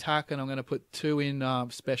 6 in attack and I'm going to put 2 in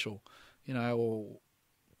special, you know, or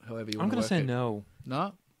however you I'm want to going to work say it. no.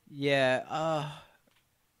 No, Yeah,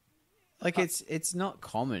 like it's not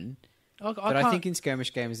common, but I can't think in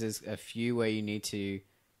skirmish games there's a few where you need to,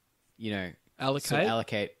 you know, allocate sort of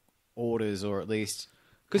allocate orders or at least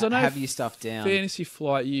because I know have your stuff down. Fantasy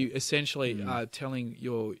Flight, you essentially are telling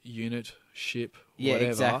your unit, ship, whatever,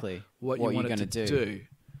 exactly what you you're want it gonna to do. do.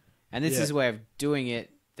 And this Yeah. is a way of doing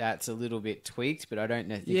it that's a little bit tweaked, but I don't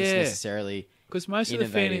think Yeah. it's necessarily. Because most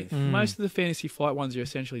Innovative. most of the Fantasy Flight ones, you're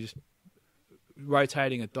essentially just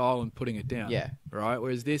rotating a dial and putting it down. Yeah. Right.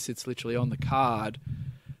 Whereas this, it's literally on the card,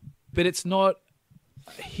 but it's not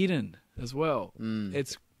hidden as well.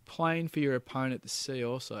 It's plain for your opponent to see.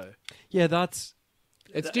 Also, Yeah, that's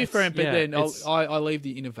it's different. But yeah, then it's- I leave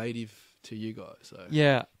the innovative to you guys. So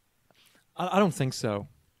yeah. I don't think so.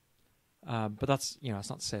 But that's it's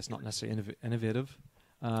not to say it's not necessarily innovative.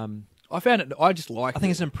 I found it. I just like. I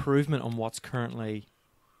think it's an improvement on what's currently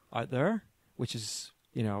out there, which is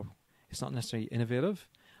it's not necessarily innovative.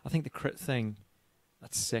 I think the crit thing,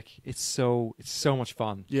 that's sick. It's so much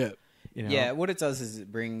fun. yeah, Yeah, what it does is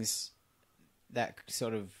it brings that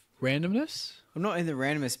sort of. randomness. Well, not in the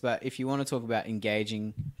randomness, but if you want to talk about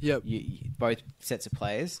engaging Yep. both sets of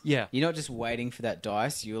players, Yeah. you're not just waiting for that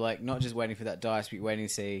dice. You're like not just waiting for that dice, but you're waiting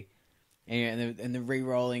to see, and the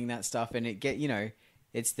re-rolling that stuff, and it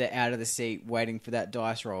it's the out of the seat waiting for that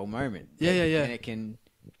dice roll moment. Yeah. And it can,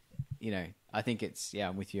 I think it's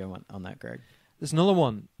I'm with you on that, Greg. There's another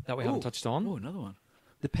one that we haven't Ooh. touched on. Oh, another one.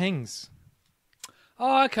 The pings.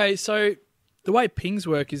 Oh, okay. So the way pings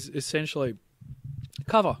work is essentially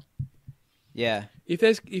cover. Yeah,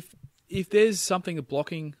 If there's something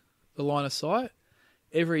blocking the line of sight,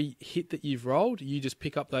 every hit that you've rolled, you just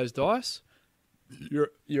pick up those dice.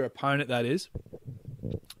 Your opponent, that is,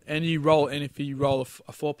 and you roll. And if you roll a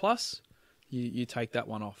 4+, you take that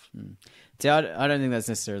one off. See, I don't think that's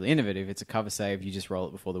necessarily innovative. It's a cover save. You just roll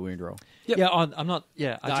it before the wound roll. Yep. Yeah, I'm not.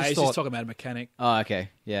 Yeah, I No, just he's thought. just talking about a mechanic. Oh, okay,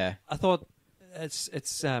 yeah. I thought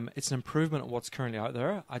it's an improvement on what's currently out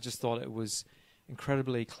there. I just thought it was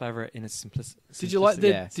incredibly clever in its simplicity. Did you like the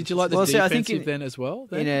Yeah. Did you like the Well, see, I defensive think then as well?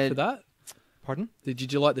 Then, in a- for that, Pardon?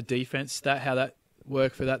 did you like the defense stat? How that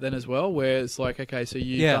worked for that then as well? Where it's like, okay, so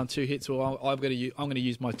you've Yeah. done 2 hits. Well, I'm going to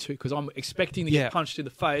use my 2 because I'm expecting to Yeah. get punched in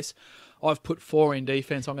the face. I've put 4 in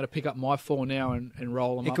defense. I'm going to pick up my 4 now and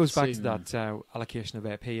roll them It up. goes back see- to that allocation of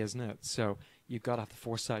AP, isn't it? So you've got to have the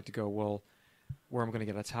foresight to go, well, where I'm going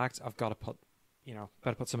to get attacked, I've got to put,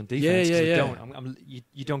 better put some in defense. 'cause yeah.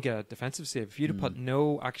 you don't get a defensive save. If you'd have put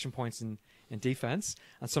no action points in defense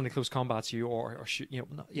and somebody close combats you or shoot,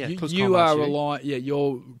 close you combats are relying. Yeah,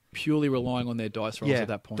 you're purely relying on their dice rolls yeah, at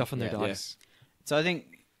that point. duffing their Yeah. dice. So I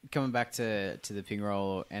think coming back to the ping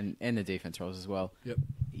roll and the defense rolls as well, Yep.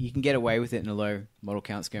 you can get away with it in a low model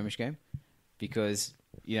count skirmish game because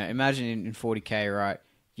imagine in 40k, right?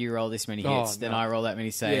 You roll this many hits, then no. I roll that many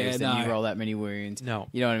saves, Yeah, then no. you roll that many wounds. No.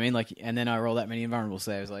 You know what I mean? Like, and then I roll that many invulnerable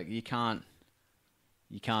saves. Like, you can't.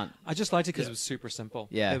 I just liked it because Yeah. it was super simple.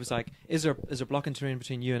 Yeah. It was like, is there blocking terrain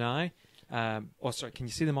between you and I? Sorry, can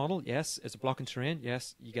you see the model? Yes. Is it blocking terrain?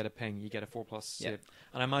 Yes. You get a ping. You get a 4+ save.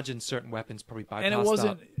 And I imagine certain weapons probably bypass And it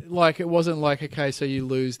that. wasn't like okay, so you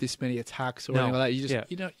lose this many attacks or No. anything like that. You just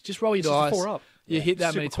Yeah. just roll your It's just a dice. 4 up. You Yeah. hit that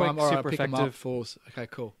Super many quick, times. All right, super pick them up. effective. 4s. Okay,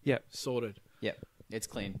 cool. Yeah. Sorted. Yep, it's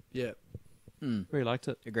clean. Yeah. Really liked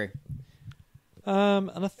it. Agree.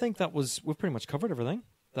 And I think we've pretty much covered everything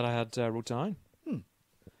that I had wrote down. Well,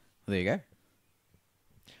 there you go.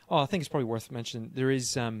 Oh, I think it's probably worth mentioning. There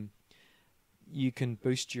is, you can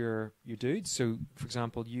boost your dudes. So, for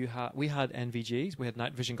example, we had NVGs. We had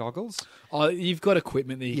night vision goggles. Oh, you've got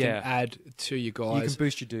equipment that you Yeah. can add to your guys. You can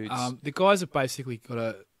boost your dudes. The guys have basically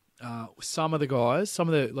got some of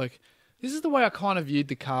the like. This is the way I kind of viewed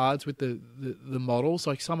the cards with the models.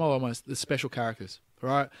 Like some are almost the special characters,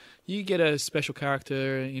 right? You get a special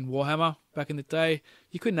character in Warhammer back in the day,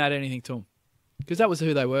 you couldn't add anything to them because that was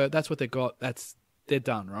who they were. That's what they got. They're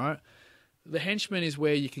done, right? The henchman is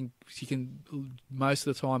where you can most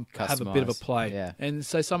of the time have a bit of a Customise, play, yeah. and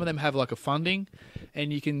so some of them have like a funding,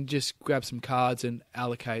 and you can just grab some cards and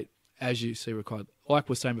allocate as you see required. Like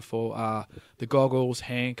we were saying before, the goggles,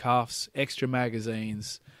 handcuffs, extra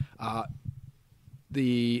magazines,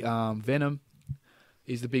 the venom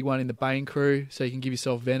is the big one in the Bane crew, so you can give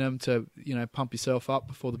yourself venom to pump yourself up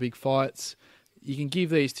before the big fights. You can give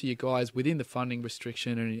these to your guys within the funding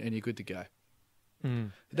restriction, and you're good to go.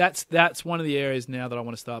 That's one of the areas now that I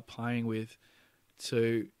want to start playing with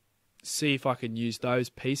to see if I can use those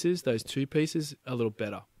two pieces, a little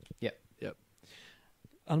better. Yep.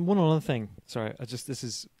 And one other thing. Sorry, this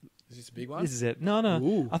is Is this a big one? this is it. No,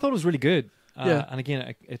 Ooh. I thought it was really good. Yeah. And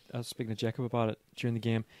again, I was speaking to Jacob about it during the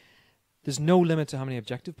game. There's no limit to how many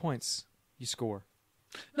objective points you score.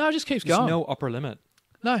 No, it just keeps There's going. no upper limit.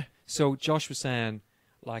 No. So Josh was saying,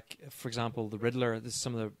 like, for example, the Riddler, this is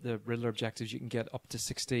some of the Riddler objectives you can get up to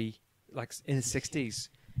 60, like in the 60s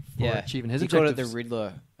for achieving his he called it objectives. the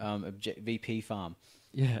Riddler VP farm.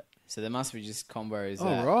 Yeah. So there must be just combos. Oh,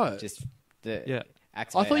 that right. Just the Yeah.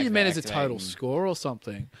 activate, I thought you meant as a activate, total and- score or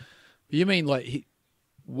something. You mean like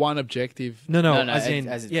one objective? No, No, as in,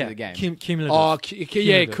 as it's yeah, for the game. cumulative. Oh, yeah,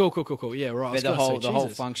 Cumulative. cool. Yeah, right. I was But the gonna whole say, the whole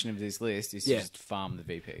Jesus. function of this list is Yeah. just farm the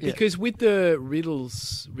VP. Because with the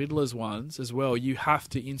Riddler's ones as well, you have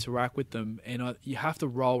to interact with them, and you have to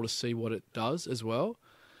roll to see what it does as well.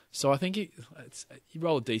 So I think you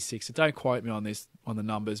roll a d6. So don't quote me on the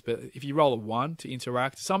numbers, but if you roll a 1 to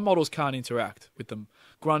interact, some models can't interact with them.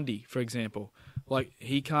 Grundy, for example, like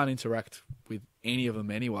he can't interact with any of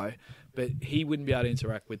them anyway, but he wouldn't be able to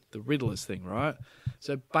interact with the Riddler's thing, right?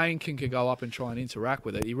 So Bane can go up and try and interact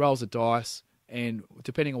with it. He rolls a dice, and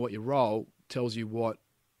depending on what you roll, tells you what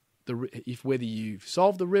whether you've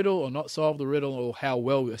solved the riddle or not solved the riddle, or how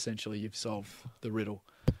well essentially you've solved the riddle.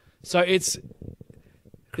 So there's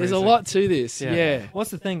Crazy. a lot to this. Yeah.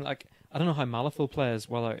 What's the thing? Like, I don't know how Malifaux plays,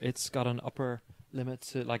 whether it's got an upper limit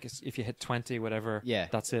to, like, if you hit 20, whatever, Yeah,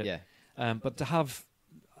 that's it. yeah. But to have,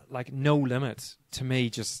 like, no limit, to me,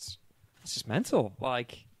 it's just mental.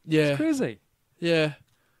 Like, Yeah. it's crazy. Yeah.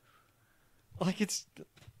 Like, it's,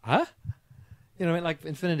 huh? You know, like,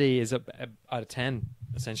 Infinity is out of 10,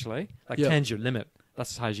 essentially. Like, Yeah. 10's your limit.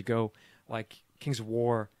 That's as high as you go. Like, Kings of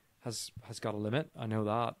War has got a limit. I know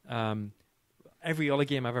that. Every other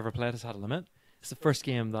game I've ever played has had a limit. It's the first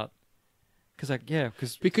game that,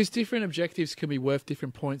 Because different objectives can be worth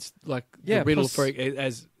different points, like Yeah, the riddle,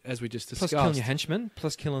 plus- as we just plus discussed. killing your henchmen,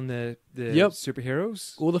 plus killing the Yep.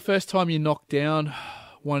 superheroes. Or the first time you knock down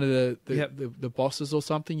one of the Yep. the bosses or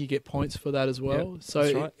something, you get points for that as well. Yep, So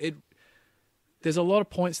that's right. there's a lot of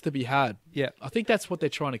points to be had. Yeah, I think that's what they're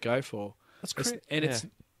trying to go for. that's great. And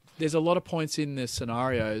there's a lot of points in the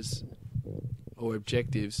scenarios or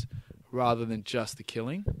objectives rather than just the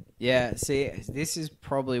killing. Yeah, see, this is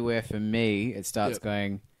probably where, for me, it starts Yep.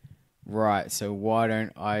 going, right, so why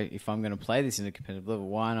don't I, if I'm going to play this in a competitive level,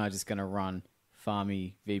 why am I just going to run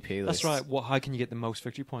farmy VP lists? That's right. Well, how can you get the most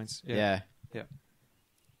victory points? Yeah. Yeah.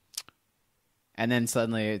 And then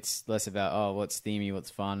suddenly it's less about, what's themey, what's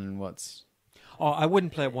fun, and what's... Oh, I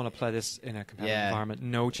wouldn't want to play this in a competitive Yeah. environment.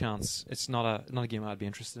 No chance. It's not a game I'd be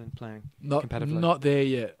interested in playing Not competitively. there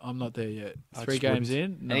yet. I'm not there yet. I 3 just games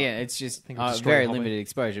wouldn't. in. No. And again, it's just think it would destroy very the hobby. limited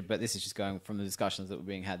exposure, but this is just going from the discussions that were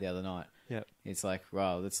being had the other night. Yeah. It's like,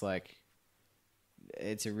 wow, it's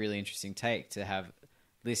a really interesting take to have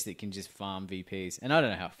lists that can just farm VPs. And I don't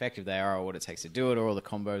know how effective they are or what it takes to do it or all the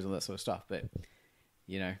combos, all that sort of stuff, but,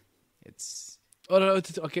 it's... I don't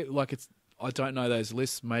know. I don't know those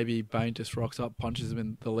lists. Maybe Bane just rocks up, punches him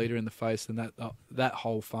in the leader in the face, and that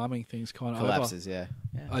whole farming thing's kind of collapses, yeah.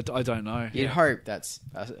 I don't know. You'd hope that's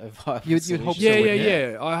a viable You'd solution. hope so, Yeah, wouldn't you?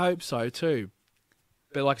 yeah. I hope so too.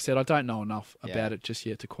 But like I said, I don't know enough Yeah. about it just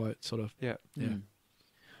yet to quote. Sort of. Yeah. Mm.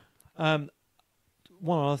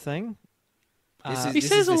 One other thing. He This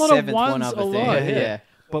says is a the lot of seventh ones one-upper a thing. lot, Yeah.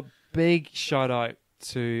 But big shout out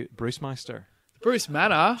to Bruce Meister. Bruce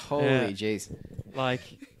Manor. Holy Yeah. jeez. Like,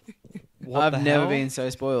 what the I've never hell? been so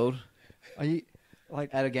spoiled Are you like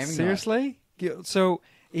at a gaming night. seriously? So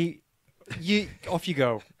off you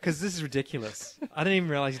go, because this is ridiculous. I didn't even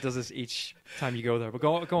realize he does this each time you go there. But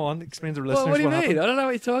go on, explain to the listeners Well, what do you mean? happened. I don't know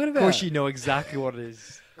what you're talking about. Of course, you know exactly what it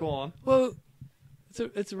is. Go on. Well,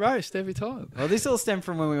 it's a roast every time. Well, this all stemmed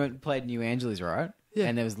from when we went and played New Angeles, right? Yeah.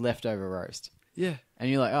 And there was leftover roast. Yeah. And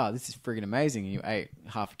you're like, oh, this is friggin' amazing. And you ate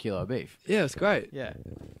half a kilo of beef. Yeah, it's great. Yeah.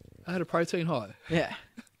 I had a protein high. Yeah.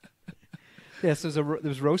 Yes, there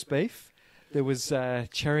was roast beef. There was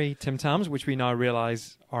cherry Tim Tams, which we now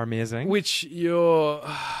realise are amazing. Which your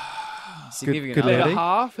Significant good other. better lady.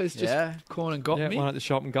 half has just Yeah. gone and got yeah, me. went out the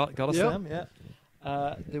shop and got us Yep. them.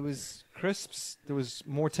 Yeah. There was crisps. There was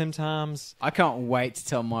more Tim Tams. I can't wait to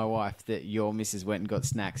tell my wife that your missus went and got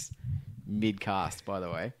snacks mid-cast, by the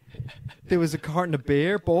way. There was a carton of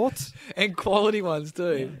beer bought. And quality ones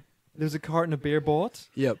too. There was a carton of beer bought.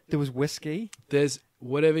 Yep. There was whiskey. There's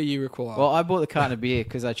whatever you require. Well, I bought the carton of beer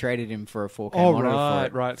because I traded him for a 4K Oh, monitor for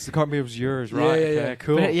it. right. So the carton of beer was yours, Yeah, right? yeah, Okay, yeah.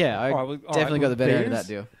 cool. But, yeah, I All right, definitely got the better end of that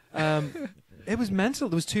beers. deal. It was mental.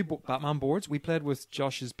 There was two Batman boards. We played with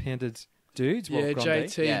Josh's painted dudes. yeah, Grundy.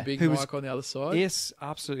 JT Yeah. and Big Who was Mike on the other side. Ace,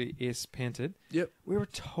 absolutely ace painted. Yep. We were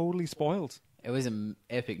totally spoiled. It was an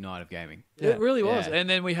epic night of gaming. Yeah. It really was. Yeah. And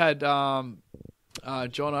then we had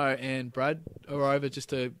Jono and Brad were over just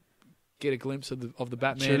to get a glimpse of the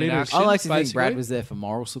Batman in Cheerleaders. action. I like to think basically. Brad was there for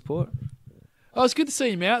moral support. Oh, it's good to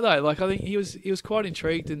see him out though. Like I think he was quite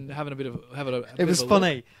intrigued and having a bit of It was of a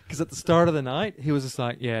funny because at the start of the night he was just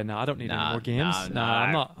like, "Yeah, no, I don't need Nah, any more games. no,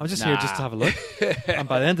 I'm not. I'm just here just to have a look." And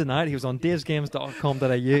by the end of the night, he was on davesgames.com.au.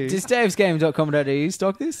 Does davesgames.com.au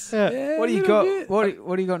stock this? Yeah, What do you a got? little bit.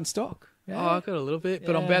 What do you got in stock? Oh, I got a little bit,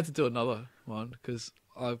 but I'm Yeah. about to do another one because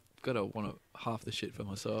I've got to want half the shit for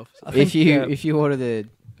myself. So. If you order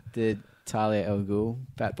the Talia El Ghul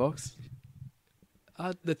bat box,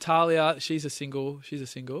 The Talia, she's a single. She's a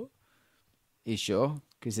single. you sure?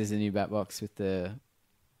 Because there's a new bat box with the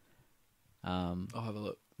I'll have a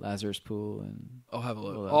look. Lazarus pool and I'll have a All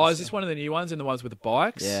look. that Oh, is stuff. this one of the new ones and the ones with the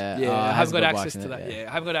bikes? Yeah. Yeah. Oh, it I haven't hasn't got got access bikes in to it, that. yeah. Yeah,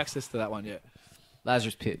 I haven't got access to that one yet.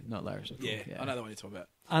 Lazarus Pit, not Lazarus pool. Yeah, I know the one you're talking about.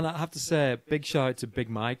 And I have to say, big shout out to Big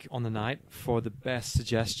Mike on the night for the best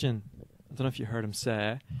suggestion. I don't know if you heard him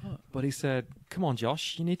say, but he said, "Come on,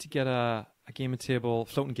 Josh, you need to get a gaming table,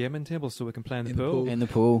 floating gaming table, so we can play in the pool." In the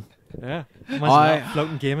pool. Yeah, imagine I- that,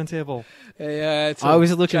 floating gaming table. Yeah, I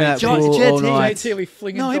was looking at that John- pool JT, all night. JT, we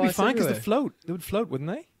flinging No, he'd be dice fine because everywhere. they would float, wouldn't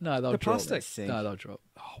they? No, they'll They're drop. plastic. No, they'll drop.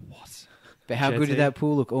 Oh, what? But how good JT. did that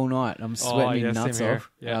pool look all night? I'm sweating yeah, nuts same here.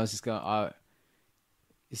 off. Yeah. And I was just going,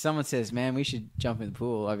 if someone says, "Man, we should jump in the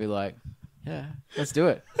pool," I'd be like, "Yeah, let's do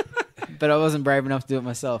it." But I wasn't brave enough to do it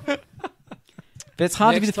myself. But it's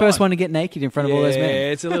hard to be the Next first time. one to get naked in front of all those Yeah,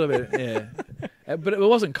 men. it's a little bit. Yeah, but it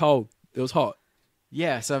wasn't cold. It was hot.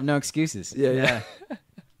 Yeah, so I have no excuses. Yeah.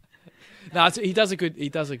 No, he does a good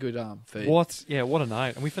feed. What? Yeah, what a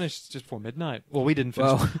night! And we finished just before midnight. Well, we didn't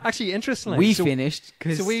finish. Well, Actually, interestingly, We so, finished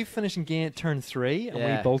because So we finished in game turn 3, and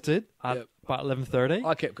Yeah. we bolted at Yep. about 11:30.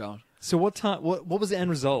 I kept going. So what time? What was the end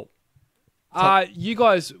result? You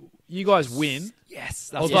guys win.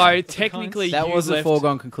 Yes. Although technically that you was a left,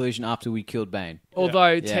 foregone conclusion after we killed Bane.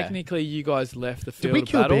 Although Yeah. technically you guys left the Did field we of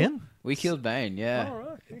kill battle. Ben? We killed Bane, yeah. All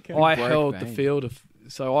right. Okay. I broke held the Bane. field of.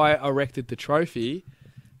 So I erected the trophy.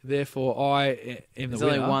 Therefore, I am the There's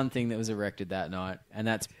winner. only one thing that was erected that night, and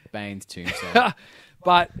that's Bane's tombstone.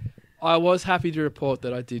 But I was happy to report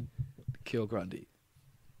that I did kill Grundy.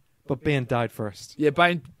 But Ben died first. Yeah,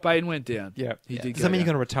 Bane went down. Yeah. He did. Does go that mean you're down.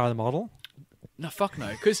 going to retire the model? No, fuck no.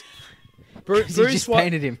 Because 'Cause you just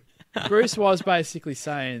painted him. Bruce was basically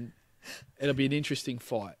saying it'll be an interesting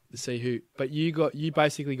fight to see who. But you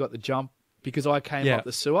basically got the jump because I came Yeah. up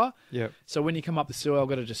the sewer. Yeah. So when you come up the sewer, I've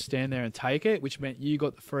got to just stand there and take it, which meant you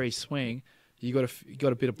got the free swing. You got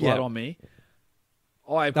a bit of blood Yeah. on me.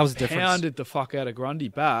 I That was the difference. pounded the fuck out of Grundy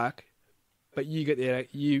back, but you get there.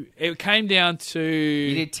 It came down to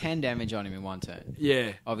You did 10 damage on him in one turn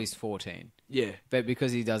yeah, of his 14. yeah, But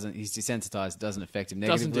because he's desensitized, it doesn't affect him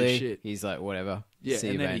Doesn't do negatively. shit. He's like, whatever. yeah. See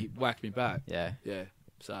And you, then Bane. he whacked me back. Yeah. Yeah,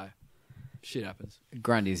 so shit happens.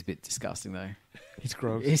 Grundy's a bit disgusting, though. He's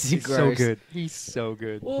gross. Is he He's so gross? good. He's so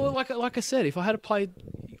good. Well, like I said, if I had to play,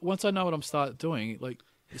 once I know what I'm start doing, like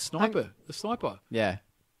the sniper, Yeah.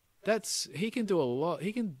 he can do a lot.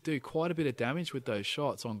 He can do quite a bit of damage with those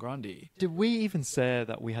shots on Grundy. Did we even say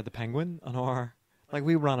that we had the penguin on our... Like,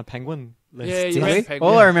 we ran a penguin list. Yeah, you Did ran we?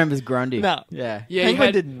 Penguin. All I remember is Grundy. No. Yeah. Yeah, Penguin you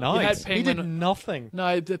had, did you nice. had He did Penguin. nothing.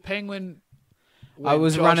 No, the Penguin. I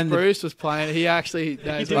was Josh running the- Bruce was playing. He actually.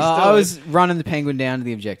 knows did what Well, he's I doing. was running the penguin down to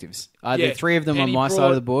the objectives. Yeah, The three of them and on he my side brought-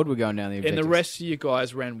 of the board were going down the objectives. And the rest of you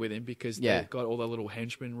guys ran with him because Yeah. they've got all the little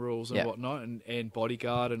henchman rules and Yeah. whatnot, and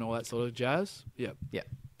bodyguard and all that sort of jazz. Yep. Yeah.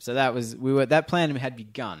 So that plan had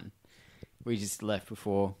begun. We just left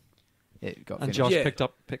before it got And finished. Josh Yeah. picked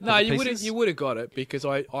up No, the you would have got it because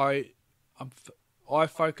I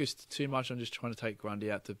focused too much on just trying to take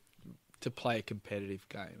Grundy out to play a competitive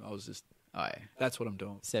game. I was just Oh, yeah. that's what I'm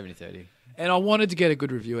doing, 70-30. and I wanted to get a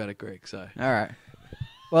good review out of Greg. So All right.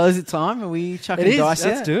 Well, is it time? Are we chucking It is. dice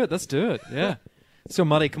Let's yet? do it. Let's do it. Yeah. So,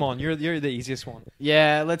 Muddy, come on. You're the easiest one.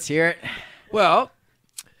 Yeah, let's hear it. well,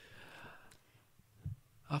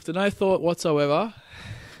 after no thought whatsoever,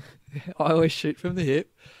 I always shoot from the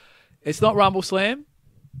hip. It's not RumbleSlam,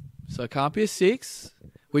 so it can't be a 6,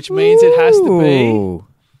 which means it has to be Ooh.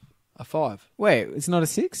 A 5. Wait, it's not a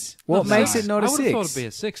 6? What No. makes it not a I would 6? have thought it'd be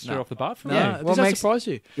a 6 straight off the bat for me. Yeah. No, what does that makes- surprise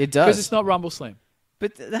you? It Because does. it's not RumbleSlam.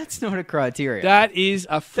 But that's not a criteria. That is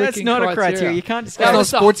a freaking That's not a criteria. You can't just It's not go, a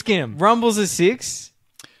sports game. Rumble's a 6.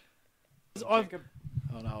 Oh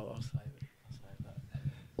no, I'll save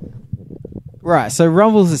it. Right, so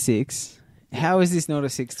Rumble's a 6. How is this not a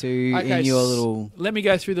 6-2 Okay, in your little Let me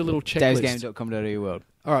go through the little checklist. davesgame.com.au world?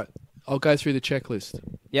 All right, I'll go through the checklist.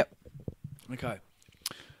 Yep. Okay.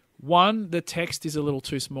 1, the text is a little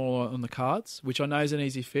too small on the cards, which I know is an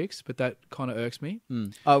easy fix, but that kind of irks me.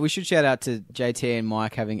 Oh, we should shout out to JT and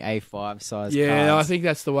Mike having A5 size Yeah, cards. I think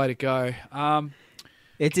that's the way to go.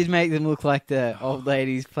 It did make them look like the old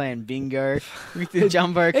ladies playing bingo with the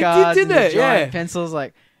jumbo It did, cards didn't and the it? giant Yeah. pencils.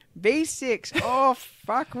 Like B6. Oh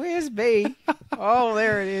fuck, where's B? Oh,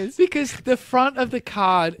 there it is. Because the front of the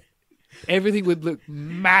card, everything would look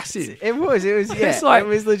massive. It was. Yeah. It's like- it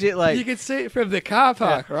was legit. Like You could see it from the car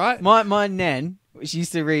park, right? my nan, she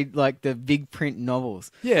used to read like the big print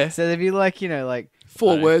novels. Yeah. So there'd be like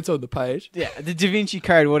 4 words on the page. yeah, the Da Vinci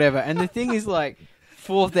Code, whatever, and the thing is like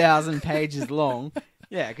 4,000 pages long.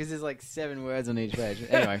 Yeah, because there's like 7 words on each page.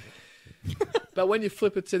 Anyway, But when you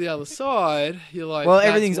flip it to the other side, you're like, well, that's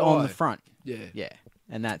everything's on why. the front. Yeah. Yeah,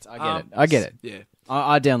 and that's I get it. Yeah.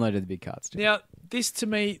 I downloaded the big cards too. Now, this to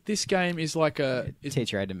me, this game is like is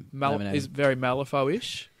Teacher had to laminate is it. very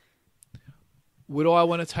Malifaux-ish. Would I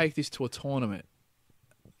want to take this to a tournament?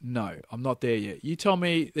 No, I'm not there yet. You tell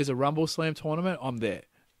me there's a RumbleSlam tournament, I'm there.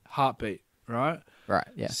 Heartbeat, right? Right.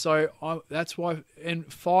 Yeah. So that's why. And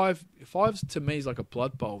fives to me is like a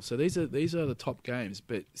Blood Bowl. So these are the top games.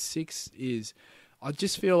 But 6 is, I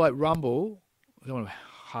just feel like Rumble. I don't want to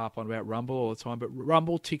harp on about Rumble all the time, but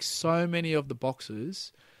Rumble ticks so many of the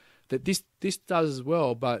boxes that this does as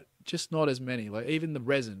well, but just not as many. Like even the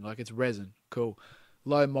resin, like it's resin, cool.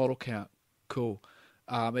 Low model count, cool.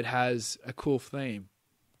 It has a cool theme,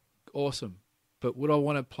 awesome. But would I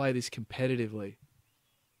want to play this competitively?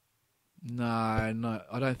 No,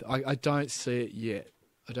 I don't. I don't see it yet.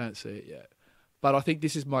 But I think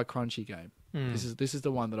this is my crunchy game. This is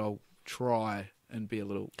the one that I'll try and be a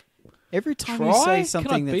little. Every time Try? you say Can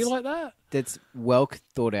something I be like that? that's well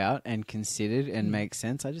thought out and considered and makes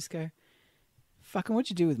sense, I just go, "Fucking, what'd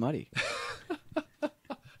you do with Muddi?"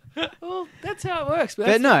 Well, that's how it works. But,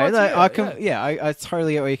 But that's no, the like, criteria, I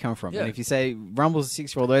totally get where you come from. Yeah. And if you say Rumble's a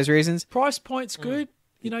 6 for all those reasons, Price point's good.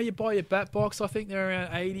 You know, you buy your bat box. I think they're around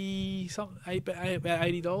about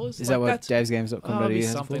 $80. is that what davesgames.com.au It'll be has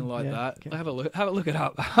it something for? like Yeah, that. okay. Have a look it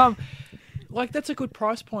up. Like that's a good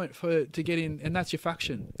price point to get in, and that's your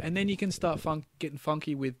faction. And then you can start getting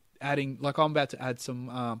funky with adding. Like I'm about to add some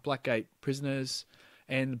Blackgate prisoners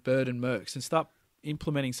and Bird and Mercs, and start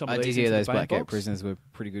implementing some of I these. did hear into those the Bane Blackgate box. prisoners were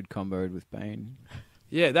pretty good comboed with Bane.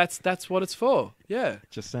 Yeah, that's what it's for. Yeah,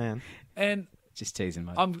 Just saying. and Just teasing,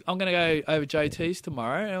 mate. I'm going to go over JT's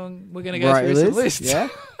tomorrow, and we're going to go Right, through some Liz? lists. Yeah.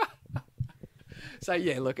 So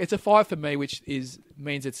yeah, look, it's a 5 for me, which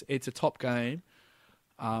means it's a top game,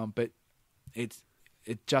 but it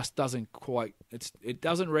just doesn't quite it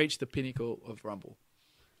doesn't reach the pinnacle of Rumble.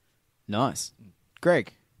 Nice.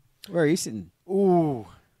 Greg, where are you sitting? Ooh.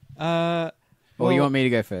 Or Well- you want me to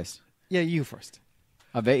go first? Yeah, you first.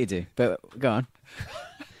 I bet you do. But go on.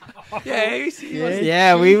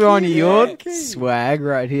 Yeah, we were on your okay. swag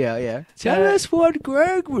right here. Yeah. Tell us what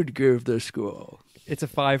Greg would give the score. It's a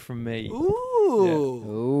 5 from me. Ooh,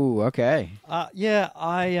 Ooh, okay.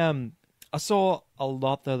 I saw a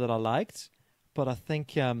lot there that I liked, but I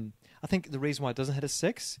think the reason why it doesn't hit a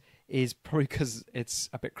 6 is probably because it's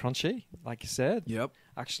a bit crunchy, like you said. Yep.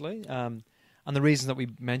 Actually, and the reason that we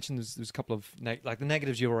mentioned there's a couple of like the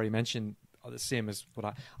negatives you already mentioned are the same as what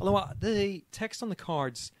I. Although the text on the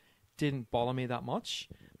cards didn't bother me that much,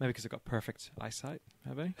 maybe because I've got perfect eyesight.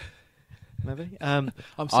 Maybe. I'm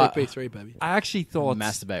CP3, baby. I actually thought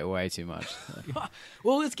Masturbate way too much.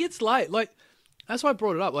 Well, it gets late. Like that's why I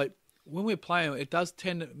brought it up. Like when we're playing, it does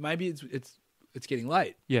tend to, maybe it's getting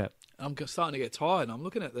late. yeah. I'm starting to get tired, and I'm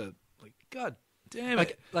looking at the God damn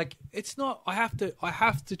it! Like it's not. I have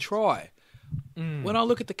to try. When I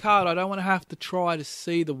look at the card, I don't want to have to try to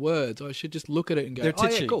see the words. I should just look at it and go, They're "Oh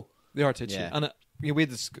titchy. yeah, cool." They are titchy. Yeah. And we had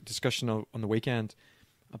this discussion on the weekend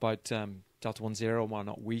about Delta 10 and why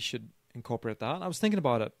not we should incorporate that. I was thinking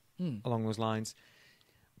about it along those lines.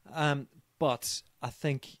 But I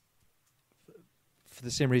think for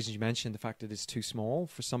the same reasons you mentioned, the fact that it's too small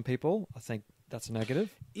for some people, I think that's a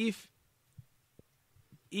negative.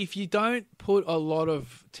 If you don't put a lot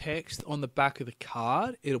of text on the back of the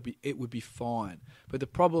card, it would be fine. But the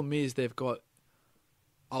problem is they've got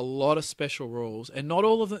a lot of special rules, and not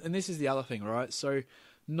all of them. And this is the other thing, right? So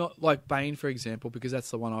not like Bane, for example, because that's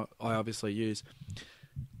the one I obviously use.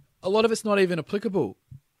 A lot of it's not even applicable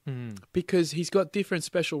because he's got different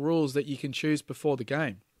special rules that you can choose before the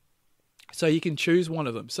game. So you can choose one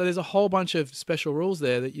of them. So there's a whole bunch of special rules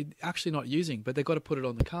there that you're actually not using, but they've got to put it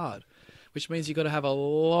on the card, which means you've got to have a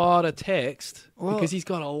lot of text because he's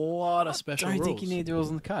got a lot of special rules. I don't think you need the rules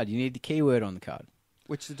on the card. You need the keyword on the card.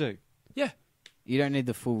 Which to do. Yeah. You don't need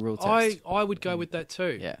the full rule text. I would go with that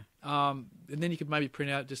too. Yeah. And then you could maybe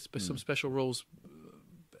print out just some special rules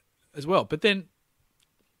as well. But then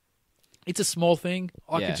it's a small thing.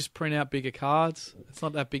 I could just print out bigger cards. It's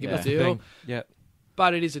not that big of a deal. Yeah.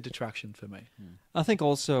 But it is a detraction for me. I think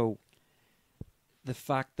also the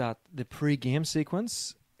fact that the pre-game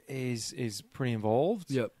sequence is pretty involved.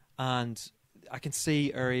 Yep. And I can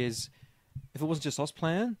see areas, if it wasn't just us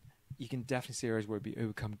playing, you can definitely see areas where it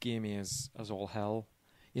would become gamey as all hell.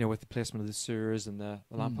 You know, with the placement of the sewers and the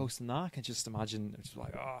lampposts and that. I can just imagine it's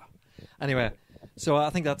like, Anyway, so I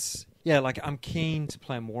think that's, like I'm keen to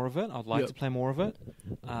play more of it. I'd like to play more of it.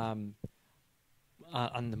 And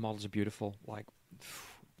the models are beautiful. Like,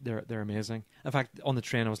 they're amazing. In fact, on the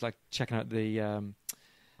train, I was like checking out the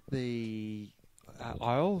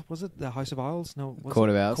Isle. Was it the House of Isles? No, Court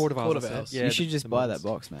of Owls. Court of Owls. Court of Owls. You should just buy that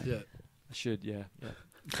box, man. Yeah. I should. Yeah.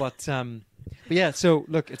 But yeah. So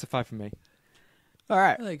look, it's a 5 for me. All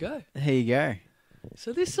right. There you go. Here you go.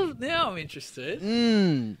 So now I'm interested.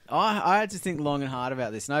 I had to think long and hard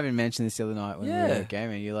about this, and I even mentioned this the other night when we were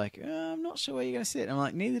gaming. You're like, I'm not sure where you're going to sit. I'm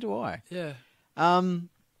like, neither do I. Yeah.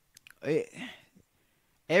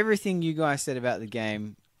 Everything you guys said about the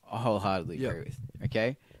game, I wholeheartedly agree with.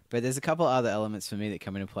 Okay, but there's a couple of other elements for me that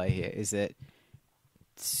come into play here. Is that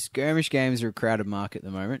skirmish games are a crowded market at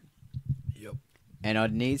the moment. Yep. And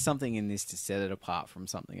I'd need something in this to set it apart from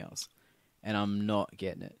something else, and I'm not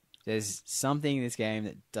getting it. There's something in this game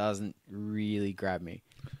that doesn't really grab me.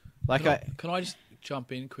 Like, can I just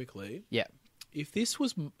jump in quickly? Yeah. If this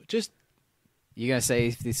was just... You're going to say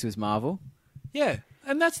if this was Marvel? Yeah,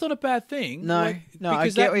 and that's not a bad thing. No, I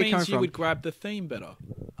because get where that you're means coming you from. would grab the theme better.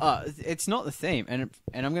 It's not the theme, and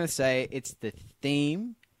I'm going to say it's the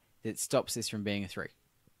theme that stops this from being a 3.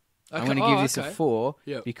 I'm going to give this a 4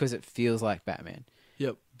 because it feels like Batman.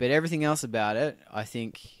 Yep. But everything else about it, I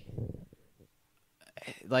think,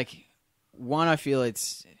 like, one, I feel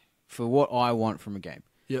it's for what I want from a game.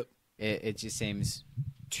 Yep. It just seems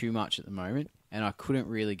too much at the moment, and I couldn't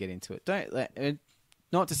really get into it.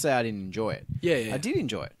 Not to say I didn't enjoy it. Yeah. I did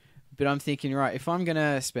enjoy it. But I'm thinking, right, if I'm going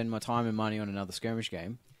to spend my time and money on another skirmish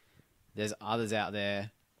game, there's others out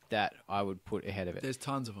there that I would put ahead of it. There's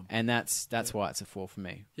tons of them. And that's why it's a 4 for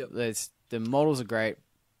me. Yep. The models are great.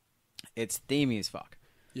 It's themey as fuck.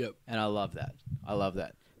 Yep. And I love that.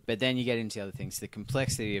 But then you get into other things. The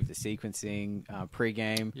complexity of the sequencing,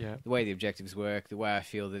 pre-game, the way the objectives work, the way I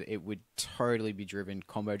feel that it would totally be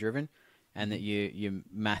combo driven, and that your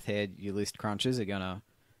math head, your list crunchers are going to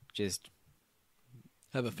just...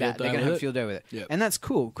 Have a field day they're going to with have a it. field day with it. Yep. And that's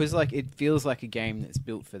cool, because like, it feels like a game that's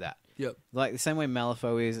built for that. Yep. Like the same way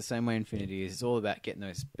Malifaux is, the same way Infinity is. It's all about getting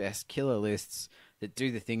those best killer lists that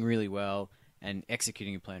do the thing really well and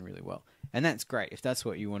executing a plan really well. And that's great. If that's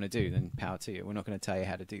what you want to do, then power to you. We're not going to tell you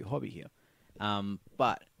how to do your hobby here.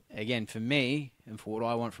 But again, for me, and for what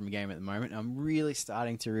I want from a game at the moment, I'm really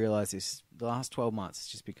starting to realize this. The last 12 months, it's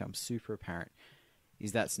just become super apparent.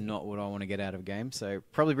 Is that's not what I want to get out of a game. So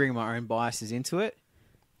probably bringing my own biases into it.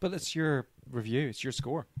 But it's your review. It's your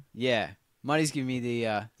score. Yeah. Muddy's giving me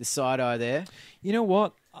the side eye there. You know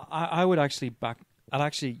what? I would actually back... I'd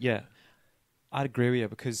agree with you,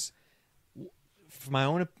 because from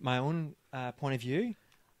my own point of view,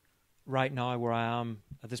 right now where I am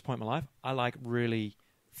at this point in my life, I like really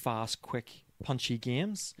fast, quick, punchy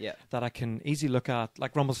games that I can easily look at,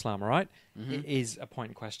 like RumbleSlam, all right? Mm-hmm. It is a point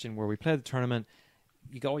in question where we play the tournament,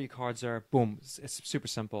 you got all your cards there, boom, it's super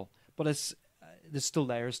simple. But there's still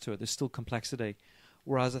layers to it, there's still complexity.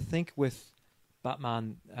 Whereas I think with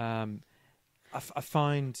Batman, I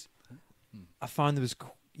found there was...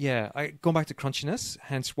 going back to crunchiness,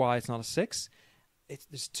 hence why it's not a 6.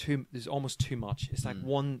 There's almost too much. It's like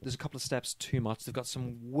there's a couple of steps too much. They've got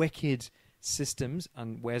some wicked systems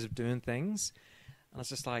and ways of doing things, and it's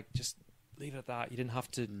just like, just leave it at that. You didn't have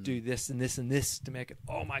to do this and this and this to make it.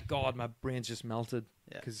 Oh my god, my brain's just melted.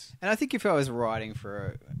 And I think if I was writing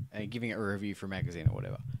giving it a review for a magazine or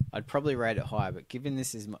whatever, I'd probably rate it high. But given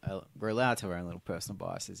this is, we're allowed to have our own little personal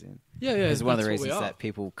biases in. Yeah. It's one of the reasons that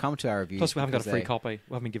people come to our reviews. Plus, we haven't got a free copy.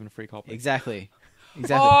 We haven't been given a free copy. Exactly.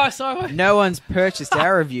 Oh, sorry. No one's purchased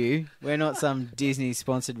our review. We're not some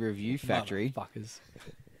Disney-sponsored review factory. Motherfuckers.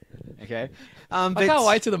 Okay. I But, can't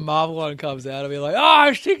wait till the Marvel one comes out. I'll be like,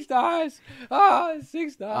 oh, 6 stars. Oh, 6 Oh,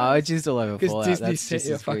 stars. it's just all over Because Fallout. Disney That's sent just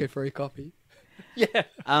you a as fucking good. free copy. Yeah.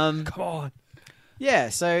 Um, Come on. yeah.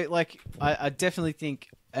 So like, I definitely think,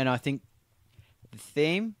 and I think the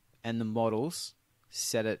theme and the models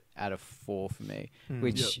set it at a 4 for me.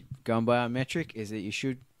 Which, going by our metric, is that you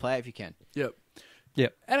should play it if you can. Yep.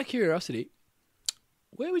 Yep. Out of curiosity,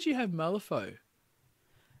 where would you have Malifaux?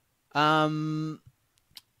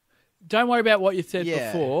 Don't worry about what you said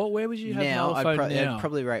Yeah. before. Where would you have Now, Malifaux now? I'd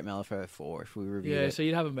probably rate Malifaux a 4 if we reviewed yeah, it so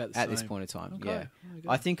you'd have them about the at same. this point in time. Okay. Yeah. Okay.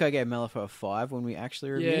 I think I gave Malifaux a 5 when we actually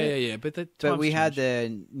reviewed Yeah, it. yeah, but the But times we had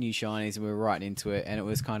changed. the new shinies and we were right into it, and it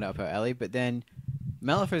was kind of up our alley. But then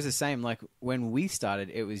Malifaux's the same. Like when we started,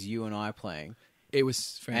 it was you and I playing, It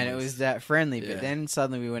was friendly. and it was that friendly. Yeah. But then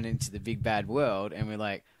suddenly we went into the big bad world, and we're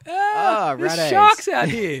like, there's Rat-Aids. sharks out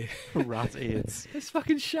here. Rat ears. There's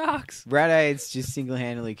fucking sharks. Rat-Aids just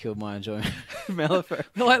single-handedly killed my enjoyment of Malifaux.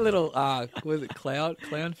 They're like little, was it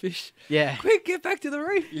clownfish? Yeah, Quick, get back to the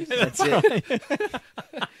reef. that's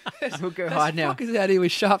it. We'll go hide now Fuckers out here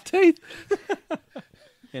with sharp teeth.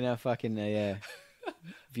 in our fucking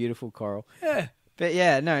beautiful coral. Yeah. But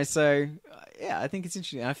yeah, no. So yeah, I think it's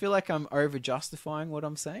interesting. I feel like I'm over justifying what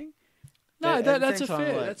I'm saying. No, But at the that's same a time,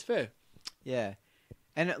 fair. like- That's fair. Yeah,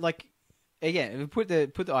 and like again, if we put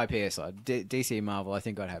the IP aside, DC and Marvel, I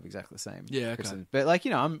think I'd have exactly the same. Yeah, okay. criticism. But like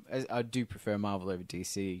I do prefer Marvel over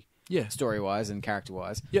DC Yeah. story wise and character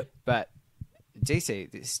wise. Yep. But DC,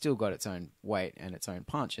 it's still got its own weight and its own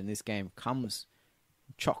punch, and this game comes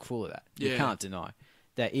chock full of that. You Yeah. can't deny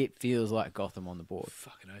that it feels like Gotham on the board,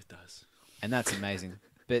 Fucking oath does. and that's amazing.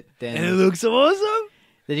 But then And it looks awesome.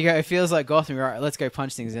 then you go, it feels like Gotham. You're right, let's go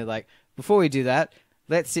punch things. And they're like, before we do that,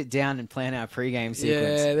 let's sit down and plan our pre-game sequence.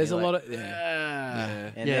 Yeah, And there's a you're lot like, of. Yeah.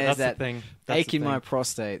 "Ah." And Yeah, there's that's that the thing. That's ache the in my thing.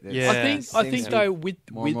 prostate. That Yeah. I think seems to be though with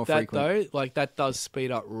more and more that frequent. though, like that does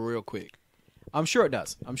speed up real quick I'm sure it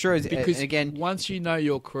does. I'm sure it's, because and again, once you know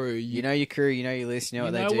your crew, you know your crew, you know your list, you know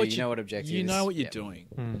what they do, you know what objectives. you know what you're Yeah. doing.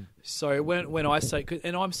 Mm. So when I say,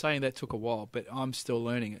 and I'm saying that took a while, but I'm still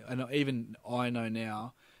learning it, and even I know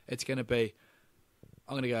now it's going to be.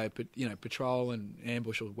 I'm going to go, but patrol and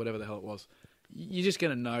ambush or whatever the hell it was. You're just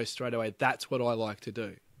going to know straight away. That's what I like to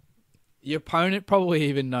do. Your opponent probably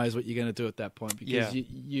even knows what you're going to do at that point because Yeah.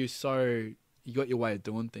 you got your way of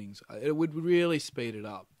doing things. It would really speed it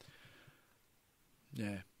up.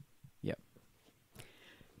 Yeah.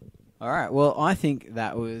 All right. Well, I think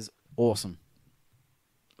that was awesome.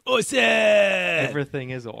 Awesome! Everything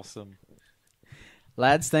is awesome.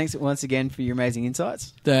 Lads, thanks once again for your amazing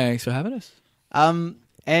insights. Thanks for having us. And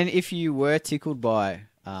if you were tickled by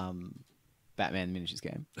Batman the Miniatures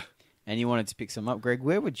game and you wanted to pick some up, Greg,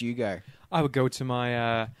 where would you go? I would go to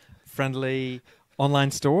my friendly online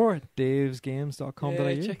store at davesgames.com.au.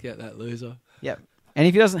 Yeah, check out that loser. Yep. And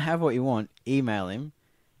if he doesn't have what you want, email him.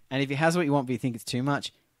 And if he has what you want but you think it's too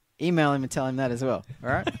much, email him and tell him that as well. All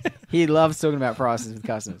right? He loves talking about prices with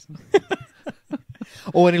customers.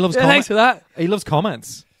 Oh, and he loves Yeah, thanks for that. He loves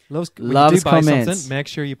comments. When you Loves do buy comments. something, make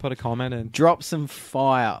sure you put a comment in. Drop some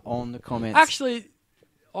fire on the comments. Actually,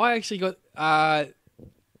 I actually got.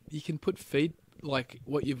 You can put feed like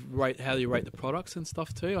what you rate, how you rate the products and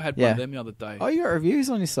stuff too. I had one Yeah. of them the other day. Oh, you got reviews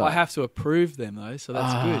on your site? I have to approve them though, so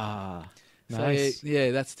that's Ah, good. Nice. So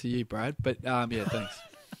yeah, that's to you, Brad. But yeah, thanks.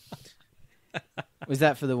 Was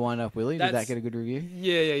that for the Wind Up Willie? Did that That's- get a good review?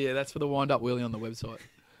 Yeah. That's for the wind up wheelie on the website.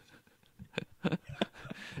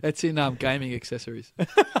 It's in gaming accessories.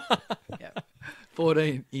 Yeah.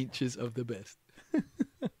 14 inches of the best.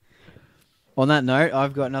 On that note,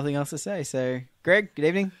 I've got nothing else to say. So, Greg, good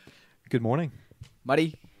evening. Good morning.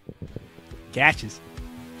 Muddi, Catches.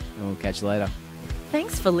 and we'll catch you later.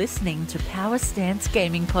 Thanks for listening to Power Stance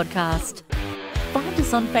Gaming Podcast. Find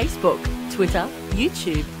us on Facebook, Twitter,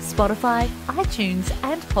 YouTube, Spotify, iTunes,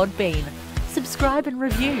 and Podbean. Subscribe and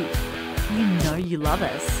review. You know you love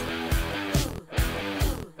us.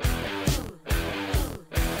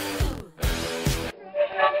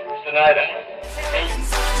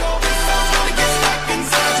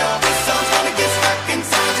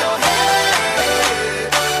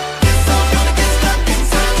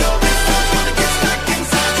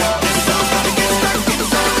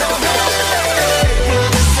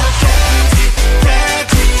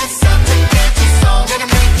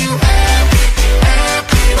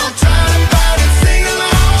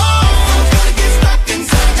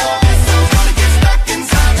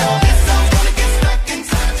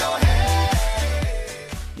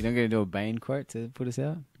 You're not going to do a Bane quote to put us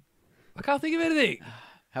out? I can't think of anything.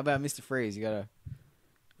 How about Mr. Freeze? You got to...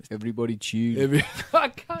 Everybody choose. I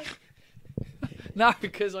can't. No,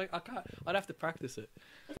 because I can't. I'd have to practice it.